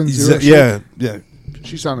it 070? Yeah, yeah.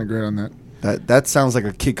 She sounded great on that. That sounds like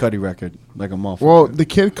a Kid Cudi record, like a motherfucker. Well, the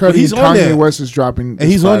Kid Cudi he's and on Kanye there. West is dropping. And this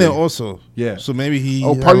he's on there Friday. also. Yeah. So maybe he.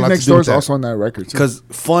 Oh, had a Party lot to Next do Door with is that. also on that record too. because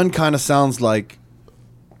Fun kind of sounds like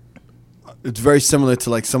it's very similar to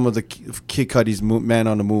like some of the Kid Cudi's Man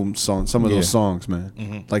on the Moon songs. Some of those Yeah. songs,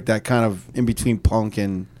 man, like that kind of in between punk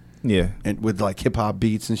and Yeah. with like hip hop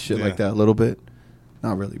beats and shit Yeah. like that a little bit.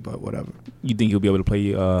 Not really, but whatever. You think he'll be able to play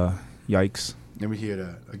Yikes? Let me hear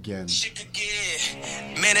that again.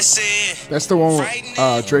 That's the one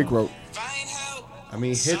Drake wrote. I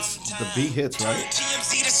mean, hits the beat hits, right?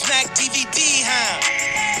 TMZ to smack DVD,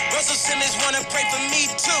 huh? Russell Simmons wanna pray for me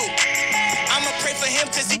too. I'ma pray for him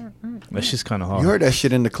cause he That's just kind of hard. You heard that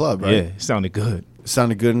shit in the club, right? Yeah, it sounded good. It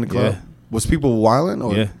sounded good in the club. Yeah. Was people wilding?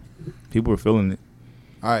 Or? Yeah. People were feeling it.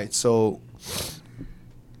 All right, so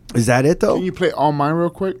is that it though? Can you play All Mine real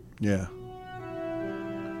quick? Yeah.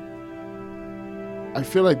 I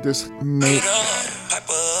feel like this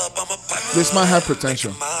might have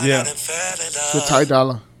potential. Yeah. The Ty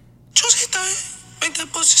Dolla. Juicy thing, make that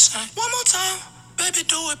pussy shine. One more time, baby,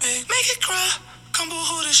 do it big. Make it cry, come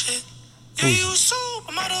boo-hoo this shit. Yeah, you soup,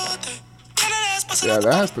 I'm out of thing. Yeah,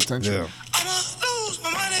 that has potential. Yeah. I'ma lose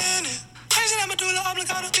my money in it. Crazy, I'ma do the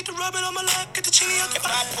obligato. Get the rubbing on my lap, get the chili out the If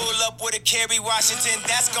I pull up with a Kerry Washington,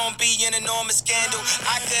 that's gonna be an enormous scandal.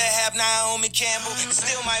 I could have Naomi Campbell, and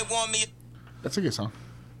still might want me. That's a good song.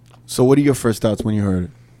 So what are your first thoughts when you heard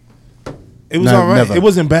it? It was No, all right. never. It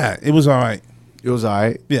wasn't bad. It was all right. It was all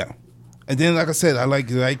right. Yeah. And then, like I said, I like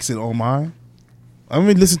Yikes and All Mine. I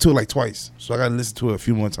only listened to it like twice, so I got to listen to it a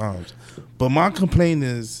few more times. But my complaint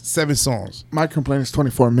is 7 songs. My complaint is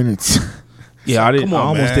 24 minutes. Yeah, I didn't. Come on, I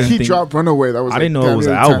almost man. didn't He think. dropped Runaway. That was I didn't know it was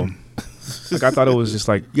an album. Like I thought it was just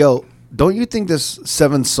like Yo, don't you think this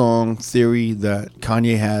 7-song theory that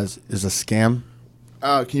Kanye has is a scam?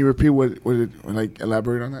 Can you repeat what it, like,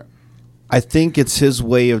 elaborate on that? I think it's his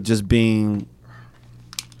way of just being.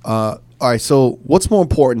 All right, so what's more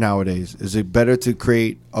important nowadays? Is it better to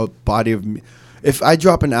create a body of? If I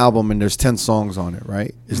drop an album and there's 10 songs on it,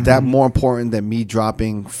 right? Is that more important than me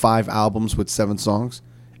dropping 5 albums with 7 songs?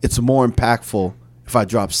 It's more impactful if I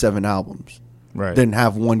drop 7 albums right. than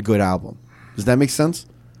have one good album. Does that make sense?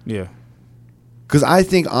 Yeah. Because I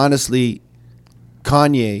think honestly,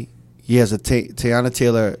 Kanye, he has a Tiana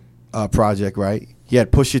Taylor project, right? He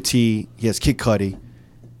had Pusha T, he has Kid Cudi,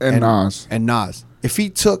 And Nas. and Nas. If he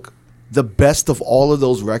took the best of all of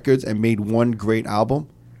those records and made one great album,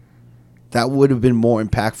 that would have been more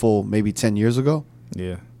impactful maybe 10 years ago.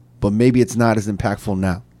 Yeah. But maybe it's not as impactful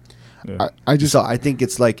now. Yeah. I just So I think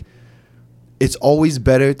it's like, it's always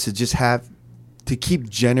better to just have, to keep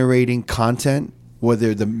generating content,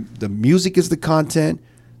 whether the music is the content,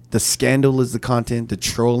 the scandal is the content, the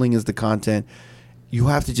trolling is the content. You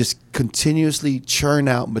have to just continuously churn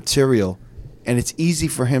out material. And it's easy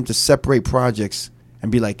for him to separate projects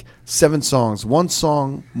and be like 7 songs, 1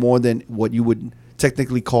 song more than what you would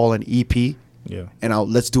technically call an EP. Yeah. And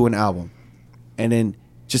let's do an album. And then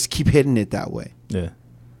just keep hitting it that way. Yeah.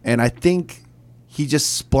 And I think he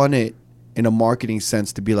just spun it in a marketing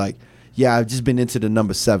sense to be like, yeah, I've just been into the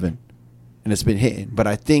number 7 and it's been hitting. But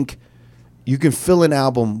I think you can fill an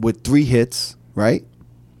album with 3 hits, right?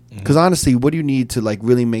 Because honestly, what do you need to like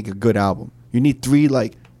really make a good album? You need 3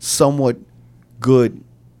 like somewhat good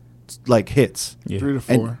like hits. Yeah. 3 to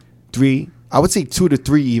 4. And 3, I would say 2 to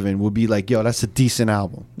 3 even would be like, yo, that's a decent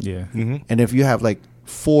album. Yeah. And if you have like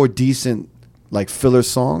 4 decent like filler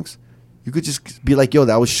songs, you could just be like, yo,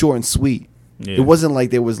 that was short and sweet. Yeah. It wasn't like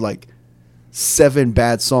there was like 7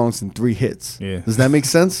 bad songs and 3 hits. Yeah. Does that make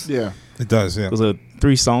sense? Yeah. It does, yeah. Those are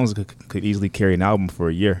 3 songs could easily carry an album for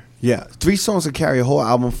a year. Yeah, 3 songs can carry a whole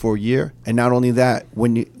album for a year, and not only that,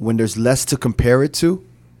 when there's less to compare it to,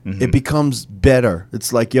 it becomes better.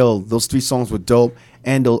 It's like, yo, those 3 songs were dope,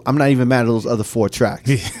 and I'm not even mad at those other 4 tracks.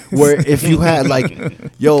 Where if you had like,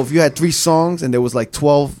 yo, if you had 3 songs and there was like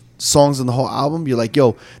 12 songs in the whole album, you're like,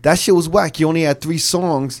 yo, that shit was whack. You only had 3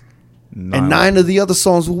 songs, and 9 of the other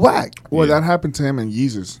songs were whack. Well, that happened to him in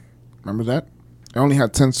Yeezus. Remember that? I only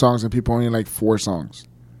had 10 songs and people only like 4 songs.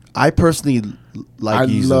 I personally like I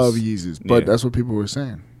Yeezus. love Yeezus, but Yeah. that's what people were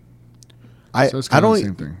saying. I So it's kind of the same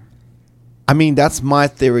don't. thing. I mean, that's my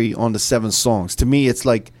theory on the 7 songs. To me, it's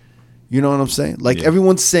like, you know what I'm saying? Like Yeah.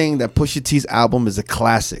 everyone's saying that Pusha T's album is a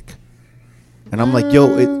classic, and I'm like,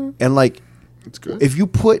 yo, and like, It's good. if you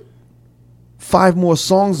put 5 more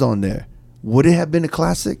songs on there, would it have been a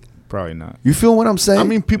classic? Probably not. You feel what I'm saying? I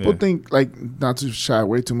mean, people Yeah. think, like, not to shy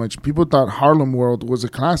away too much, people thought Harlem World was a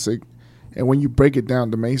classic. And when you break it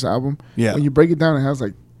down, the Mace album, Yeah. when you break it down, it has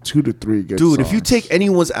like 2 to 3 good dude, songs. if you take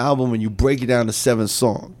anyone's album and you break it down to 7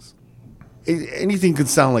 songs, anything can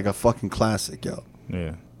sound like a fucking classic, yo.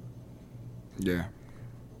 Yeah. Yeah.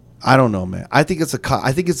 I don't know, man. I think it's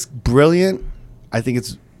I think it's brilliant. I think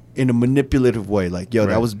it's in a manipulative way. Like, yo,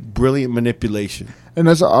 that Right. was brilliant manipulation. And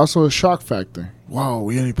there's also a shock factor. Wow,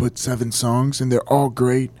 we only put 7 songs and they're all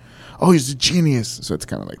great. Oh, he's a genius. So it's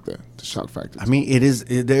kind of like the shock factor. I mean,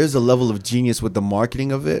 there is a level of genius with the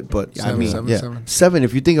marketing of it, but I Seven, mean, seven, yeah, seven. 7.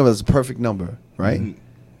 If you think of it as a perfect number, right?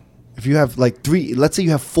 If you have like 3, let's say you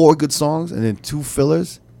have 4 good songs and then 2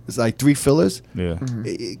 fillers, it's like 3 fillers. Yeah.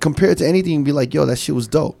 Compared to anything, you'd be like, yo, that shit was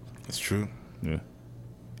dope. It's true. Yeah.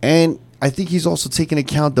 And I think he's also taking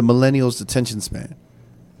account the millennials' attention span.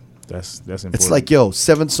 That's important. It's like, yo,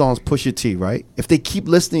 7 songs, Pusha T, right? If they keep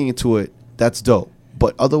listening to it, that's dope.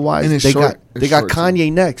 But otherwise, And it's they short. got It's short, too.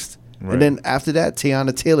 Kanye next, Right. and then after that,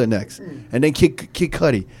 Tiana Taylor next, and then Kid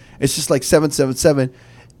Cudi. It's just like 7, 7, 7.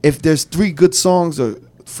 If there's 3 good songs or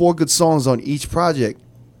 4 good songs on each project,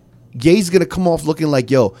 Ye's gonna come off looking like,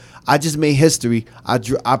 yo, I just made history. I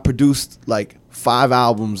produced like 5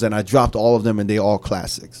 albums and I dropped all of them, and they all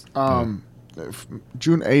classics.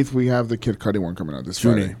 June 8th, we have the Kid Cudi one coming out this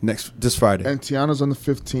Friday. This Friday. And Tiana's on the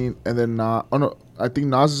 15th. And then, I think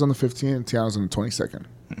Nas is on the 15th and Tiana's on the 22nd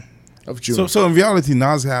of June. So in reality,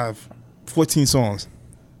 Nas have 14 songs.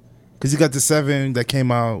 Because he got the 7 that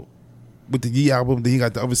came out with the Yee album, then he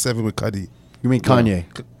got the other 7 with Cudi. You mean Kanye?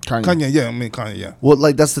 Kanye. Kanye, yeah. Well,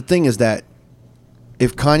 like that's the thing is that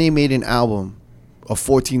if Kanye made an album of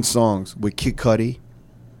 14 songs with Kid Cudi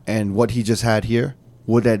and what he just had here,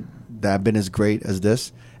 would that have been as great as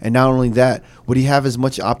this? And not only that, would he have as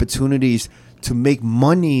much opportunities to make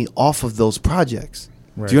money off of those projects?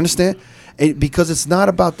 Right. Do you understand? Because it's not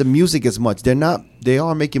about the music as much. They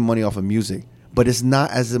are making money off of music, but it's not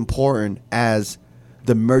as important as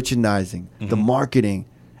the merchandising, the marketing,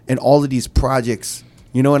 and all of these projects.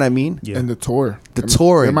 You know what I mean? Yeah. And the tour. The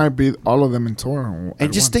touring. It might be all of them in tour.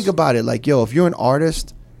 And just think about it, like, yo, if you're an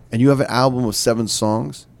artist and you have an album of 7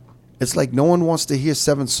 songs, it's like no one wants to hear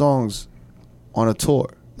 7 songs on a tour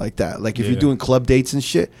like that. Like if you're Yeah. doing club dates and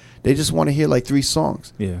shit, they just want to hear like 3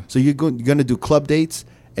 songs. Yeah. So you're going to do club dates,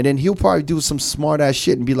 and then he'll probably do some smart ass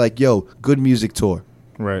shit and be like, yo, good music tour,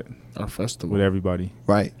 Right. Our festival. With everybody.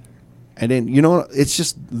 right? And then it's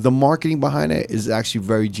just the marketing behind it is actually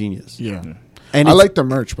very genius. Yeah. And I it's- like the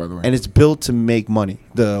merch, by the way. and it's built to make money.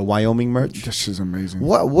 The Wyoming merch. This shit's amazing.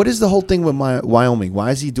 What is the whole thing with Wyoming?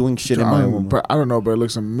 Why is he doing shit in Wyoming? But I don't know, but it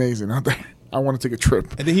looks amazing out there. I want to take a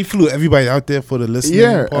trip. And then he flew everybody out there for the listening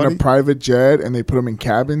Yeah, party. and a private jet, and they put them in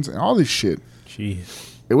cabins and all this shit. Jeez.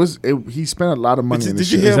 He spent a lot of money in Did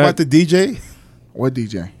this you shit. hear Is that- about the DJ? What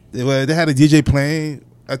DJ? They had a DJ playing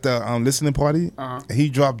at the listening party, Uh-huh. and he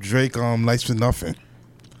dropped Drake "Nice for Nothing."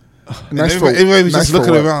 And Nice for- everybody was nice just for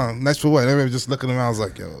looking what? around. Nice for what? Everybody was just looking around. I was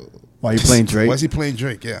like, yo, Why are you playing Drake? why is he playing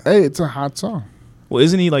Drake? Yeah. Hey, it's a hot song. Well,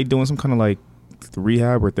 isn't he like doing some kind of like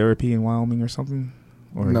rehab or therapy in Wyoming or something?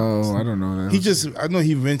 Or No, I don't know that. I know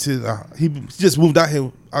he rented. He just moved out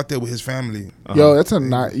there with his family. Yo, that's a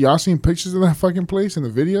not. Y'all seen pictures of that fucking place in the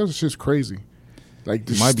videos? It's just crazy. Like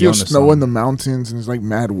there's might be still on the snow song. in the mountains and there's like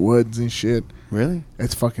mad woods and shit. Really?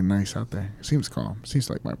 It's fucking nice out there. It seems calm. Seems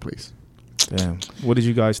like my place. Damn. What did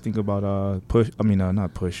you guys think about Push? I mean,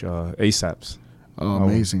 not Push. ASAP's. Oh,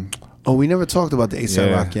 amazing. Oh, we never talked about the A$AP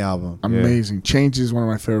Yeah. Rocky album. Amazing. Change is one of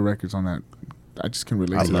my favorite records on that. I just can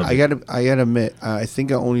relate to that. I gotta admit, I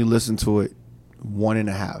think I only listened to it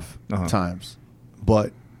 1.5 times,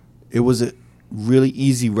 but it was a really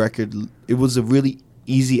easy record. It was a really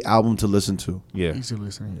easy album to listen to. Yeah. Easy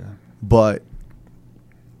listening, yeah. But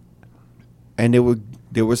and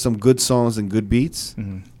there were some good songs and good beats.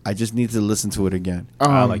 Mhm. I just need to listen to it again.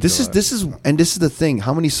 I like This that. is the thing.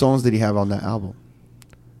 How many songs did he have on that album?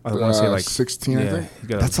 I want to say like 16, I think. you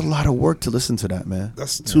gotta- That's a lot of work to listen to that, man.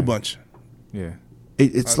 That's too much. Yeah.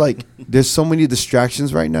 It's like there's so many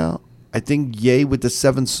distractions right now. I think Ye with the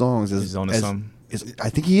 7 songs is He's on to something. I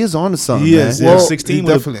think he is on to something. He man. is, Well, yeah. 16 He would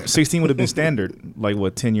definitely. have 16 would have been standard like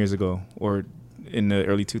what 10 years ago or in the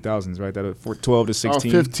early 2000s, right? That for 12 to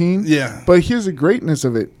 16. 15. Yeah. But here's the greatness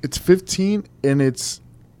of it. It's 15 and it's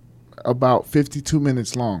about 52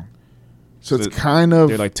 minutes long. So So it's kind of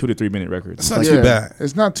They're like 2 to 3 minute records. It's not too bad.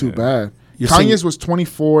 It's not too bad. You're Kanye's saying- was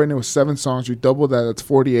 24 and it was 7 songs. You double that, that's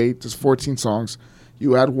 48. There's 14 songs.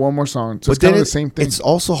 You add one more song. So it's kind of the same thing. It's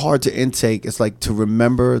also hard to intake. It's like to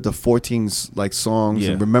remember the 14 like songs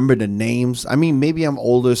Yeah. and remember the names. I mean, maybe I'm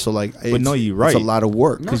older, so like, no, you're right. It's a lot of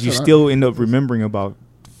work. Because No, you it's not. still end up remembering about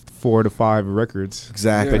 4 to 5 records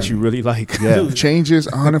Exactly. that you really like. Yeah. Changes,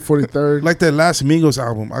 143rd. Like that last Migos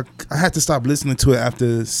album, I had to stop listening to it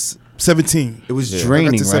after 17. It was Yeah. draining,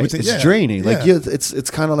 I got to right? 17, It's yeah. draining. Like, Yeah. it's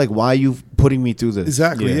kind of like, why are you putting me through this?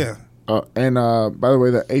 Exactly, Yeah. yeah. And by the way,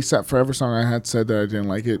 the ASAP Forever song I had said that I didn't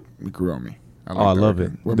like it. It grew on me. Oh, I that love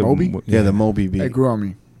record. it. With The- Moby? Yeah, the Moby beat. It grew on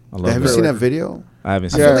me. I love Have you that. seen that video? I haven't I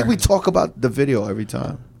seen Yeah. feel it. like we talk about the video every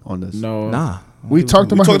time on this. No. Nah. We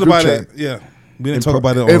talked We about talked it. about it. Yeah. We didn't talk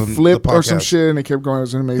about it on It flipped the or some podcast. shit and it kept going. It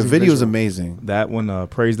was an amazing The video is visual. amazing. That one,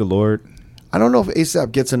 Praise the Lord. I don't know if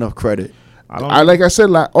ASAP gets enough credit. I don't I said,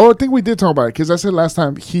 I think we did talk about it because I said last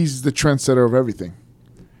time he's the trendsetter of everything.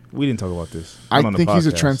 We didn't talk about this. I on the think he's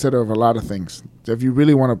a podcast. trendsetter of a lot of things. If you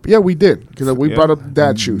really want to, yeah, we did because we Yeah. brought up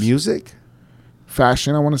dad shoes, Music?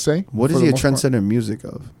 fashion. I want to say. What for is the he a most part. trendsetter in music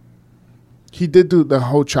of? He did do the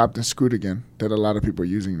whole chopped and screwed again that a lot of people are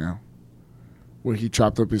using now, where he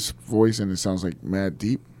chopped up his voice and it sounds like mad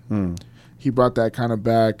deep. Hmm. He brought that kind of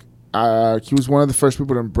back. He was one of the first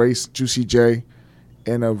people to embrace Juicy J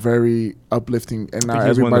in a very uplifting. And I now think he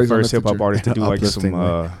was one of the everybody's on first hip hop picture. artists to do like Uplifting,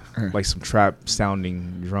 some like some trap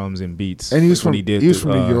sounding drums and beats. And he was Like from when he was the,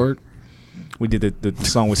 from New York. We did the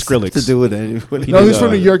song with Skrillex. To do with it. He No, did, he's from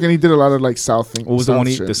uh, New York, and he did a lot of like South thing. What was the South one?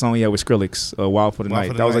 shit. The song he had with Skrillex, "Wild for the Wild Night."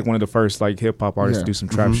 for the That was like Night. one of the first like hip hop artists Yeah. to do some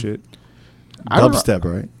trap Mhm. shit. I don't know. Dubstep,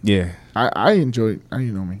 right? Yeah, I enjoy.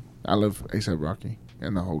 You know me. I love A$AP Rocky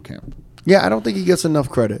and the whole camp. Yeah, I don't think he gets enough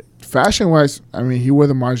credit. Fashion wise, I mean, he wore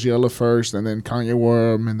the Margiela first, and then Kanye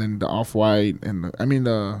wore them, and then the Off White, and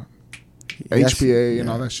the Yes, HBA and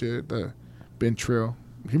yeah. all that shit. The Ben Trill.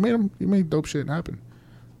 He made dope shit happen.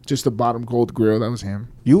 Just the bottom gold grill, that was him.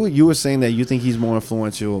 You were saying that you think he's more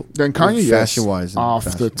influential Then Kanye, fashion wise. off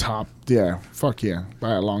the top, yeah, fuck yeah,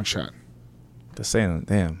 by a long shot. the saying,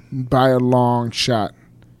 damn. By a long shot.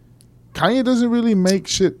 Kanye doesn't really make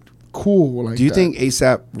shit cool like Do you that. think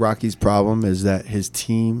A$AP Rocky's problem is that his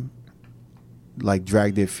team like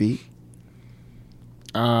dragged their feet?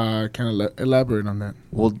 Kind of elaborate on that.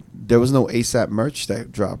 Well, there was no A$AP merch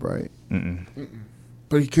that dropped, right? Mm-mm.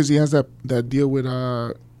 But because he has that deal with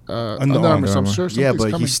Under Armour. Armour, so I'm Armour. sure Yeah, something's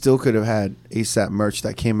but coming. he still could have had A$AP merch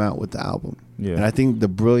that came out with the album. Yeah, And I think the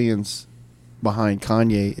brilliance behind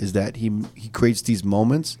Kanye is that he creates these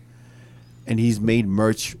moments, and he's made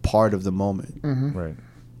merch part of the moment, Mhm. right.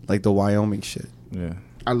 like the Wyoming shit. Yeah,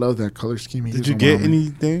 I love that color scheme. He Did has you on get Wyoming.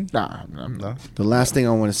 anything? Nah, No. The last thing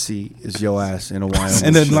I want to see is your ass in a Wyoming.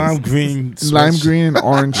 And then shirt. lime green. lime sweatshirt. green and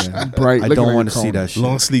orange, bright. I looking don't like want a to see cone. that shit.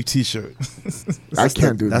 Long sleeve T-shirt. I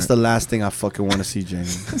can't do That's that. the last thing I fucking want to see, Jamie.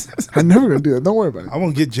 I'm never gonna do that. Don't worry about I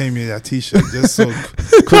won't get Jamie that T-shirt just so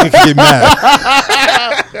Cookie can get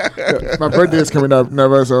mad. it. My birthday is coming up,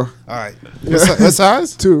 never so All right. What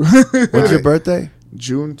size? 2. When's your birthday?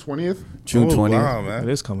 June 20th. June 20th. Wow, it man.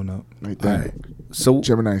 is coming up. Right All there. right. So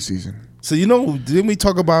Gemini season. So didn't we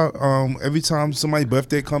talk about every time somebody's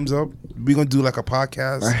birthday comes up, we're gonna do like a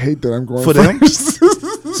podcast I hate that I'm going for them? first.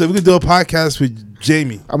 So we're gonna do a podcast with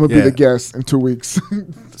Jamie. I'm gonna Yeah. be the guest in 2 weeks.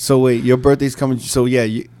 So wait, your birthday's coming. So yeah,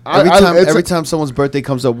 I- it's every a- time someone's birthday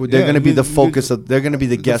comes up, they're Yeah, going to be we- the we- focus of. They're going to be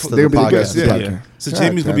the guest of they're the gonna be the podcast. guest, Yeah. Yeah. So God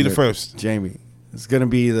Jamie's gonna be the damn it. first. Jamie, it's going to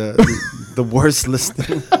be the worst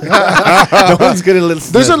listening. No one's going to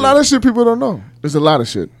listen. There's to a lot of shit people don't know. There's a lot of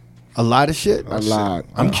shit. a lot of shit. A lot.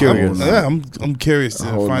 I'm A curious. whole lot. Yeah, I'm curious to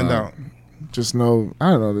A whole find lot. out. Just know, I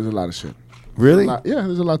don't know. There's a lot of shit. Really? Yeah,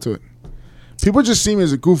 there's a lot to it. People just see me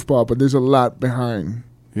as a goofball, but there's a lot behind.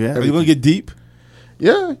 Yeah. Are you gonna get deep?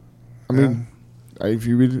 Yeah, I mean, if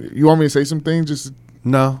you you want me to say some things, just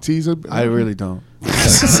No, tease it. I really don't.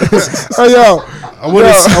 Oh, yo, I want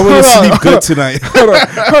to sleep good tonight.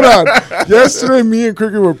 hold on. Yesterday, me and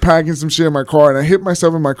Cricket were packing some shit in my car, and I hit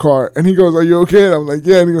myself in my car. And he goes, "Are you okay?" And I'm like,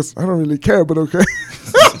 "Yeah." And he goes, "I don't really care, but okay."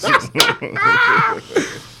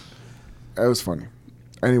 That was funny.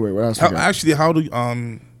 Anyway, what else? we got? Actually, how do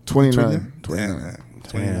 29. 29.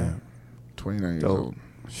 29. 29 years Dope. old.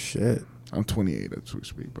 Shit. I'm 28 as we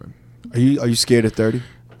speak, but Are you scared of 30?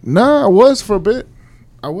 nah, I was for a bit.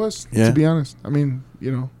 I was, Yeah. to be honest. I mean,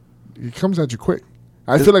 it comes at you quick.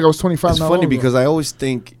 I feel like I was 25. It's not funny long ago. because I always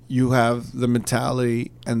think you have the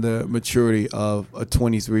mentality and the maturity of a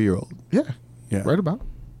 23-year-old. yeah, Yeah. right about.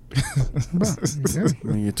 Yeah.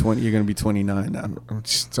 When you're 20, you're gonna be 29 now.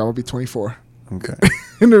 So I'm gonna be 24. Okay.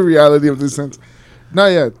 In the reality of this sense, not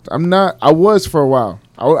yet. I'm not. I was for a while.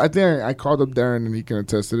 I think I called up Darren and he can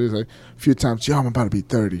attest to this. Like, a few times, yo, I'm about to be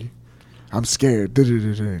 30. I'm scared. But,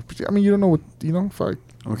 I mean, you don't know what fuck.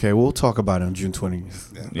 Okay, we'll talk about it on June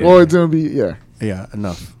 20th. Yeah. Or it's gonna be Yeah,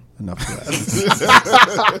 enough of that.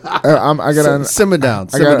 I gotta. Simmer down.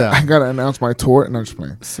 I gotta announce my tour, and I'm just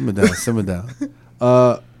playing. Simmer down.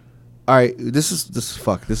 All right, this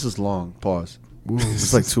is long. Pause.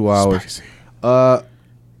 It's like 2 hours. Spicy.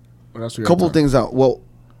 What else we got couple time? things out. Well,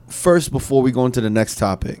 first, before we go into the next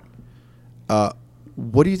topic,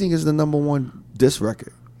 what do you think is the number one diss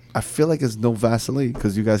record? I feel like it's No Vaseline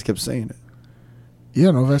because you guys kept saying it.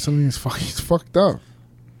 Yeah, no, Vaseline is fucked up.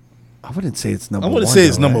 I wouldn't say it's number I one. wouldn't say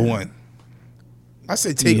it's though, number right? one. I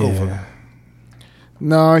say Takeover. Yeah.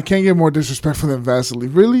 No, I can't get more disrespectful than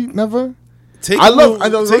Vaseline. Really, never. Takeover, I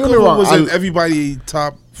don't get me Takeover wrong. was in everybody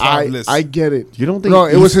top 5 list. I get it. You don't think No,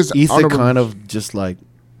 it was his Ether honorable- kind of just like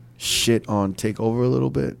shit on Takeover a little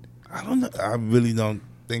bit? I don't know. I really don't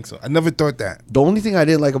think so. I never thought that. The only thing I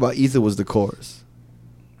didn't like about Ether was the chorus.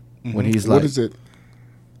 When he's like, What is it?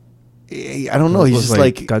 I don't know. It He's was just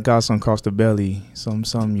like, got some across the belly. Some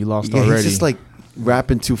you lost yeah, already. he's just like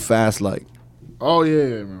rapping too fast. Like Oh yeah, I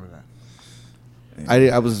remember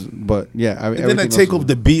that. I was, but yeah. And then I take over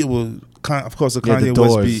the beat was, of course, the Yeah, the Kanye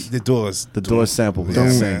West Doors. beat. The Doors. the Doors sample was Yeah,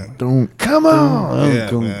 insane. man. Don't. Come on, Yeah,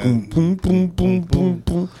 boom, man. boom, boom, boom, boom, boom,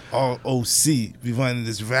 boom. All OC. We running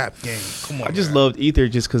this rap game. Come on. I just man. loved Ether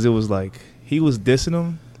just because it was like he was dissing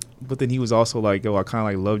him, but then he was also like, "Yo, I kind of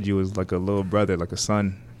like loved you as like a little brother, like a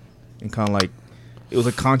son," and kind of like it was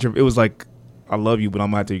a It was like, "I love you, but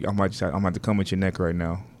I'm gonna have to come at your neck right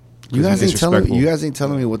now." You 'Cause guys he's ain't telling me. disrespectful. You guys ain't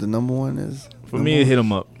telling me what the number one is. For me, it hit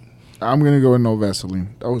him up. I'm gonna go with no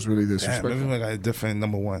Vaseline. That was really Damn, disrespectful. everyone got a different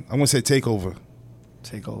number one. I'm gonna say Takeover.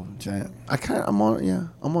 Takeover, Giant. I'm on. Yeah,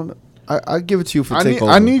 I'm on. I give it to you for I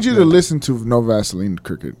Takeover. need you to listen to No Vaseline,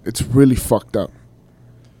 Cricket. It's really fucked up.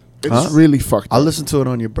 It's Huh? really fucked up. I'll listen to it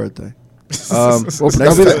on your birthday. Well,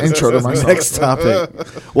 that'll be the intro to my song. Next topic.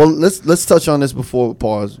 Well, let's touch on this before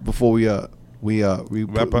we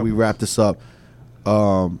wrap this up.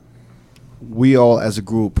 We all as a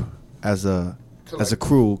group, as a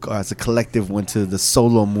crew, as a collective, went to the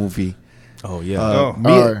Solo movie. Oh yeah.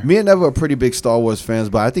 Oh. Me and Never are pretty big Star Wars fans,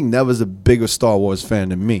 but I think Never's a bigger Star Wars fan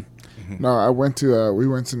than me. No, we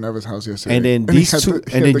went to Never's house yesterday. And then he these had two, the-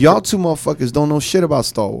 he and had then the- y'all two motherfuckers don't know shit about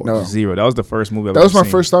Star Wars. No. Zero. That was the first movie. I've That was ever my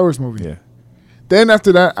seen. first Star Wars movie. Yeah. Then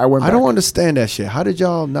after that, I went I back. don't understand that shit. How did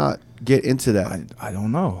y'all not get into that? I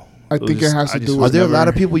don't know. I think it has to do Are with there a lot never-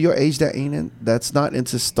 of people your age that's not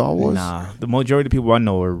into Star Wars? Nah, the majority of people I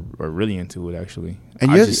know are really into it actually. And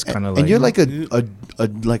I you're just kind of and you're like a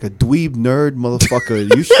dweeb nerd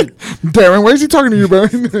motherfucker. You should. Darren, where is he talking to you, bro?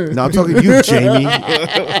 No, I'm talking to you, Jamie.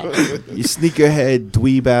 You sneakerhead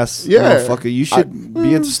dweeb ass Yeah. motherfucker. You should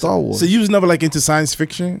be into Star Wars. So you was never like into science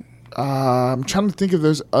fiction? I'm trying to think if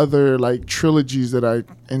there's other like trilogies that I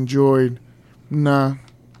enjoyed. Nah,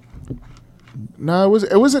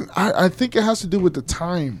 it wasn't. I think it has to do with the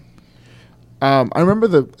time. I remember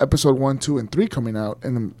the episode 1, 2, and 3 coming out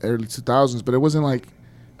in the early 2000s, but it wasn't like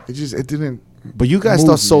it didn't. but you guys Movie.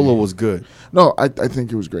 thought Solo was good. No, I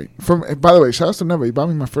think it was great. By the way, shout out to Never. He bought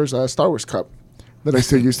me my first Star Wars cup that I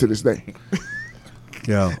still use to this day.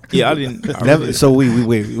 Yeah. Yeah, I didn't. Never, so wait.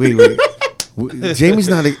 Jamie's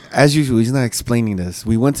not, as usual, he's not explaining this.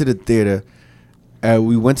 We went to the theater,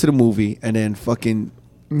 we went to the movie, and then fucking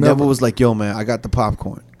Never was like, yo, man, I got the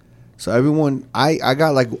popcorn. So everyone, I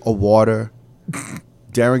got like a water.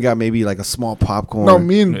 Darren got maybe like a small popcorn. No,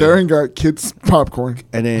 me and Darren got kids popcorn.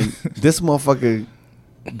 And then this motherfucker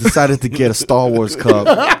decided to get a Star Wars cup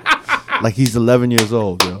like he's 11 years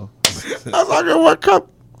old, yo. I was like, what cup?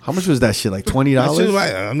 How much was that shit? Like $20? That shit,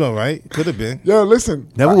 right? I know, right? Could have been. Yo, listen.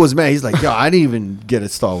 Neville was mad. He's like, yo, I didn't even get a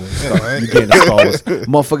Star Wars. Yeah, right. You getting a Star Wars.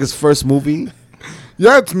 Motherfucker's first movie.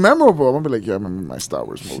 Yeah, it's memorable. I'm gonna be like, yeah, I remember my Star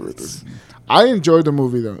Wars movie with this. I enjoyed the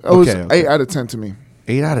movie though. It was Okay. 8 out of 10 to me.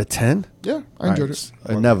 8 out of 10? Yeah, I enjoyed it.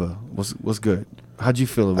 Never. What's good? How'd you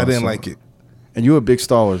feel about I didn't Solo? like it. And you were a big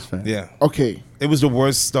Star Wars fan. Yeah, Okay, it was the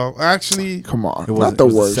worst Star. Actually, come on, It was not the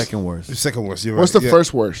worst. The second worst. the second worst. You're What's right. the Yeah.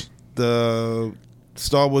 first worst? The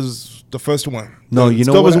Star Wars, the first one. No, you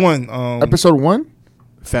know Star Wars what? one. Episode 1.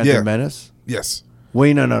 Phantom Yeah. Menace? Yes.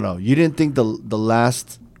 Wait, no. You didn't think the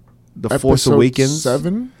last... The Force Episode Awakens?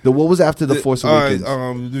 7. What was after the Force Awakens?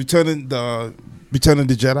 Return of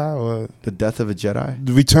the Jedi, or The Death of a Jedi?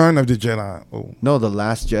 the Return of the Jedi. Oh, No, The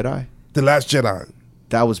Last Jedi? the Last Jedi.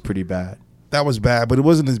 That was pretty bad. That was bad, but it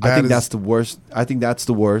wasn't as bad. I think as, that's the worst. I think that's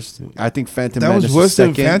the worst. I think Phantom that Menace was worse is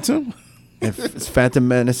than second. Phantom. And Phantom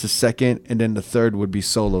Menace is second, and then the third would be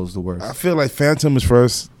Solo's the worst. I feel like Phantom is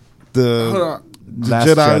first. Hold The on. Last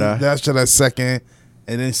Jedi. Last Jedi second,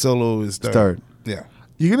 and then Solo is third. Yeah.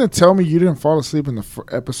 You gonna tell me you didn't fall asleep in the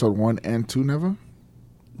episode 1 and 2? Never.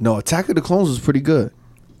 No, Attack of the Clones was pretty good.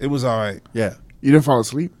 It was all right. Yeah. You didn't fall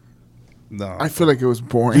asleep. No, I feel like it was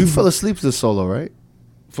boring. You fell asleep to Solo, right?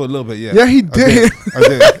 for a little bit. Yeah. Yeah, he I did. I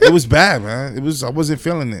did. It was bad, man. It was. I wasn't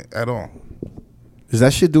feeling it at all. Is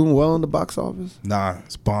that shit doing well in the box office? Nah,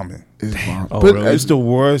 it's bombing. It's bomb. Oh, But really? It's the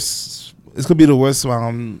worst. It's gonna be the worst.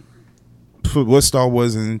 Worst Star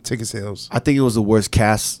Wars in ticket sales. I think it was the worst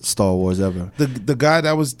cast Star Wars ever. The guy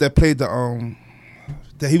that played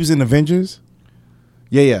that he was in Avengers.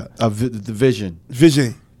 Yeah. The Vision.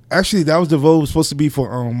 Vision. Actually, that was the role was supposed to be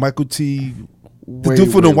for Michael T. The Wait,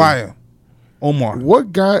 dude for The wait. Wire. Omar.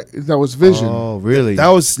 What guy that was Vision? Oh, really? That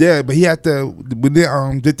was but he had to when they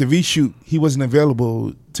did the reshoot, he wasn't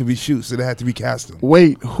available to reshoot, so they had to recast him.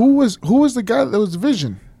 Wait, who was the guy that was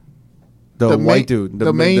Vision? the main- white dude.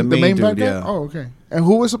 The main dude, bad guy? yeah. Oh, okay. And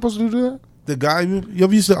who was supposed to do that? The guy you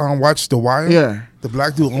ever used to watch The Wire? Yeah. The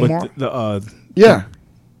black dude With Omar. Yeah.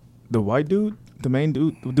 the white dude, the main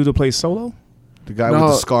dude, the dude that plays Solo. The guy No,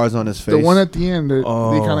 with the scars on his face. The one at the end, they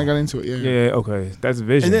Oh. kind of got into it. Yeah. Yeah, okay, that's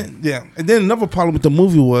Vision. And then another problem with the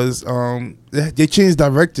movie was they changed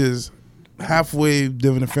directors halfway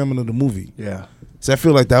during the filming of the movie. Yeah. So I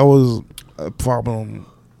feel like that was a problem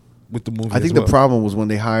with the movie. I think as the well. problem was when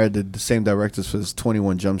they hired the same directors for this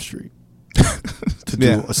 21 Jump Street to do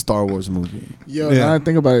Yeah. a Star Wars movie. Yo, Yeah. now I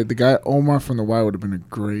think about it, the guy Omar from The Wire would have been a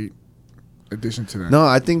great addition to that. No,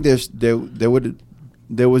 I think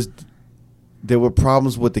there were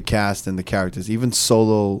problems with the cast and the characters. Even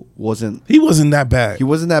Solo wasn't. He wasn't that bad. He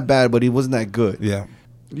wasn't that bad, but he wasn't that good. Yeah.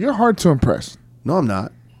 You're hard to impress. No, I'm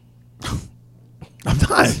not. I'm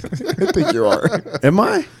not. I think you are. Am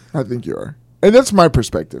I? I think you are. And that's my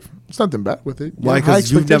perspective. There's nothing bad with it. Why? You have high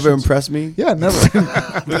Because you've never expectations. impressed me. Yeah, never.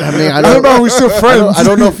 I mean, I don't know. We're still friends. I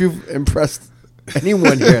don't know if you've impressed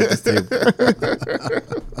anyone here at this table.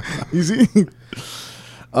 Easy.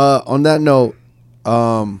 On that note,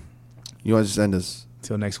 you want to just end this?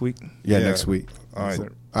 Till next week. Yeah, Yeah. next week. All right. All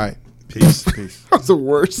right. Peace. Peace. That's the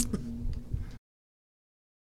worst.